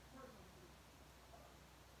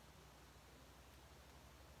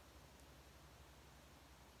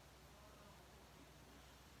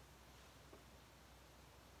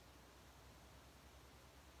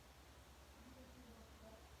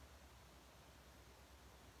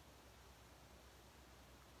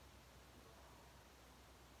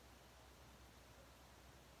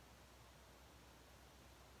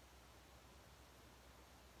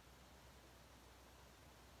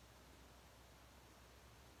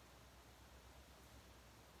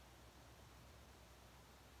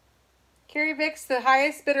 Carrie Vic's the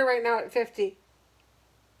highest bidder right now at 50.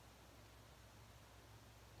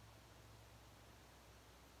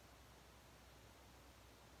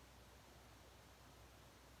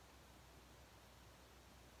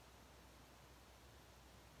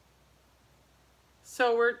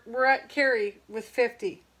 So we're at Carrie with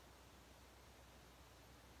 50.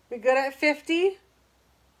 We good at 50?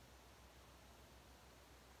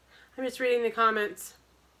 I'm just reading the comments.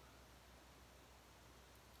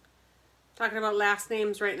 Talking about last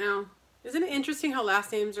names right now. Isn't it interesting how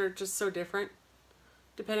last names are just so different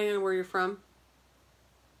depending on where you're from?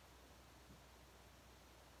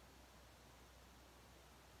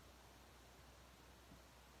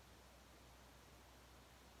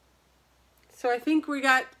 So I think we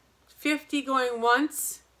got 50 going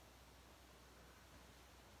once.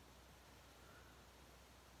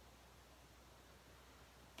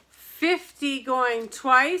 $50 going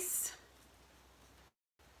twice.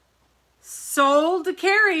 Sold to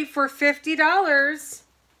Carrie for $50.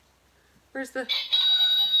 Where's the...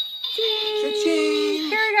 Cha-ching.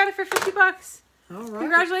 Carrie got it for $50. All right.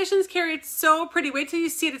 Congratulations, Carrie. It's so pretty. Wait till you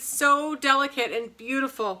see it. It's so delicate and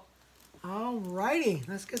beautiful. All righty.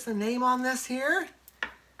 Let's get the name on this here.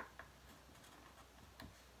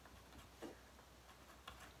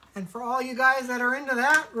 And for all you guys that are into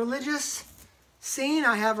that religious scene,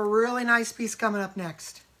 I have a really nice piece coming up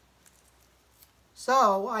next.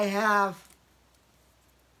 So I have,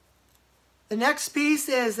 the next piece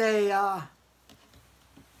is a, Yeah.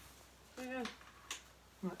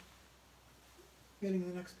 what? Getting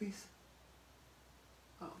the next piece?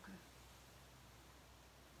 Oh, okay.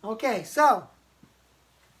 Okay, so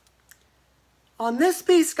on this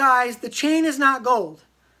piece, guys, the chain is not gold.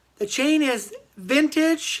 The chain is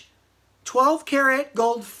vintage 12 karat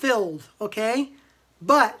gold filled, okay?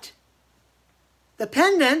 But the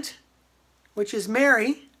pendant, which is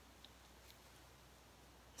Mary,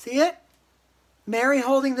 see it? Mary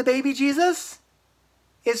holding the baby Jesus,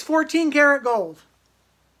 is 14 karat gold.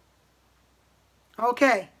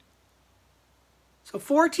 Okay. So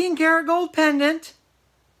 14 karat gold pendant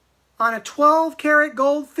on a 12 karat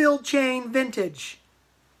gold filled chain vintage.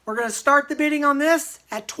 We're going to start the bidding on this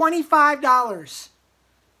at $25.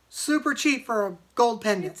 Super cheap for a gold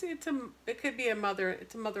pendant. It could be a mother.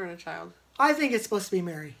 It's a mother and a child. I think it's supposed to be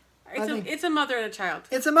Mary. It's a mother and a child.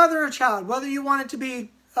 It's a mother and a child. Whether you want it to be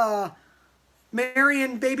Mary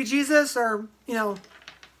and baby Jesus, or, you know.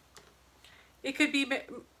 It could be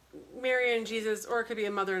Mary and Jesus, or it could be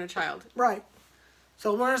a mother and a child. Right.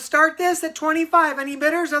 So we're going to start this at $25. Any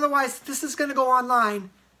bidders? Otherwise, this is going to go online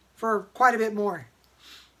for quite a bit more.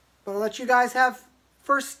 But I'll let you guys have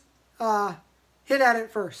first hit at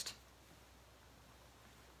it first.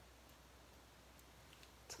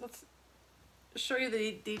 So let's show you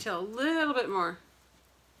the detail a little bit more.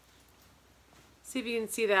 See if you can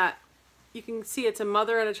see that. You can see it's a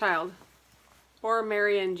mother and a child, or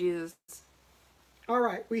Mary and Jesus. All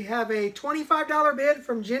right, we have a $25 bid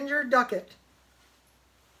from Ginger Duckett.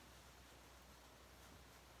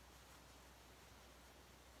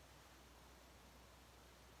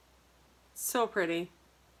 So pretty.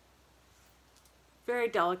 Very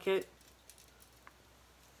delicate.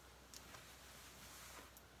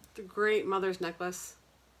 It's a great mother's necklace.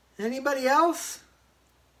 Anybody else?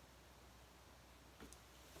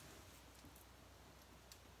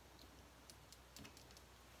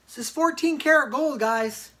 This is 14 karat gold,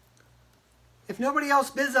 guys. If nobody else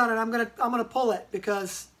bids on it, I'm gonna pull it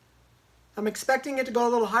because I'm expecting it to go a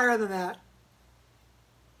little higher than that.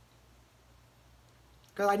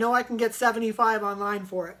 Because I know I can get 75 online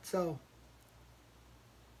for it, so.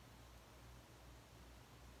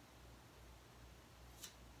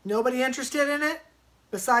 Nobody interested in it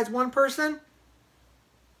besides one person?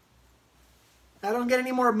 I don't get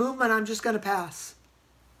any more movement, I'm just going to pass.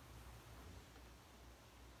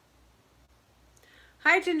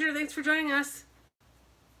 Hi, Ginger. Thanks for joining us.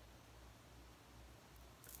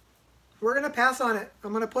 We're going to pass on it. I'm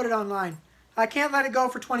going to put it online. I can't let it go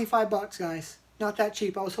for 25 bucks, guys. Not that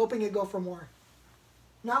cheap. I was hoping it'd go for more.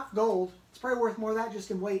 Not gold. It's probably worth more of that just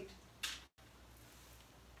in weight.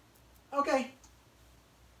 Okay.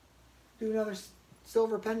 Do another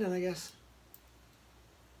silver pendant, I guess.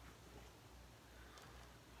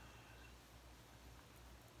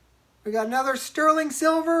 We got another sterling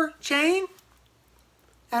silver chain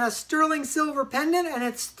and a sterling silver pendant, and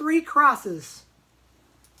it's 3 crosses.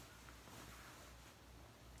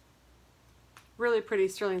 Really pretty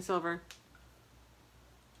sterling silver.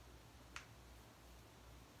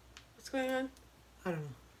 What's going on? I don't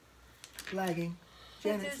know. Lagging. It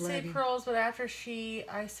did Janet's say lagging. pearls, but after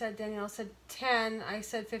I said, Danielle said 10, I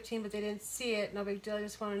said 15, but they didn't see it. No big deal. I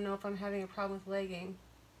just want to know if I'm having a problem with lagging.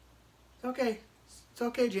 Okay. It's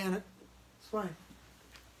okay, Janet. It's fine.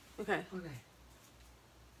 Okay. Okay.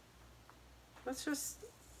 Let's just...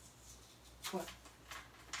 What?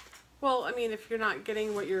 Well, I mean, if you're not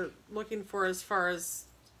getting what you're looking for as far as...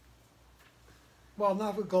 Well,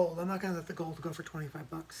 not with gold. I'm not going to let the gold go for 25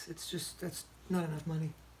 bucks. It's just, that's not enough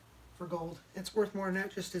money for gold. It's worth more than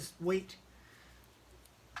that just as weight.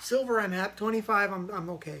 Silver I'm at. 25 I'm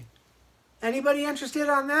okay. Anybody interested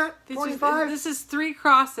on that? 25? This is 3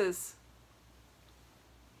 crosses.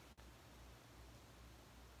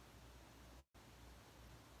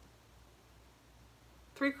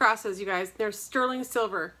 Three crosses, you guys. They're sterling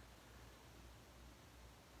silver.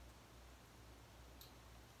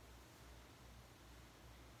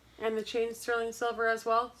 And the chain sterling silver as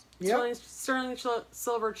well. Yep. Sterling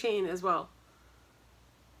silver chain as well.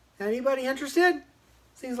 Anybody interested?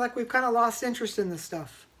 Seems like we've kind of lost interest in this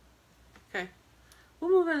stuff. Okay.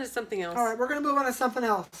 We'll move on to something else. All right, we're going to move on to something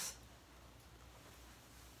else.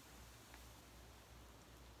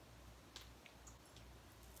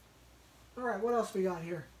 All right, what else we got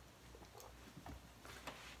here?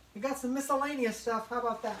 We got some miscellaneous stuff. How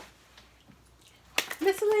about that?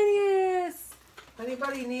 Miscellaneous.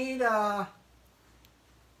 Anybody need,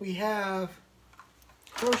 we have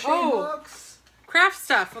crochet books. Craft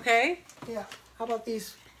stuff, okay? Yeah, how about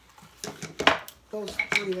these, those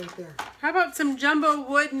 3 right there. How about some jumbo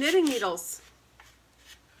wood knitting needles?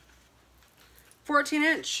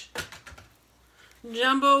 14-inch.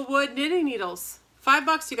 Jumbo wood knitting needles.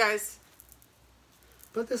 $5, you guys.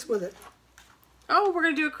 Put this with it. Oh, we're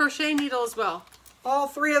going to do a crochet needle as well. All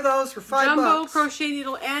 3 of those for $5. Jumbo crochet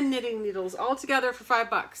needle and knitting needles all together for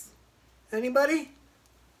 $5. Anybody?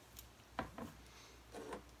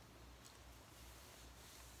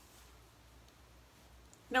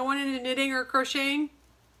 No one into knitting or crocheting?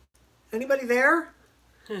 Anybody there?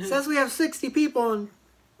 It says we have 60 people and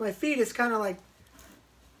my feed is kind of like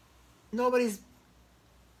nobody's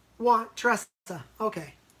Tressa.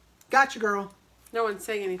 Okay. Gotcha, girl. No one's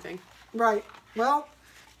saying anything. Right. Well,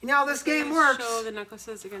 you know how this game Please works. show the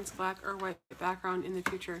necklaces against black or white background in the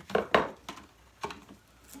future.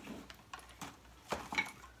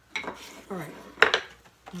 All right.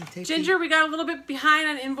 Let me take Ginger, we got a little bit behind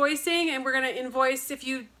on invoicing, and we're going to invoice, if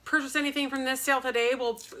you purchase anything from this sale today,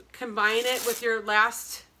 we'll combine it with your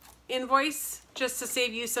last invoice just to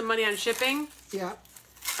save you some money on shipping. Yeah.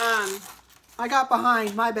 I got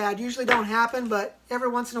behind. My bad. Usually don't happen, but every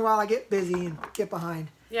once in a while I get busy and get behind.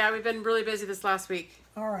 Yeah, we've been really busy this last week.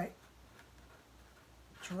 All right.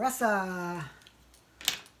 Tressa.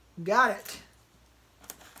 Got it.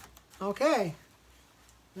 Okay.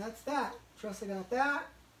 That's that. Tressa got that.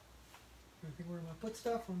 I think where am I put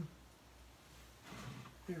stuff from?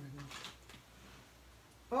 There we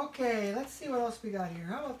go. Okay, let's see what else we got here.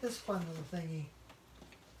 How about this fun little thingy?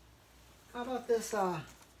 How about this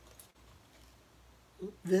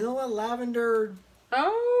vanilla lavender?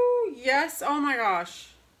 Oh, yes. Oh, my gosh.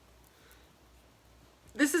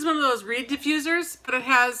 This is one of those reed diffusers, but it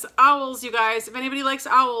has owls, you guys. If anybody likes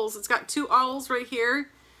owls, it's got 2 owls right here.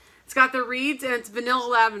 It's got the reeds, and it's vanilla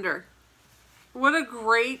lavender. What a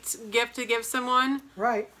great gift to give someone.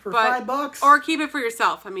 Right, for But- $5. Or keep it for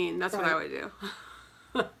yourself. I mean, that's what I Right. would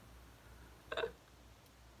do.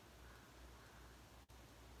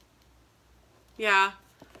 Yeah.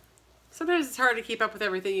 Sometimes it's hard to keep up with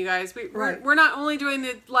everything, you guys. Right. We're not only doing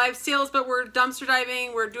the live sales, but we're dumpster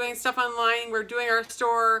diving. We're doing stuff online. We're doing our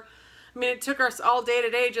store. I mean, it took us all day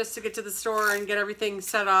today just to get to the store and get everything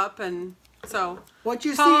set up. And so, What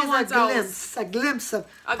you Paula see is wants a glimpse of.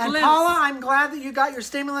 A And glimpse. Paula, I'm glad that you got your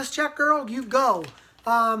stimulus check, girl. You go.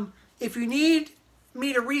 If you need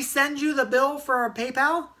me to resend you the bill for our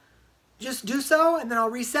PayPal, just do so, and then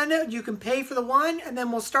I'll resend it. You can pay for the one, and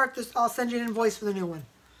then we'll start this. I'll send you an invoice for the new one.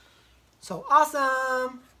 So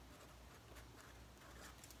awesome.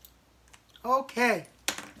 Okay.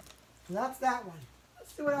 So that's that one.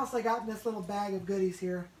 Let's see what else I got in this little bag of goodies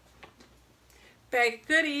here. bag of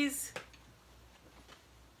goodies.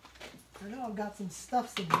 I know I've got some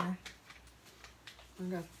stuffs in there.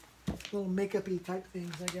 I've got little makeup-y type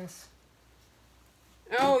things, I guess.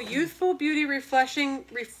 Oh, youthful beauty refreshing.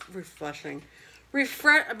 I've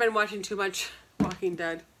been watching too much Walking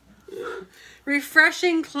Dead.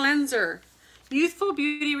 Refreshing cleanser. Youthful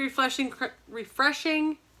beauty refreshing.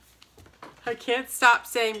 I can't stop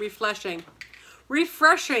saying refreshing.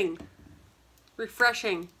 Refreshing.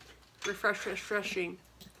 Refreshing. Refreshing.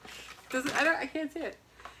 I can't say it.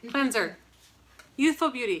 Cleanser. Youthful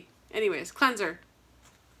beauty. Anyways, cleanser.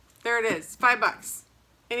 There it is. $5.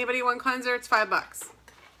 Anybody want cleanser? It's $5.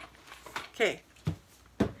 Okay.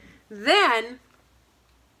 Then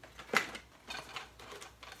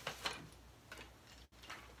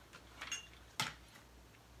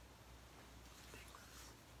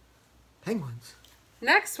Penguins.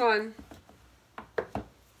 next one.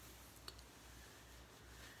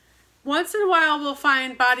 Once in a while we'll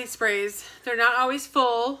find body sprays. They're not always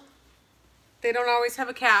full. They don't always have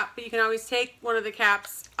a cap, but you can always take one of the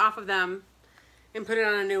caps off of them and put it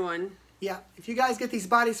on a new one. Yeah, if you guys get these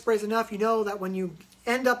body sprays enough, you know that when you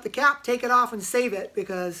end up the cap, take it off and save it,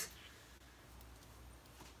 because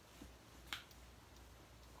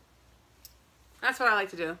that's what I like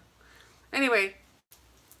to do. Anyway,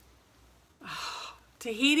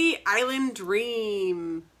 Tahiti Island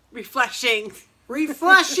Dream. Refreshing.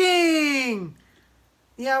 refreshing.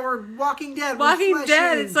 Yeah, we're Walking Dead. Walking refreshing.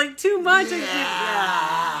 Dead, it's like too much.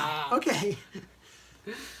 Okay.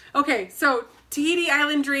 Okay, so Tahiti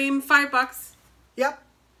Island Dream, $5. Yep.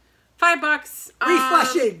 $5.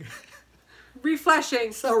 Refreshing.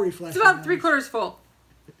 Refreshing. So refreshing. It's about 3/4 full.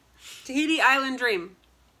 Tahiti Island Dream.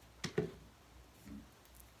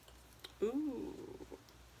 Ooh.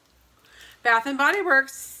 Bath and Body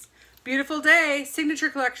Works. Beautiful Day. Signature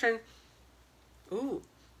Collection. Ooh.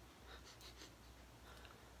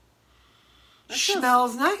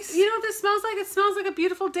 Smells nice. You know what this smells like? It smells like a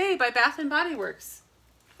beautiful day by Bath and Body Works.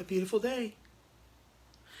 A beautiful day.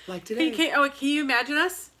 Like today. Can you imagine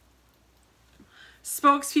us?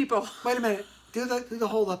 Spokespeople. Wait a minute. Do the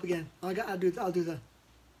hold up again. I'll do the.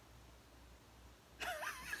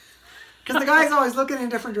 Because the guy's always looking in a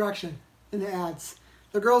different direction in the ads.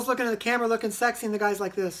 The girl's looking at the camera, looking sexy, and the guy's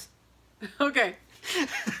like this. Okay.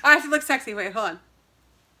 I have to look sexy. Wait, hold on.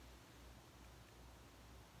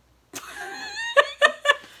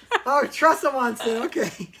 Oh, Tressa wants it.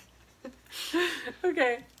 Okay.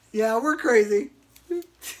 Okay. Yeah, we're crazy. Okay,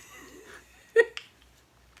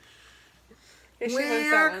 she wants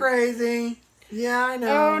that We're one. crazy. Yeah, I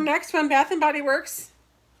know. Oh, next one, Bath and Body Works.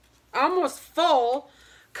 Almost full.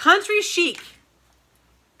 Country Chic.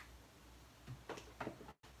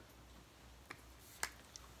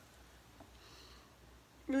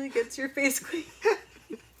 Really gets your face clean.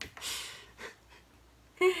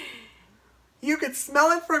 You could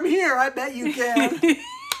smell it from here. I bet you can. Wait,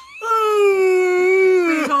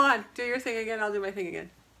 Ooh. hold on. Do your thing again. I'll do my thing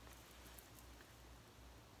again.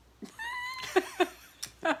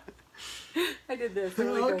 I did this. It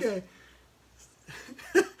really goes. Okay.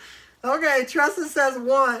 Okay, Tressa says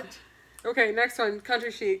want. Okay, next one.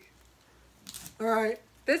 Country Chic. All right.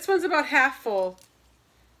 This one's about half full.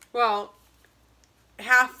 Well,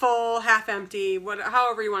 half full, half empty,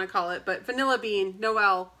 however you want to call it. But Vanilla Bean,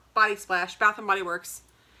 Noel, Body Splash, Bath and Body Works.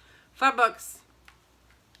 $5.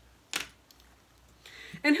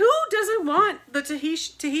 And who doesn't want the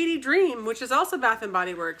Tahiti Dream, which is also Bath and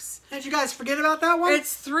Body Works? Did you guys forget about that one?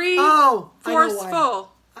 It's 3/4 Oh, I know why.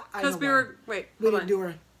 full. I Because know we why. were, wait, We hold didn't on. do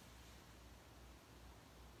her.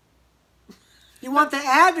 You want the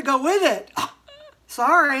ad to go with it. Oh,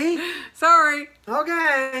 sorry. Sorry.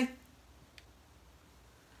 Okay.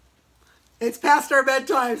 It's past our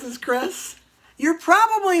bedtime, says Chris. You're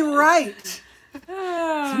probably right.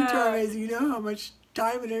 Sometimes you know how much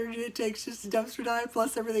time and energy it takes just to dumpster dive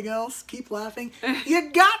plus everything else. Keep laughing. You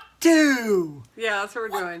got to. Yeah, that's what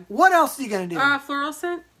we're doing. What else are you going to do? Floral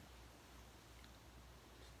scent.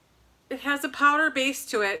 It has a powder base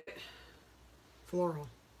to it. Floral.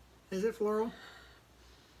 Is it floral?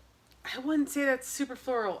 I wouldn't say that's super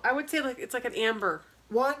floral. I would say like it's like an amber.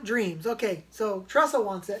 Want dreams. Okay, so Tressa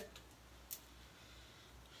wants it.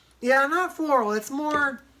 Yeah, not floral. It's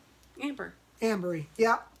more Amber. ambery.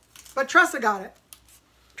 Yeah. But Tressa got it.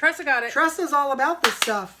 Tressa got it. Tressa's all about this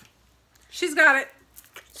stuff. She's got it.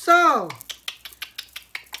 So,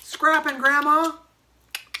 Scrap and Grandma,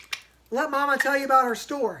 let Mama tell you about her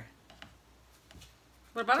store.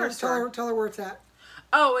 What about our store? Tell her where it's at.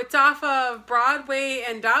 Oh, it's off of Broadway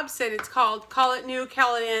and Dobson. It's called Call It New,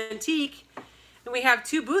 Call It Antique. And we have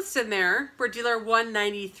 2 booths in there. We're dealer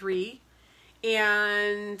 193.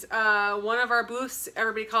 And one of our booths,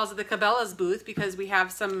 everybody calls it the Cabela's booth because we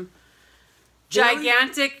have some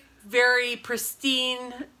gigantic, very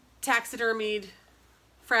pristine, taxidermied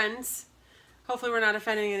friends. Hopefully we're not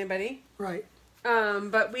offending anybody. Right.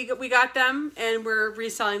 But we got them and we're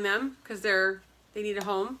reselling them because they need a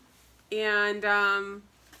home. And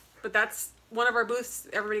but that's one of our booths.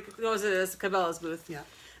 Everybody knows it as Cabela's booth. Yeah.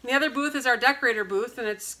 And the other booth is our decorator booth, and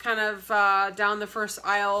it's kind of down the first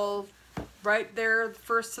aisle, right there,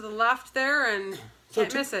 first to the left there, and So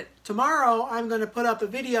can't miss it. Tomorrow, I'm going to put up a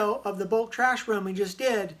video of the bulk trash room we just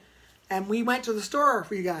did, and we went to the store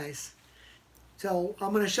for you guys. So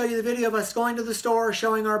I'm going to show you the video of us going to the store,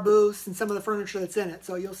 showing our booths and some of the furniture that's in it.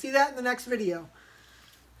 So you'll see that in the next video.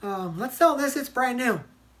 Let's sell this. It's brand new.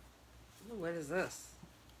 What is this?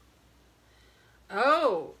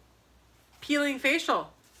 Oh, peeling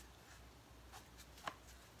facial.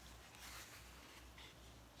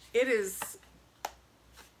 It is.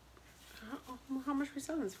 How much are we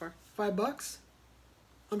selling this for? $5.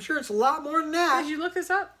 I'm sure it's a lot more than that. Did you look this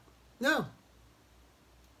up? No.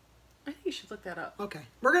 I think you should look that up. Okay.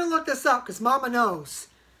 We're going to look this up because Mama knows.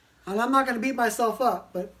 And I'm not going to beat myself up,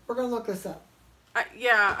 but we're going to look this up.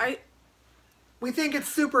 We think it's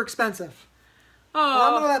super expensive. Oh. And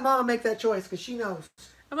I'm going to let Mama make that choice because she knows.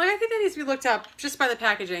 I'm like, I think that needs to be looked up just by the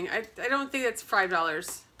packaging. I don't think it's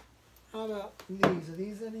 $5. How about these? Are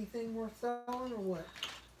these anything worth selling or what?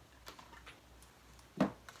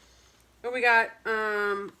 What we got?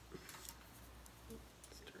 How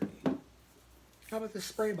about the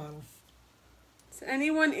spray bottle? Is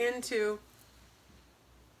anyone into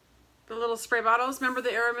the little spray bottles? Remember the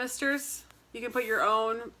Aeromisters? You can put your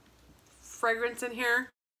own fragrance in here.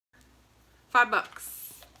 $5.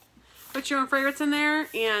 Put your own fragrance in there,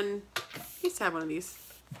 and you used to have one of these.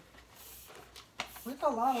 We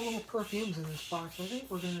got a lot of little perfumes in this box. I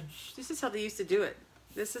think we're gonna. This is how they used to do it.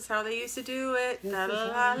 This is how they used to do it. La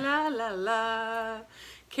la la la la.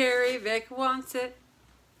 Carrie Vick wants it.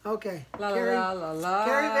 Okay. La Carrie, la la la.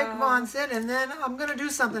 Carrie Vick wants it, and then I'm gonna do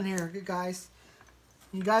something here, you guys.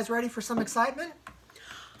 You guys ready for some excitement?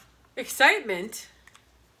 Excitement.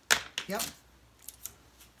 Yep.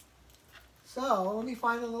 So let me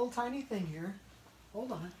find a little tiny thing here.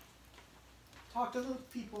 Hold on. Talk to the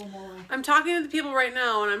people, Molly. I'm talking to the people right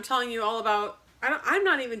now, and I'm telling you all about. I'm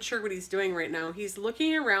not even sure what he's doing right now. He's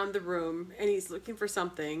looking around the room, and he's looking for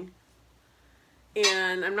something,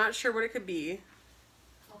 and I'm not sure what it could be.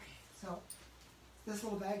 Okay, so this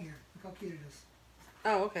little bag here. Look how cute it is.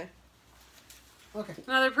 Oh, okay. Okay.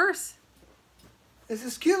 Another purse. It's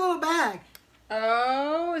this cute little bag.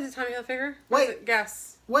 Oh, is it Tommy Hilfiger? Wait.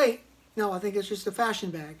 Guess. Wait. No, I think it's just a fashion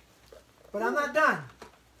bag. But I'm not done.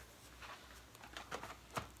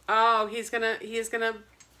 Oh, he's gonna do something.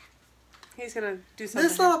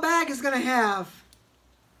 This little bag is gonna have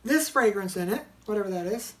this fragrance in it, whatever that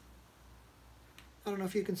is. I don't know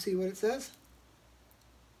if you can see what it says.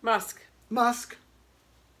 Musk. Musk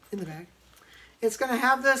in the bag. It's gonna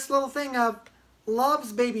have this little thing of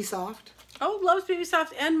Love's Baby Soft. Oh, Love's Baby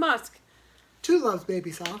Soft and Musk. 2 Love's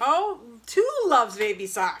Baby Soft. Oh, 2 Love's Baby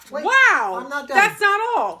Soft. Wait, wow. I'm not done. That's not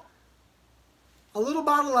all. A little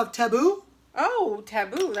bottle of Taboo. Oh,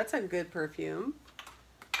 Taboo. That's a good perfume.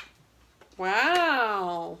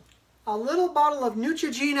 Wow. A little bottle of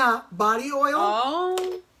Neutrogena body oil.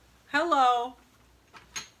 Oh, hello.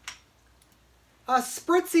 A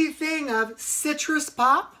spritzy thing of Citrus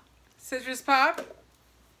Pop. Citrus Pop.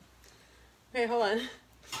 Okay, hold on.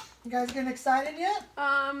 You guys getting excited yet?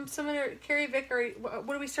 Some other Carrie Vick.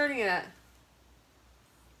 What are we starting it at?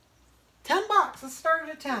 $10. Let's start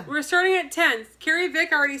it at 10. We're starting at 10. Carrie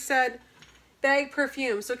Vick already said bag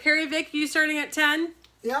perfume. So Carrie Vick, you starting at 10?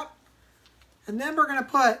 Yep. And then we're gonna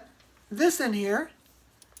put this in here,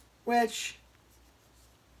 which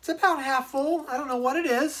it's about half full. I don't know what it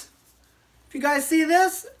is. If you guys see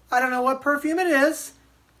this, I don't know what perfume it is.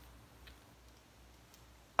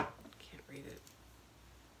 Can't read it.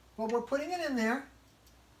 Well, we're putting it in there.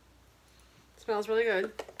 Smells really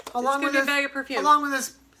good. Along with this this bag of perfume. Along with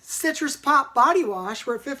this Citrus Pop body wash.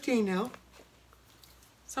 We're at 15 now.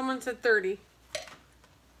 Someone said 30.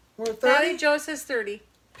 We're at 30. Patty Joe says 30.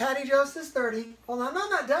 Patty Joe says 30. Hold on, I'm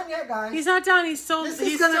not done yet, guys. He's not done. He's still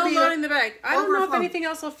loading the bag. I don't know if overflow. anything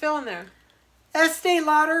else will fill in there. Estee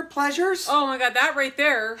Lauder Pleasures. Oh my god, that right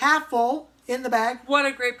there. Half full in the bag. What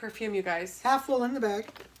a great perfume, you guys. Half full in the bag.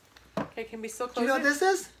 Okay, can we still Do close you know it? what this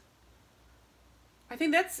is? I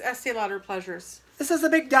think that's Estee Lauder Pleasures. This is a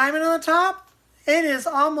big diamond on the top. It is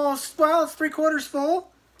almost, well, it's 3/4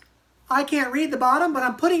 full. I can't read the bottom, but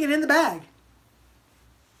I'm putting it in the bag.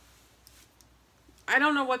 I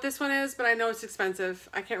don't know what this one is, but I know it's expensive.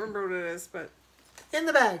 I can't remember what it is, but In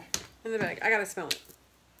the bag. in the bag. I gotta smell it.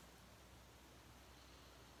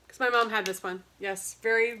 Because my mom had this one. Yes,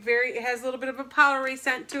 very, very, it has a little bit of a powdery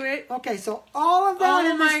scent to it. Okay, so all of that Oh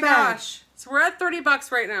in my this bag. gosh. So we're at $30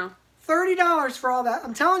 right now. $30 for all that.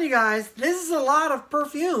 I'm telling you guys, this is a lot of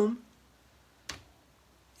perfume.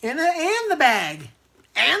 And the bag.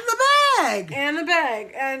 And the bag. And the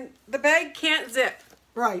bag. And the bag can't zip.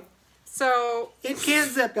 Right. So It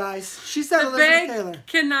can't zip, guys. She said the Elizabeth bag Taylor.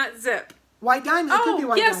 cannot zip. White diamonds. It could be Oh,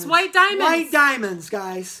 white yes, diamonds. white diamonds. White diamonds,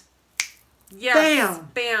 guys. Yes.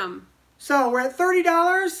 Bam. Bam. So we're at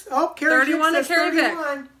 $30. Oh, Carrie 31 says to Carrie Vick.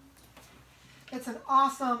 31. It's an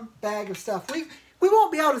awesome bag of stuff. We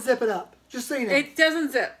won't be able to zip it up, just so you know. It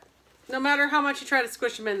doesn't zip. No matter how much you try to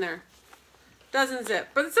squish them in there. Doesn't zip.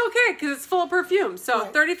 But it's okay because it's full of perfume. So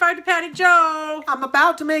Right. 35 to Patty Joe. I'm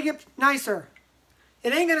about to make it nicer.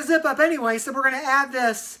 It ain't going to zip up anyway, so we're going to add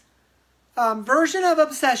this version of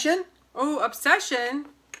Obsession. Oh, Obsession.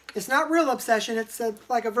 It's not real Obsession. It's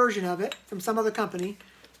like a version of it from some other company.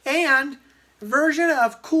 And version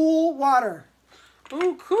of Cool Water.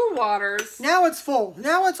 Ooh, Cool Waters. Now it's full.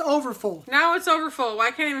 Now it's over full. Now it's overfull.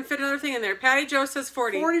 Why can't I even fit another thing in there? Patty Joe says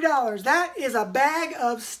 40. $40. That is a bag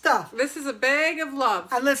of stuff. This is a bag of love.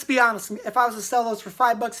 And let's be honest, if I was to sell those for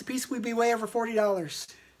 $5 a piece, we'd be way over $40.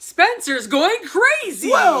 Spencer's going crazy.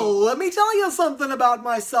 Well, let me tell you something about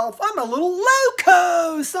myself. I'm a little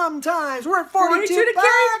loco sometimes. We're at 42 to bucks.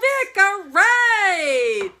 Carrie Vick. All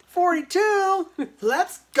right. 42.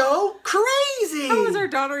 Let's go crazy. How is our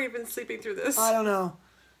daughter even sleeping through this? I don't know.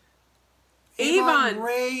 Avon.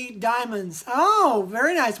 Ray Diamonds. Oh,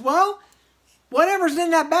 very nice. Well, whatever's in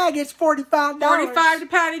that bag, it's $45. 45 to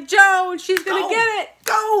Patty Joe, and she's going to get it.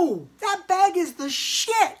 Go. That bag is the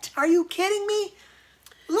shit. Are you kidding me?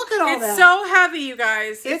 Look at all that. It's so heavy, you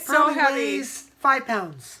guys. It It's so probably heavy. weighs 5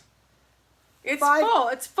 pounds. It's five- full.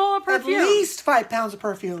 It's full of perfume. At least 5 pounds of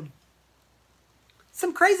perfume.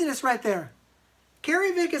 Some craziness right there.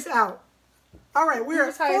 Carrie Vick is out. All right, we're at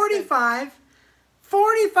Who's highest bid?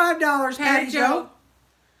 $45 Patty Patty Joe. Joe.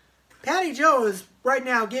 Patty Joe is right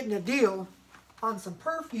now getting a deal on some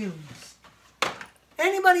perfumes.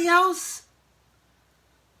 Anybody else?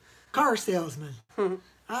 Car salesman.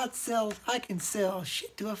 I can sell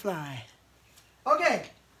shit to a fly. Okay,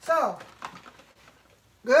 so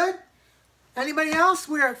good. Anybody else?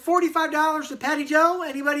 We're at $45 to Patty Joe.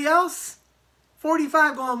 Anybody else?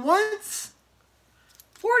 45 going once.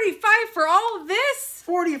 45 for all of this?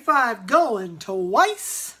 45 going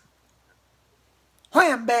twice.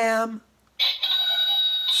 Wham bam.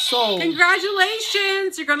 Sold.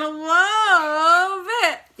 Congratulations. You're going to love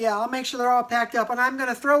it. Yeah, I'll make sure they're all packed up. And I'm going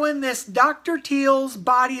to throw in this Dr. Teal's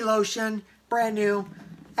body lotion, brand new,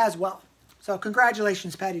 as well. So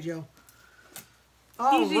congratulations, Patty Joe.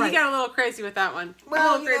 All He right. got a little crazy with that one.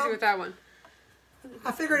 Well, a little crazy with that one.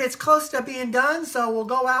 I figured it's close to being done, so we'll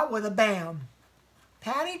go out with a bam.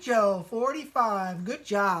 Patty Joe, 45. Good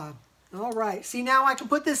job. All right. See, now I can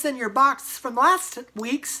put this in your box from last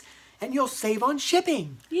week's, and you'll save on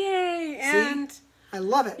shipping. Yay. And I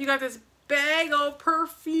love it. you got this bag of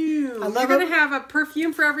perfume. I love You're going it. to have a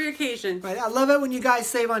perfume for every occasion. Right. I love it when you guys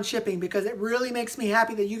save on shipping because it really makes me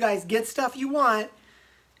happy that you guys get stuff you want.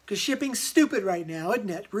 Because shipping's stupid right now, isn't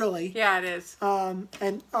it? Really. Yeah, it is.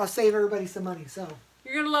 And I'll save everybody some money. So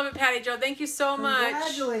You're going to love it, Patty Joe. Thank you so much.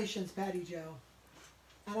 congratulations, Patty Joe.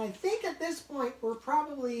 And I think at this point we're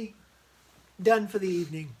probably done for the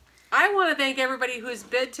evening. I want to thank everybody who's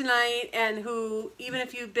bid tonight and who, even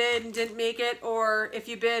if you bid and didn't make it, or if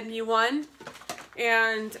you bid and you won.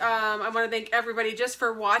 And I want to thank everybody just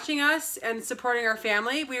for watching us and supporting our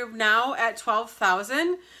family. We're now at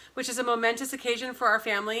 12,000, which is a momentous occasion for our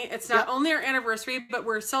family. It's not only our anniversary, but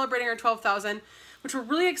we're celebrating our 12,000, which we're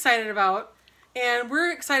really excited about. And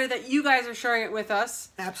we're excited that you guys are sharing it with us.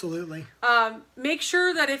 Absolutely. Make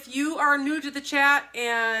sure that if you are new to the chat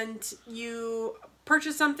and you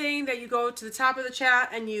purchase something, that you go to the top of the chat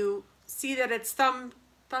and you see that it's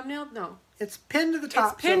thumbnailed. No, It's pinned to the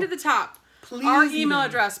top. it's pinned so to the top. please Our email email.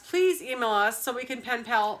 address. Please email us so we can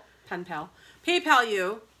PayPal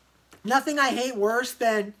you. Nothing I hate worse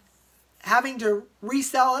than having to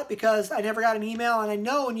resell it because I never got an email, and I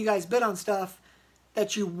know when you guys bid on stuff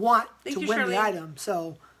that you want Thank to you, win Shirley. the item.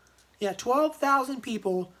 So, yeah, 12,000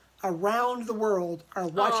 people around the world are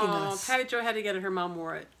watching us. Patty Joe had to get it. Her mom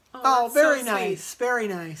wore it. Oh, that's so very sweet. nice. Very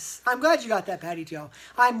nice. I'm glad you got that, Patty Joe.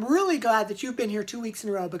 I'm really glad that you've been here 2 weeks in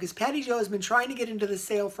a row because Patty Joe has been trying to get into the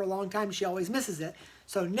sale for a long time. She always misses it.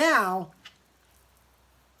 So now,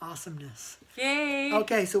 awesomeness. Yay.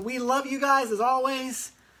 Okay, so we love you guys as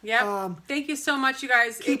always. Yep. Thank you so much, you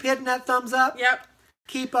guys. Keep hitting that thumbs up. Yep.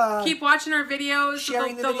 Keep Keep watching our videos.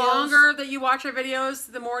 sharing the the videos. longer that you watch our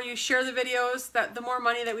videos, the more you share the videos, the more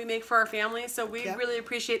money that we make for our family. So we Yep. really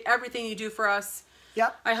appreciate everything you do for us.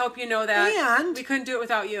 Yep. I hope you know that. And- we couldn't do it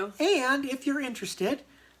without you. And if you're interested,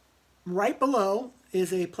 right below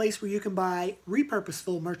is a place where you can buy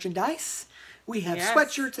repurposeful merchandise. We have Yes.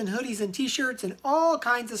 sweatshirts and hoodies and t-shirts and all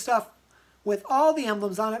kinds of stuff with all the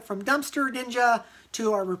emblems on it, from Dumpster Ninja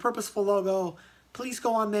to our repurposeful logo. Please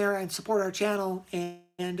go on there and support our channel and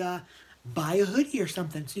buy a hoodie or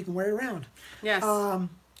something so you can wear it around. Yes.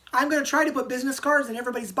 I'm going to try to put business cards in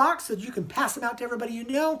everybody's box so that you can pass them out to everybody you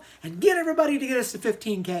know and get everybody to get us to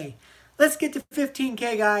 15K. Let's get to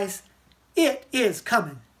 15K, guys. It is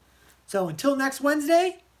coming. So until next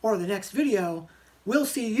Wednesday or the next video, we'll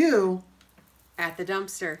see you At the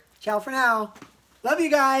dumpster. Ciao for now. Love you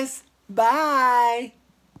guys. Bye.